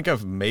to think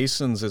of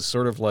Masons as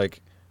sort of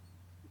like,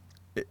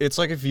 it's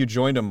like if you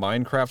joined a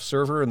Minecraft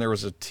server and there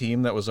was a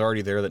team that was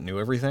already there that knew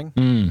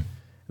everything.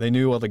 They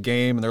knew all the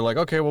game, and they're like,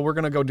 okay, well, we're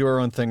going to go do our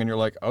own thing. And you're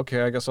like,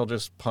 okay, I guess I'll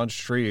just punch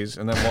trees.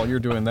 And then while you're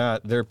doing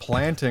that, they're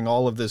planting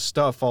all of this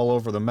stuff all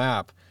over the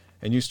map.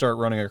 And you start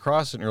running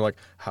across it, and you're like,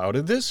 how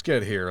did this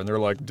get here? And they're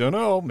like,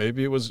 dunno,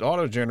 maybe it was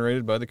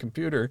auto-generated by the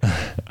computer.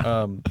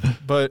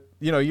 But,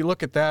 you know, you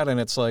look at that, and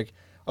it's like,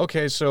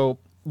 okay, so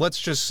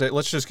let's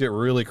just get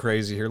really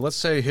crazy here. Let's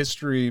say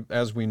history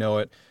as we know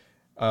it,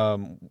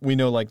 we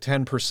know like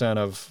 10%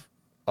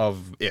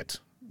 of it.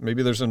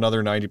 Maybe there's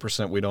another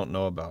 90% we don't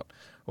know about.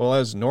 Well,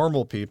 as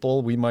normal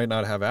people, we might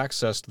not have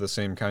access to the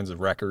same kinds of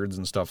records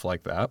and stuff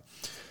like that.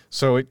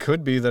 So it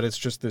could be that it's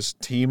just this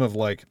team of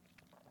like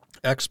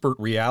expert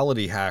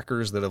reality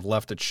hackers that have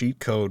left a cheat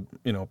code,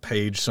 you know,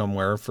 page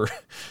somewhere for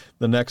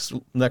the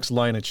next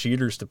line of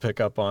cheaters to pick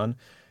up on.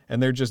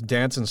 And they're just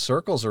dancing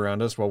circles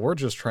around us while we're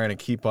just trying to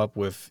keep up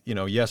with, you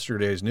know,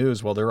 yesterday's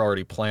news while they're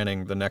already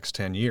planning the next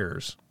 10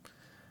 years.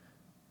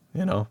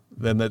 You know,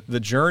 then the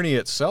journey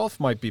itself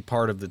might be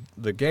part of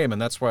the game.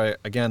 And that's why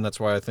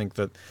I think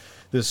that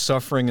this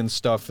suffering and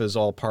stuff is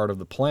all part of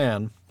the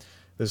plan.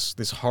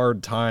 This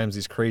hard times,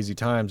 these crazy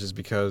times, is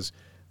because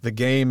the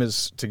game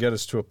is to get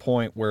us to a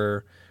point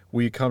where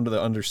we come to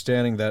the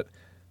understanding that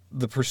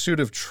the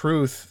pursuit of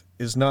truth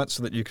is not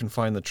so that you can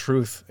find the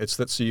truth. It's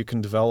that so you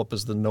can develop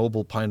as the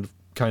noble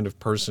kind of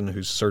person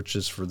who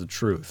searches for the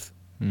truth.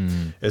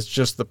 It's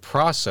just the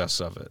process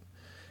of it.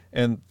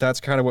 And that's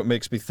kind of what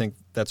makes me think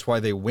that's why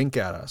they wink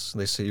at us.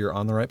 They say, you're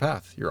on the right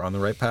path. You're on the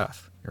right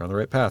path. You're on the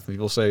right path. And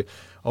people say,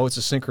 oh, it's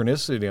a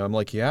synchronicity. I'm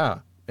like, yeah.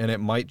 And it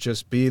might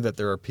just be that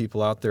there are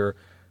people out there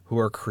who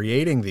are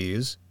creating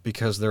these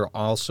because they're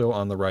also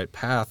on the right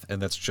path,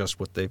 and that's just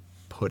what they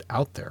put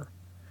out there.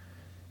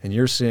 And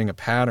you're seeing a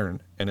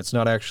pattern, and it's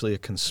not actually a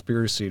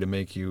conspiracy to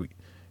make you,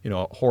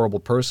 a horrible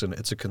person.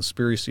 It's a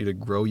conspiracy to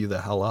grow you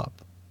the hell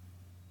up.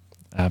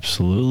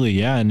 Absolutely,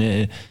 yeah.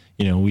 And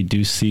we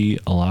do see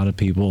a lot of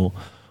people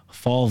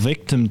fall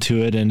victim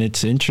to it, and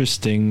it's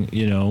interesting.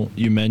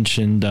 You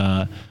mentioned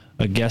a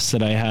guest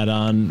that I had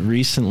on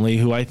recently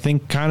who I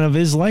think kind of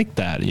is like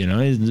that.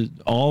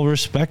 All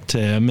respect to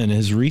him and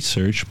his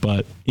research,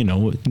 but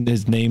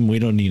his name, we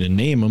don't need to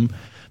name him.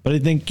 But I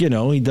think,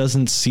 he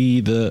doesn't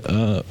see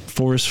the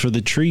forest for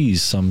the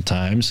trees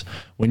sometimes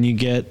when you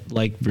get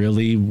like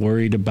really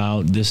worried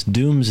about this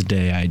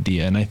doomsday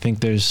idea. And I think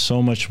there's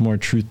so much more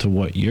truth to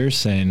what you're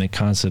saying, the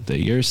concept that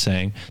you're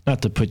saying,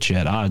 not to put you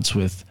at odds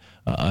with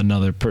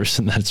another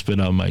person that's been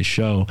on my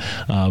show.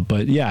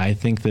 But yeah, I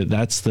think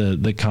that's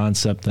the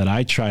concept that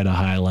I try to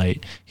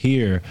highlight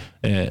here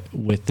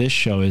with this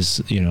show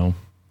is,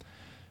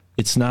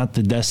 it's not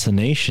the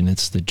destination,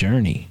 it's the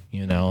journey.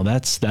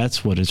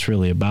 That's what it's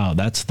really about.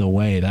 That's the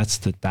way, that's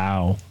the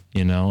Tao,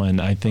 and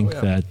I think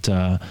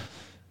that,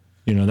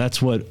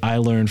 that's what I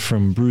learned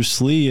from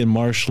Bruce Lee in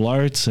martial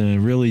arts, and it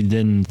really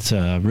didn't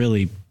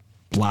really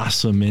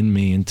blossom in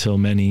me until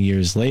many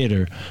years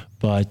later.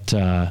 But,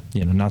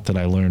 not that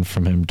I learned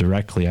from him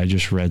directly, I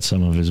just read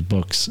some of his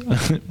books,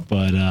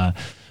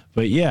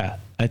 but yeah,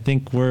 I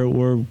think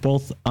we're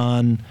both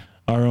on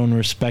our own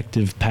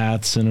respective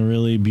paths in a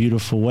really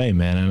beautiful way,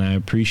 man. And I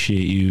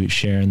appreciate you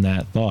sharing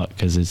that thought,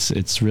 because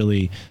it's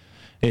really,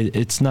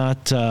 it's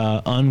not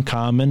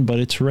uncommon, but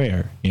it's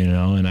rare,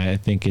 and I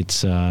think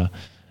it's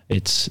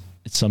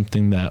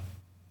something that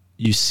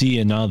you see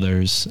in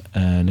others,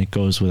 and it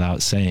goes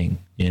without saying,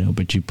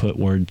 but you put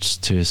words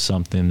to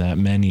something that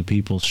many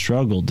people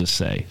struggle to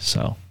say.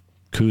 So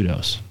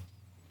kudos.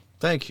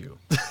 Thank you.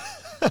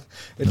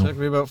 It took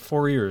me about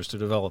 4 years to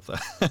develop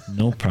that.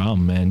 No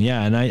problem, man.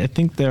 Yeah, and I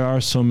think there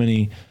are so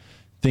many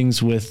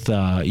things with,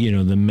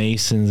 the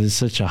Masons. It's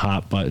such a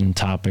hot button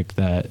topic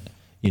that,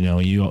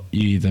 you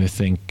either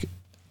think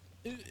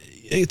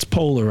it's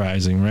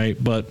polarizing, right?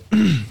 But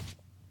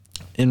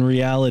in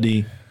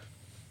reality,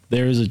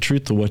 there is a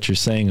truth to what you're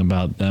saying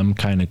about them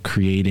kind of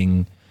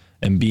creating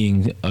and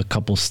being a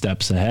couple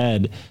steps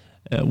ahead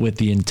with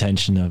the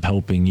intention of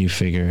helping you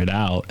figure it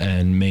out.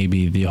 And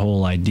maybe the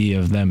whole idea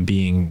of them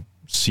being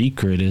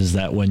secret is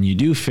that when you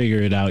do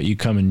figure it out, you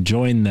come and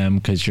join them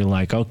because you're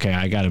like, okay,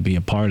 I got to be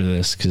a part of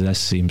this because that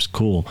seems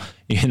cool,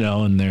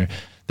 and they're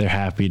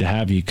happy to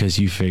have you because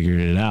you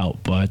figured it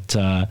out. But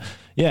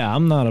yeah,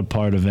 I'm not a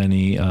part of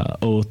any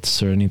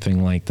oaths or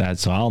anything like that,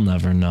 so I'll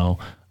never know.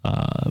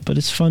 But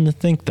it's fun to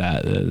think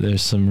that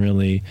there's some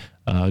really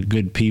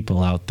good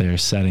people out there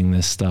setting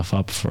this stuff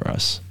up for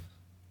us.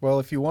 Well,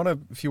 if you want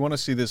to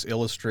see this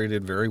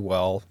illustrated very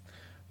well,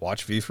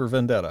 watch V for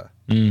Vendetta.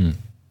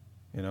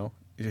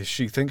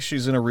 She thinks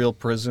she's in a real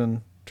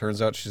prison.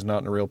 Turns out she's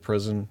not in a real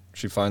prison.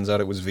 She finds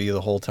out it was V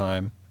the whole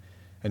time.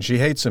 And she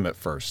hates him at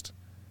first.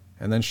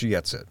 And then she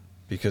gets it,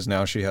 because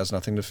now she has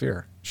nothing to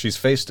fear. She's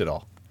faced it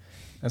all.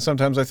 And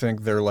sometimes I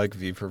think they're like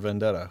V for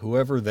Vendetta.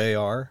 Whoever they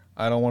are,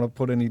 I don't want to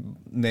put any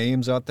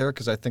names out there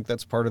because I think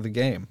that's part of the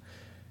game.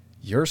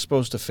 You're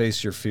supposed to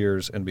face your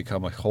fears and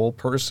become a whole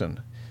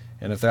person.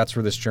 And if that's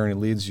where this journey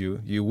leads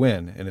you, you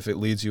win. And if it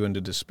leads you into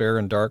despair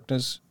and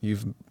darkness,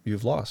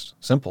 you've lost.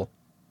 Simple.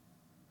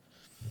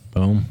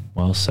 Boom.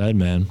 Well said,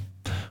 man.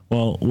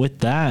 Well, with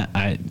that,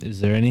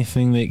 is there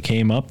anything that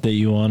came up that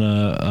you want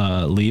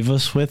to leave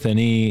us with?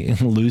 Any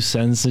loose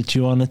ends that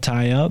you want to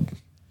tie up?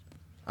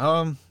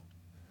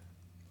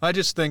 I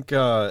just think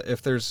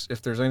if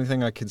there's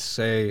anything I could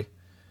say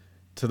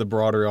to the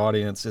broader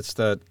audience, it's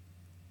that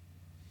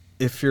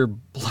if you're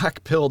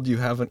black-pilled, you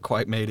haven't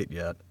quite made it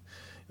yet.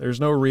 There's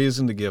no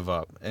reason to give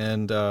up.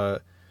 And,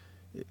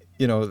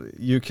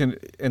 you can,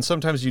 and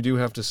sometimes you do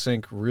have to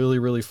sink really,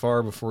 really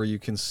far before you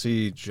can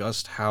see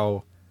just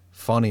how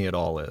funny it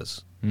all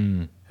is.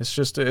 It's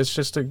just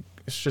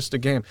a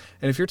game.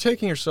 And if you're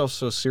taking yourself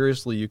so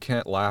seriously you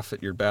can't laugh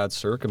at your bad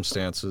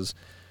circumstances,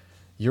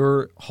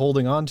 you're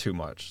holding on too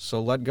much.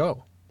 So let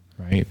go.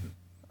 Right.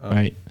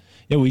 Right.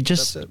 Yeah, we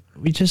just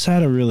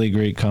had a really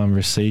great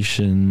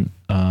conversation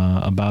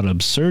about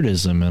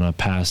absurdism in a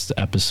past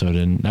episode,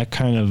 and that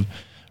kind of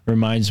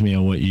reminds me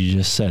of what you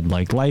just said.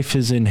 Like, life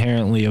is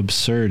inherently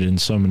absurd in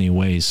so many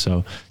ways,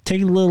 so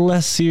take it a little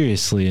less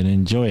seriously and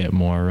enjoy it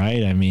more,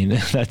 right? I mean,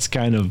 that's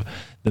kind of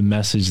the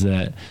message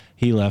that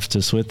he left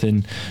us with.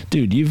 And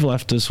dude, you've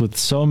left us with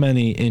so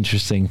many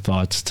interesting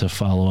thoughts to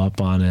follow up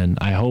on, and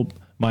I hope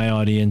my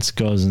audience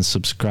goes and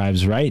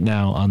subscribes right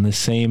now on the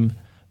same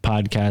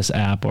podcast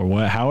app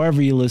or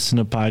however you listen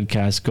to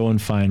podcasts, go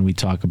and find We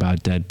Talk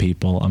About Dead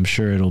People. I'm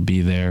sure it'll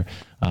be there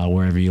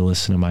wherever you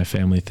listen to My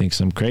Family Thinks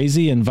I'm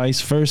Crazy, and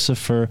vice versa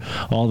for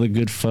all the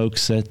good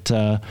folks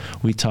that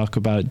We Talk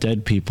About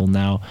Dead People.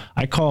 Now,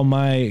 I call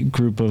my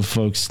group of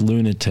folks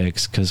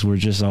lunatics because we're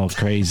just all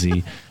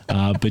crazy.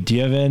 But do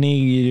you have a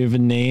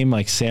name?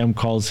 Like Sam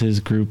calls his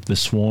group the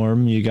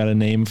Swarm. You got a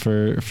name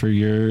for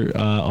your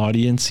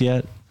audience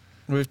yet?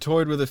 We've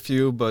toyed with a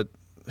few, but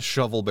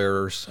shovel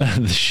bearers.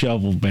 The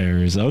shovel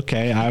bearers.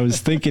 Okay. I was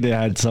thinking it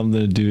had something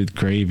to do with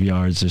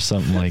graveyards or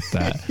something like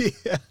that.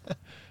 Yeah.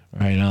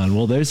 Right on.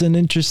 Well, there's an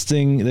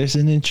interesting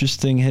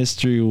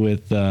history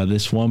with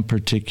this one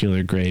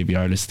particular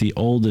graveyard. It's the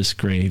oldest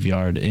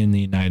graveyard in the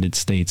United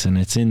States, and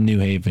it's in New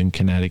Haven,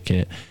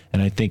 Connecticut.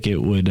 And I think it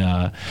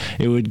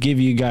would give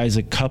you guys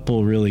a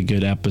couple really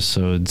good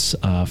episodes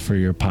for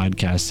your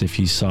podcast if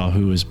you saw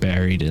who was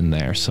buried in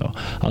there. So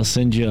I'll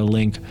send you a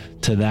link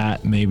to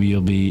that. Maybe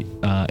you'll be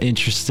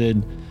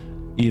interested.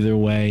 Either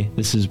way,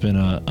 this has been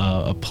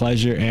a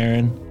pleasure,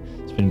 Aaron.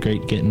 It's been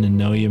great getting to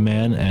know you,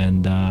 man.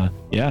 And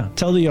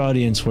tell the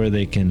audience where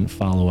they can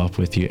follow up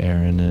with you,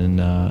 Aaron. And,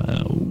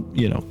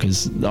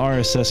 because the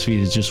RSS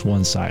feed is just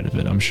one side of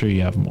it. I'm sure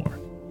you have more.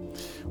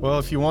 Well,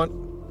 if you want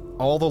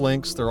all the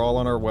links, they're all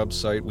on our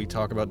website,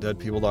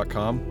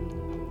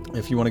 wetalkaboutdeadpeople.com.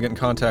 If you want to get in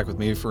contact with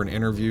me for an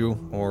interview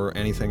or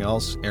anything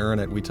else, Aaron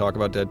at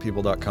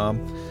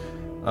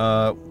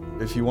wetalkaboutdeadpeople.com.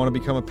 If you want to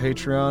become a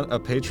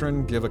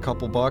patron, give a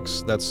couple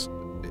bucks.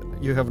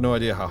 You have no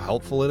idea how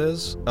helpful it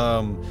is.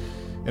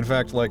 In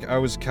fact, I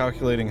was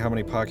calculating how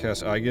many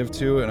podcasts I give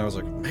to, and I was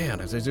like, man,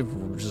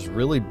 they've just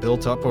really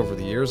built up over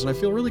the years, and I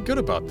feel really good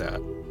about that.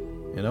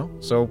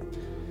 So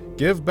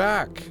give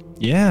back.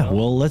 Yeah,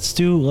 well, let's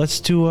do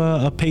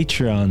a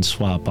Patreon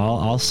swap.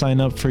 I'll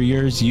sign up for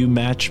yours. You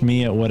match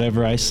me at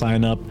whatever I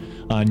sign up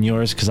on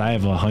yours, because I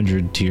have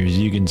 100 tiers.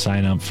 You can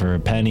sign up for a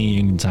penny,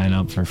 you can sign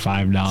up for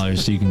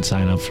 $5, you can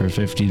sign up for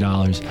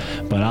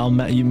 $50,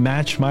 but you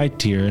match my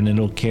tier and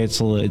it'll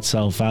cancel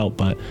itself out.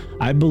 But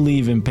I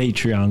believe in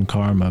Patreon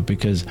karma,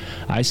 because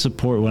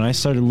when I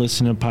started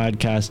listening to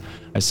podcasts,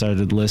 I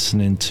started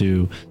listening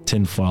to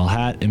Tinfoil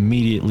Hat,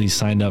 immediately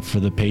signed up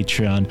for the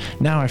Patreon.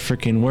 Now I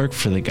freaking work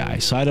for the guy.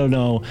 So I don't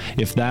know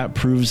if that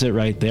proves it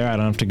right there. I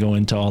don't have to go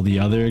into all the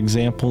other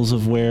examples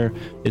of where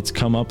it's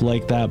come up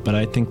like that, but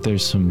I think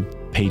there's some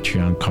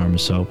Patreon karma.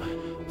 So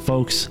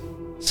folks,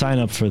 sign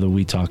up for the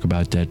We Talk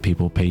About Dead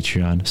People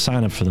Patreon.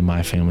 Sign up for the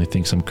My Family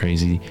Thinks I'm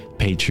Crazy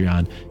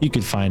Patreon. You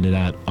can find it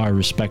at our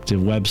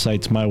respective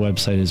websites. My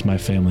website is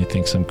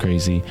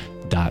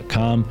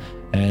myfamilythinksimcrazy.com.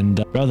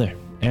 And brother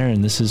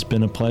Aaron, this has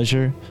been a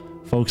pleasure.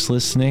 Folks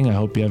listening, I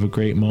hope you have a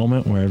great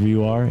moment wherever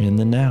you are in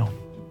the now.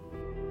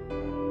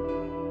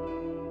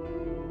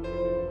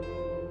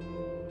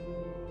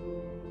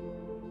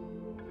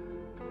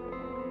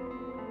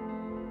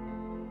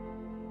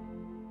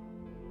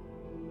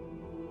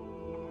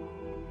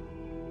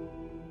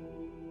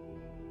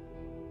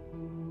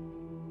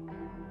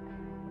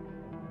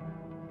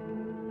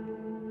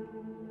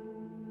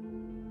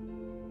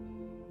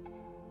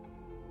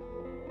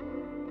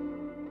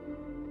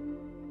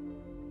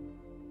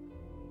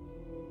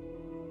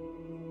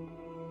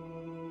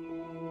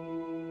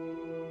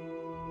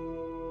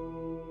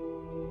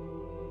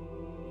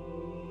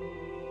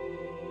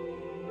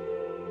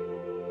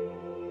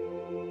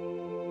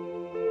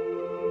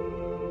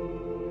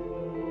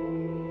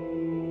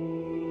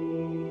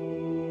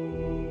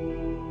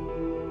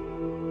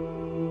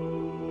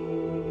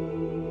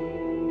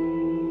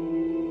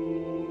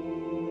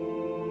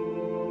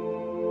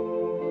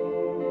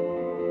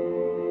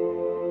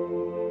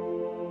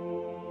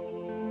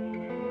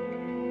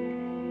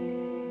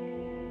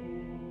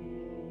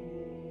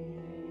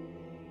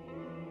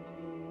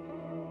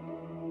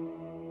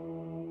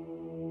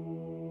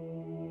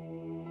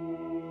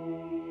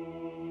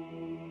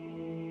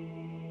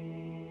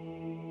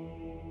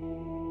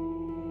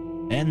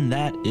 And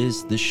that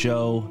is the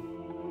show.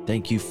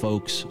 Thank you,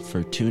 folks,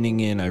 for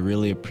tuning in. I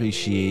really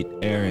appreciate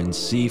Aaron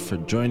C. for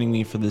joining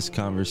me for this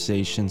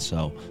conversation.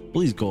 So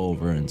please go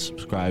over and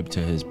subscribe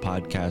to his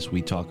podcast,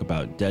 We Talk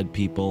About Dead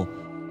People.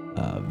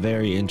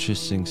 Very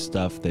interesting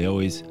stuff. They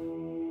always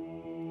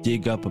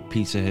dig up a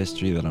piece of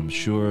history that I'm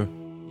sure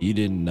you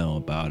didn't know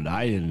about,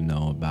 I didn't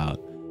know about,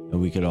 and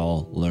we could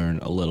all learn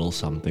a little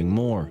something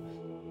more.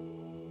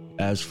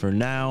 As for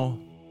now,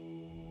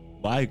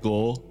 my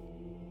goal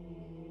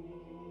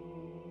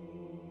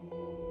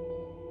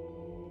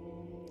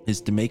is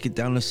to make it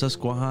down to the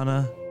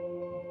Susquehanna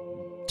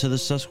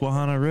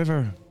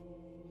River.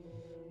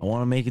 I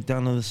want to make it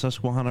down to the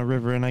Susquehanna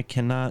River, and I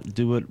cannot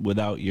do it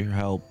without your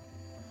help.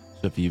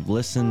 So if you've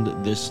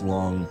listened this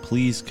long,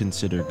 please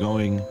consider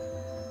going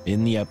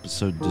in the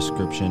episode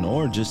description,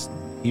 or just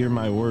hear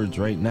my words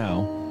right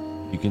now.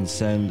 You can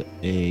send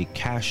a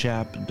Cash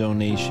App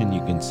donation,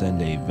 you can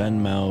send a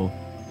Venmo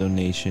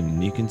donation,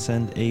 and you can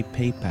send a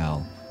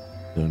PayPal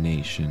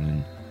donation.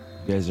 And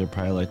you guys are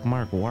probably like,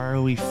 Mark, why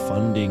are we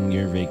funding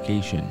your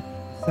vacation?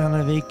 It's not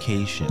a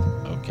vacation,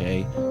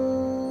 okay?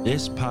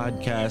 This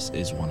podcast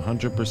is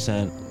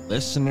 100%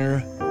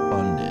 listener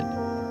funded.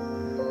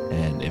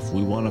 And if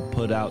we want to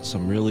put out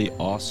some really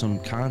awesome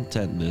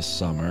content this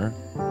summer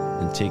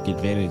and take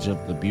advantage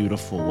of the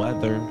beautiful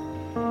weather,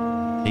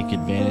 take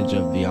advantage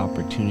of the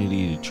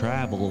opportunity to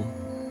travel,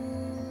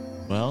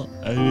 well,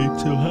 I need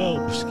some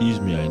help.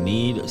 I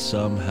need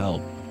some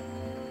help.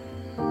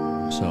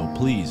 So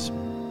please,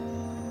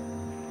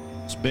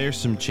 spare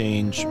some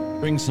change,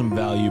 bring some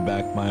value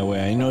back my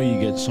way. I know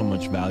you get so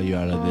much value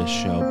out of this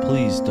show.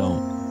 Please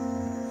don't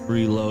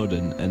freeload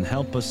and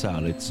help us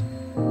out. It's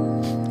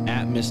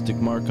at Mystic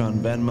Mark on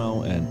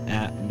Venmo and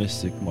at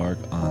Mystic Mark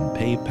on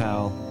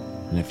PayPal.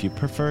 And if you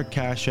prefer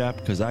Cash App,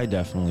 because I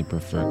definitely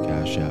prefer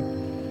Cash App,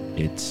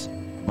 it's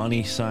 $,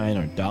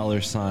 or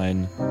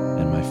 $,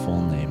 and my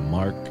full name,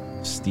 Mark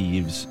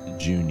Steves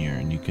Jr.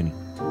 And you can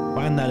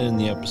find that in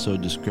the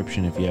episode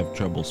description if you have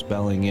trouble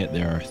spelling it.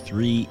 There are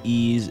 3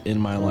 E's in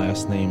my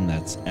last name.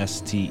 That's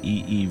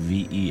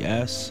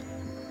Steeves.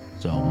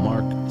 So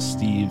Mark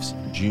Steves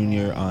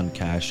Jr. on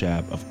Cash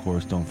App. Of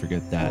course, don't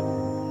forget that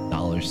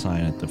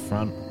 $, at the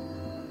front.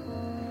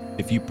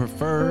 If you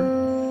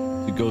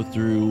prefer to go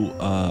through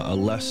a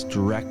less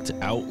direct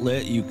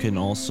outlet, you can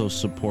also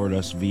support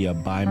us via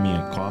Buy Me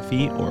a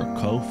Coffee or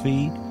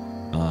Ko-fi.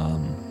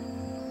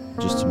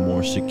 Just a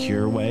more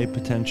secure way,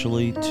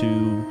 potentially,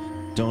 to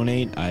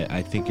donate.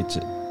 I think it's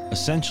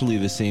essentially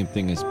the same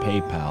thing as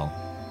PayPal.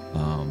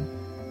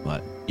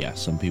 But yeah,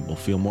 some people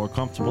feel more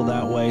comfortable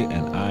that way,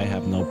 and I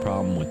have no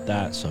problem with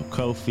that. So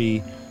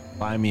Ko-fi,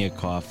 Buy Me a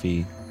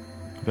Coffee,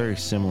 very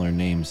similar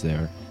names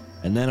there.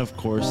 And then, of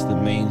course, the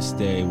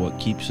mainstay, what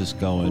keeps us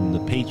going, the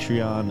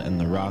Patreon and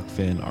the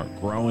Rockfin are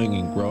growing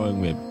and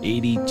growing. We have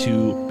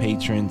 82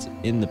 patrons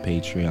in the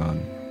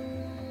Patreon.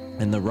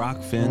 And the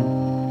Rockfin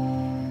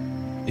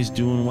is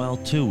doing well,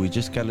 too. We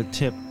just got a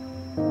tip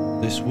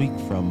this week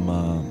from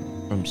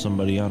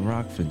somebody on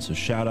Rockfin. So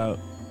shout out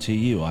to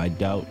you. I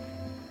doubt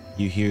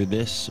you hear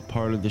this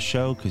part of the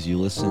show because you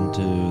listen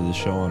to the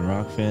show on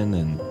Rockfin,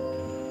 and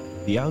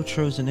the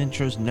outros and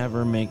intros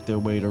never make their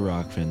way to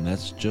Rockfin.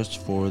 That's just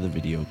for the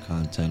video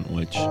content,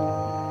 which,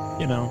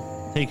 you know,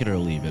 take it or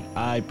leave it.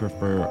 I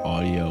prefer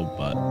audio,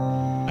 but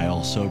I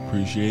also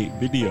appreciate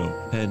video,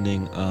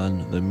 depending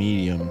on the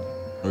medium,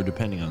 or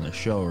depending on the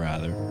show,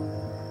 rather.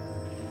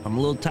 I'm a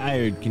little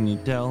tired, can you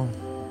tell?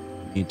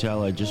 Can you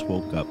tell I just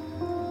woke up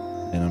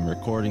and I'm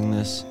recording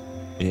this?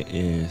 It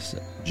is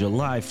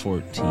July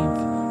 14th,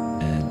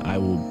 and I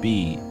will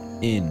be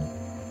in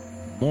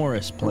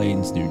Morris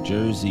Plains, New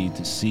Jersey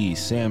to see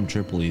Sam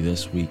Tripoli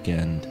this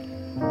weekend.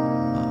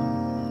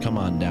 Come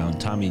on down.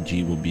 Tommy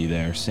G will be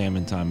there. Sam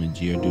and Tommy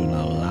G are doing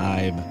a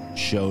live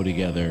show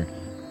together,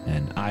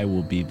 and I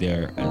will be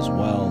there as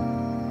well.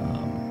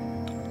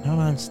 Not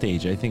on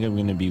stage. I think I'm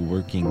going to be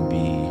working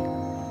the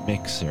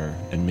mixer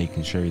and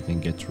making sure everything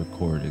gets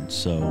recorded,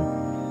 so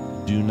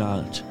do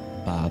not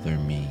bother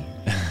me.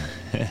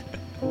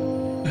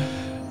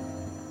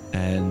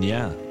 And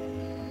yeah,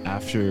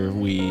 after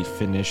we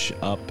finish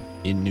up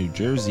in New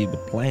Jersey, the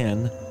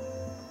plan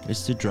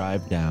is to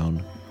drive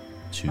down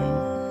to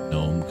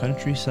Nome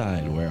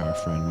Countryside, where our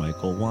friend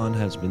Michael Wan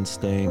has been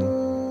staying.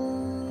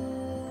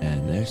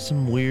 And there's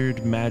some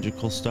weird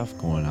magical stuff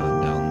going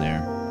on down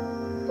there.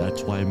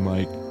 That's why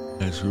Mike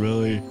has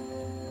really...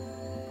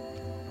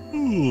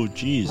 Ooh,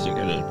 geez, I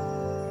gotta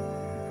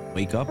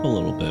wake up a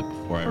little bit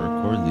before I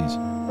record these.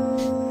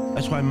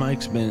 That's why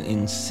Mike's been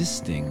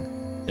insisting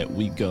that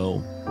we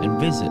go and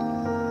visit,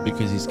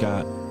 because he's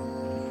got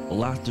a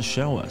lot to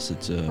show us.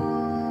 It's a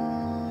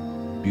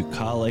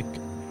bucolic,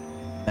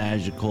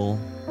 magical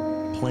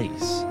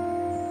place.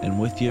 And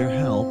with your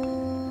help,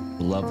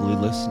 the lovely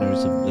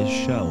listeners of this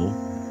show,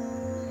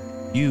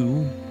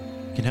 you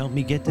can help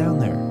me get down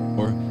there.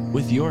 Or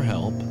with your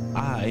help,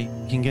 I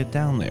can get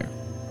down there.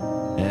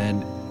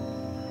 And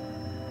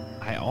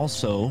I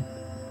also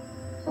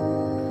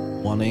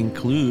want to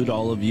include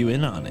all of you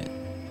in on it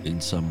in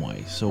some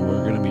way. So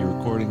we're going to be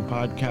recording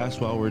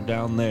podcasts while we're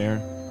down there.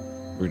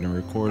 We're going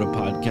to record a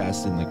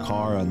podcast in the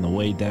car on the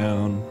way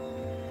down.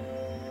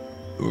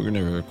 We're going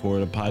to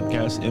record a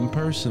podcast in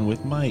person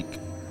with Mike.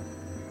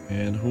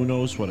 And who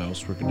knows what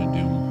else we're going to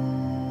do.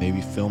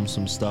 Maybe film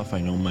some stuff. I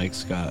know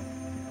Mike's got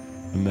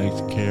a nice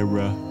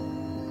camera.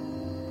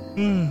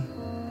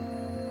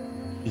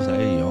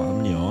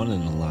 I'm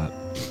yawning a lot.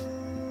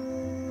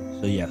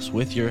 So yes,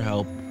 with your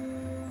help,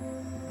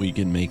 we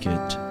can make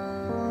it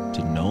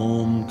to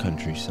Nome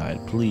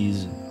Countryside.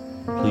 Please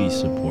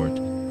support.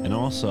 And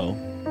also,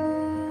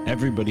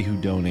 everybody who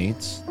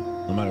donates,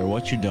 no matter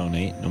what you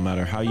donate, no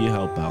matter how you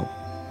help out,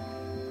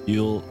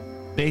 you'll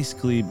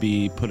basically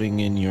be putting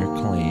in your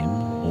claim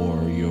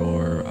or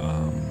your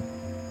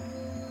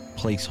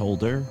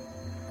placeholder,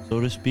 so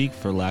to speak,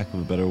 for lack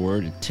of a better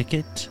word, a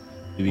ticket.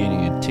 You'll be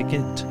getting a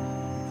ticket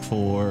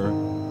for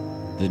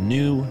the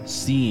new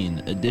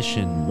C.E.R.N.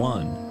 Edition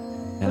 1.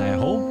 And I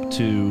hope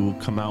to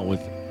come out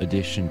with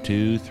Edition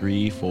 2,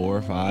 3,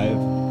 4, 5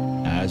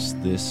 as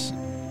this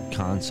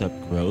concept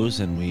grows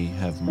and we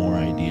have more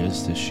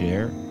ideas to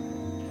share.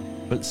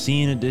 But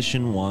C.E.R.N.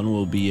 Edition 1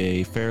 will be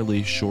a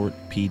fairly short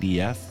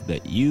PDF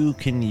that you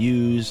can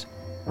use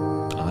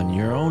on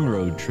your own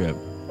road trip,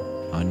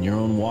 on your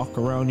own walk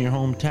around your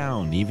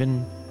hometown,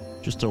 even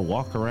just a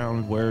walk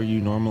around where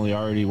you normally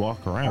already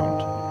walk around.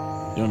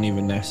 You don't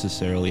even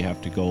necessarily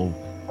have to go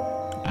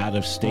out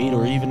of state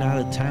or even out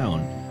of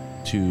town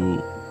to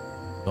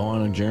go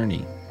on a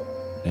journey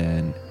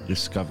and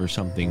discover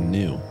something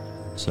new.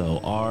 So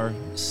our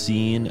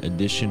C.E.R.N.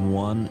 Edition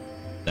 1,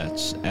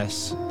 that's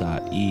S.E.E.E.N.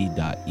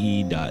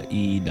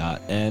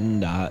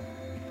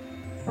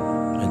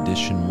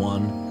 Edition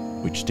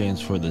 1, which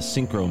stands for the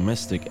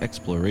Synchro-Mystic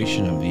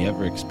Exploration of the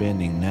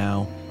Ever-Expanding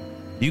Now.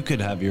 You could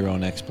have your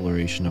own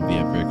exploration of the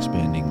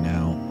ever-expanding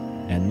now,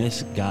 and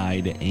this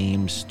guide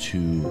aims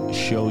to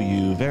show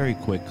you very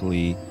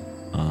quickly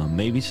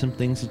maybe some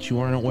things that you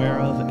weren't aware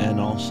of, and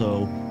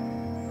also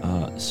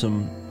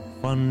some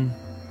fun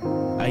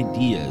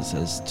ideas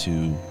as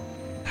to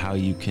how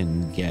you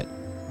can get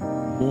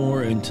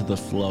more into the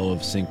flow of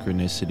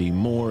synchronicity,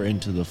 more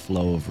into the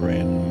flow of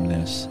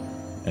randomness,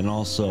 and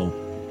also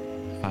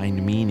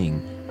find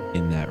meaning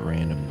in that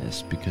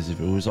randomness, because if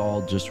it was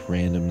all just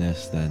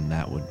randomness, then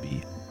that would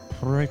be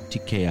pretty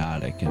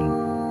chaotic,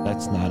 and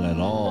that's not at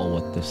all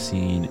what the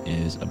scene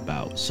is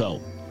about. So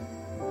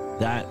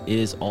that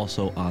is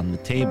also on the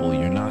table.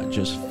 You're not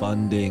just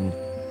funding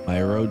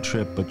my road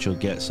trip, but you'll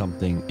get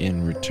something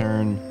in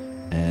return.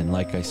 And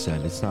like I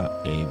said, it's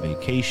not a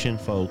vacation,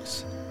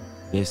 folks.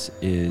 This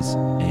is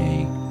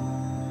a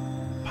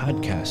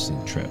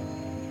podcasting trip.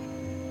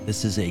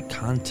 This is a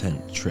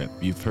content trip.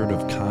 You've heard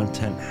of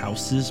content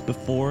houses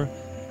before?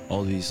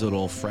 All these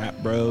little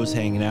frat bros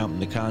hanging out in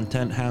the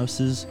content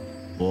houses?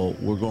 Well,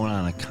 we're going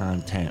on a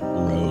content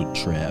road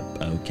trip,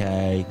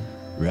 okay?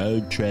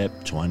 Road trip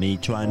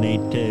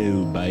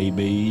 2022,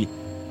 baby.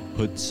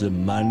 Put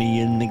some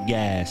money in the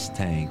gas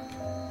tank.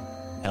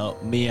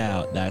 Help me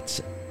out. That's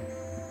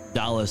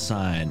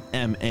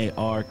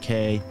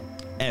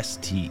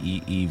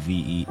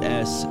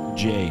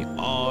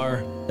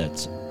 $MarkSteevesJr.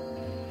 That's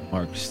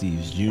Mark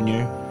Steves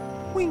Jr.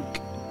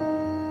 Wink.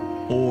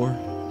 Or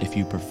if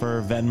you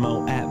prefer,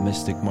 Venmo at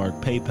Mystic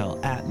Mark,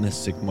 PayPal at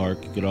Mystic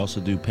Mark. You could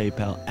also do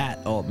PayPal at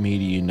Alt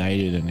Media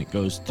United, and it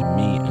goes to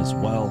me as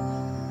well.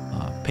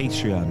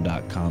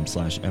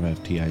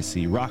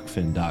 Patreon.com/MFTIC,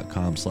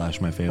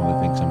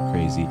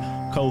 Rockfin.com/MyFamilyThinksI'mCrazy,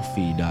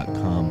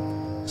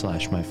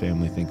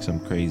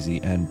 Ko-fi.com/MyFamilyThinksI'mCrazy,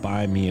 and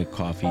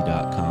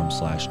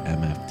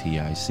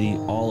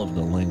BuyMeACoffee.com/MFTIC. All of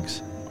the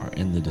links are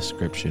in the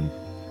description.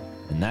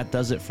 And that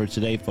does it for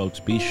today, folks.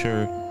 Be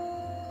sure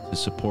to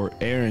support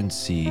Aaron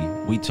C.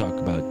 We talk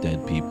about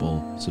dead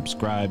people.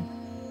 Subscribe.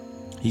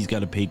 He's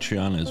got a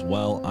Patreon as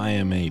well. I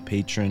am a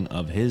patron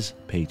of his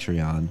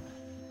Patreon.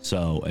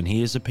 So, and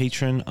he is a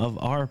patron of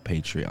our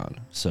Patreon.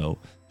 So,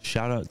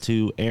 shout out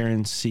to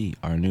Aaron C.,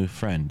 our new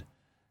friend.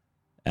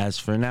 As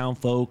for now,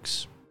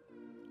 folks,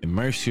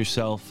 immerse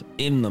yourself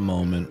in the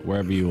moment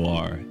wherever you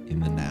are in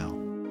the now.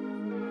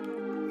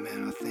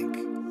 Man, I think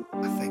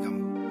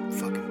I'm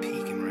fucking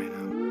peeking right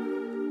now.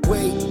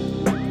 Wait,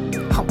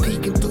 I'm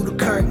peeking through the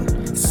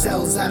curtain.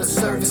 Cells out of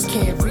service,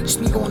 can't reach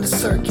me on the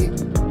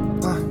circuit.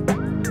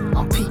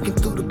 I'm peeking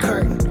through the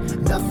curtain.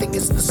 Nothing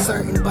is for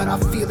certain, but I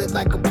feel it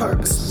like a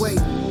purpose. Wait,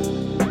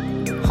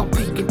 I'm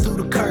peeking through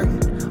the curtain.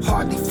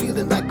 Hardly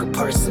feeling like a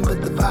person, but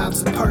the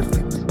vibes are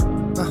perfect.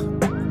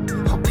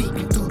 I'm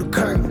peeking through the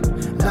curtain.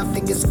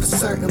 Nothing is for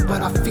certain,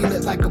 but I feel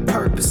it like a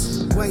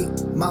purpose. Wait,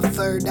 my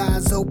third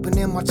eye's open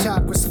and my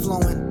chakras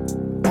flowing.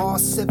 All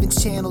 7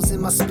 channels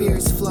in my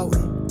spirit's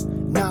floating.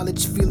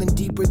 Knowledge feeling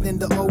deeper than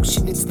the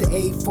ocean. It's the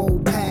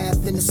eightfold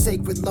path in the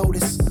sacred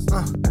lotus.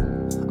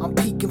 I'm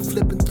peeking,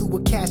 flipping through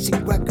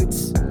Akashic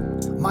records.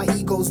 My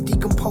ego's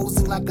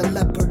decomposing like a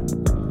leopard.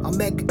 I'm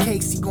Edgar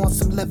Casey on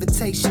some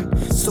levitation,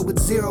 so with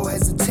zero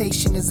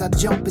hesitation as I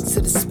jump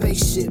into the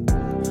spaceship.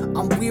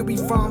 I'm weary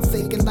from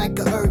faking like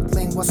a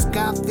earthling, while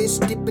skyfish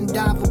dip and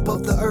dive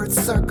above the earth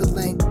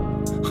circling.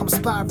 I'm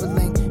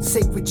spiraling,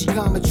 sacred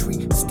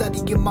geometry,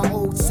 studying my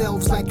old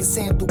selves like it's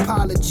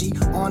anthropology.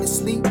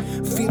 Honestly,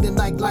 feeling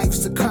like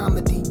life's a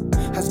comedy,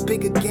 as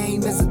big a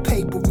game as a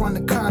paper-run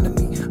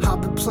economy.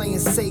 I've been playing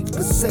safe,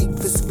 but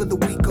safest for the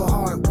weak of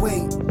heart.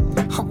 Wait,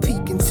 I'm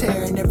peeking,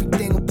 tearing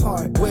everything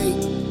apart. Wait,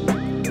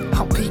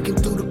 I'm peeking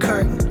through the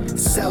curtain.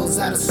 Cells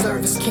out of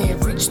service,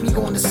 can't reach me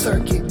on the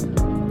circuit.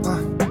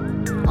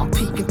 I'm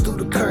peeking through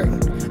the curtain.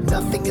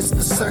 Nothing is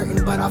for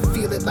certain, but I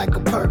feel it like a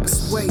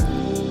purpose. Wait,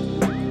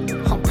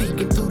 I'm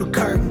peeking through the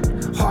curtain.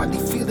 Hardly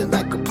feeling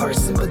like a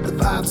person, but the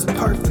vibes are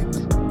perfect.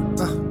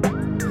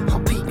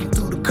 I'm peeking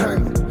through the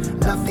curtain.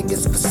 Nothing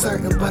is for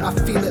certain, but I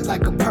feel it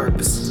like a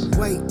purpose.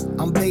 Wait,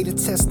 I'm beta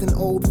testing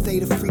old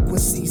theta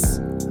frequencies.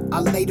 I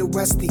lay to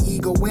rest the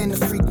ego and the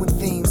frequent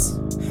themes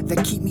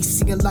that keep me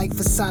seeing life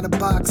inside a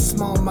box.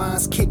 Small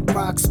minds kick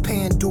rocks,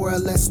 Pandora,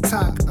 let's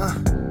talk.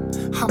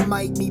 I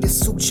might need a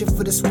suture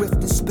for this rift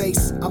in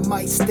space. I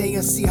might stay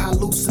and see how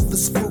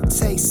Lucifer's fruit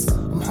tastes.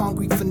 I'm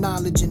hungry for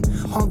knowledge and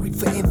hungry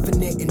for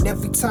infinite, and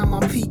every time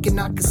I'm peeking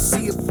I can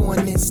see it for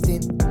an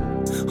instant.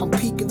 I'm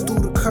peeking through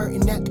the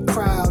curtain at the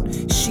crowd.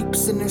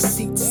 Sheeps in their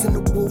seats and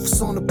the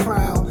wolves on the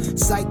prowl.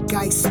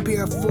 Zeitgeist,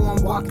 spirit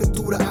form, walking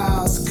through the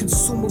aisles.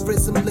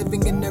 Consumerism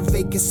living in their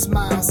vacant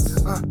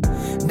smiles.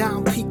 Now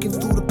I'm peeking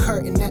through the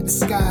curtain at the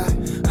sky.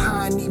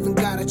 I ain't even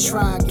gotta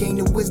try,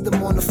 gaining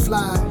wisdom on the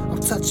fly. I'm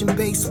touching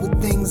base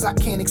with things I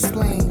can't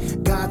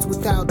explain. Gods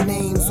without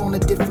names on a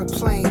different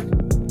plane.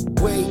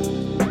 Wait,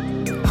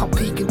 I'm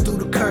peeking through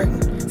the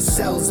curtain.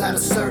 Cells out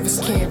of service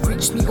can't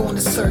reach me on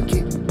the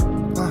circuit.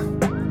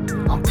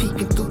 I'm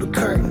peeking through the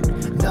curtain.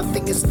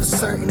 Nothing is for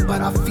certain,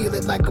 but I feel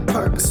it like a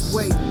purpose.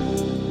 Wait,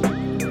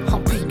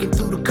 I'm peeking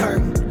through the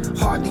curtain.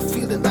 Hardly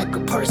feeling like a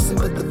person,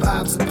 but the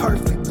vibes are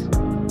perfect.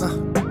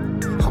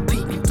 I'm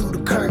peeking through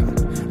the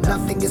curtain.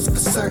 Nothing is for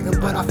certain,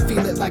 but I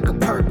feel it like a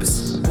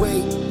purpose.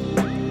 Wait,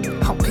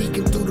 I'm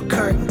peeking through the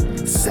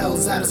curtain.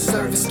 Cells out of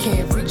service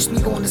can't reach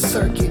me on the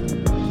circuit.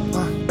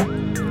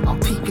 I'm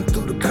peeking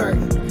through the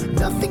curtain.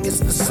 Nothing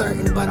is for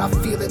certain, but I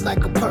feel it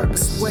like a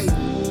purpose. Wait,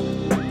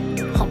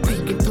 I'm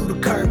peeking through the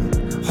curtain.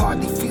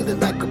 Hardly feeling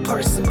like a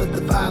person, but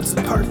the vibes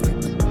are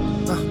perfect.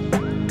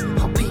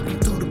 I'm peeking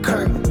through the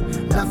curtain.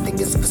 Nothing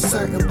is for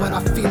certain, but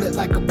I feel it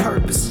like a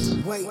purpose.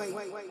 Wait.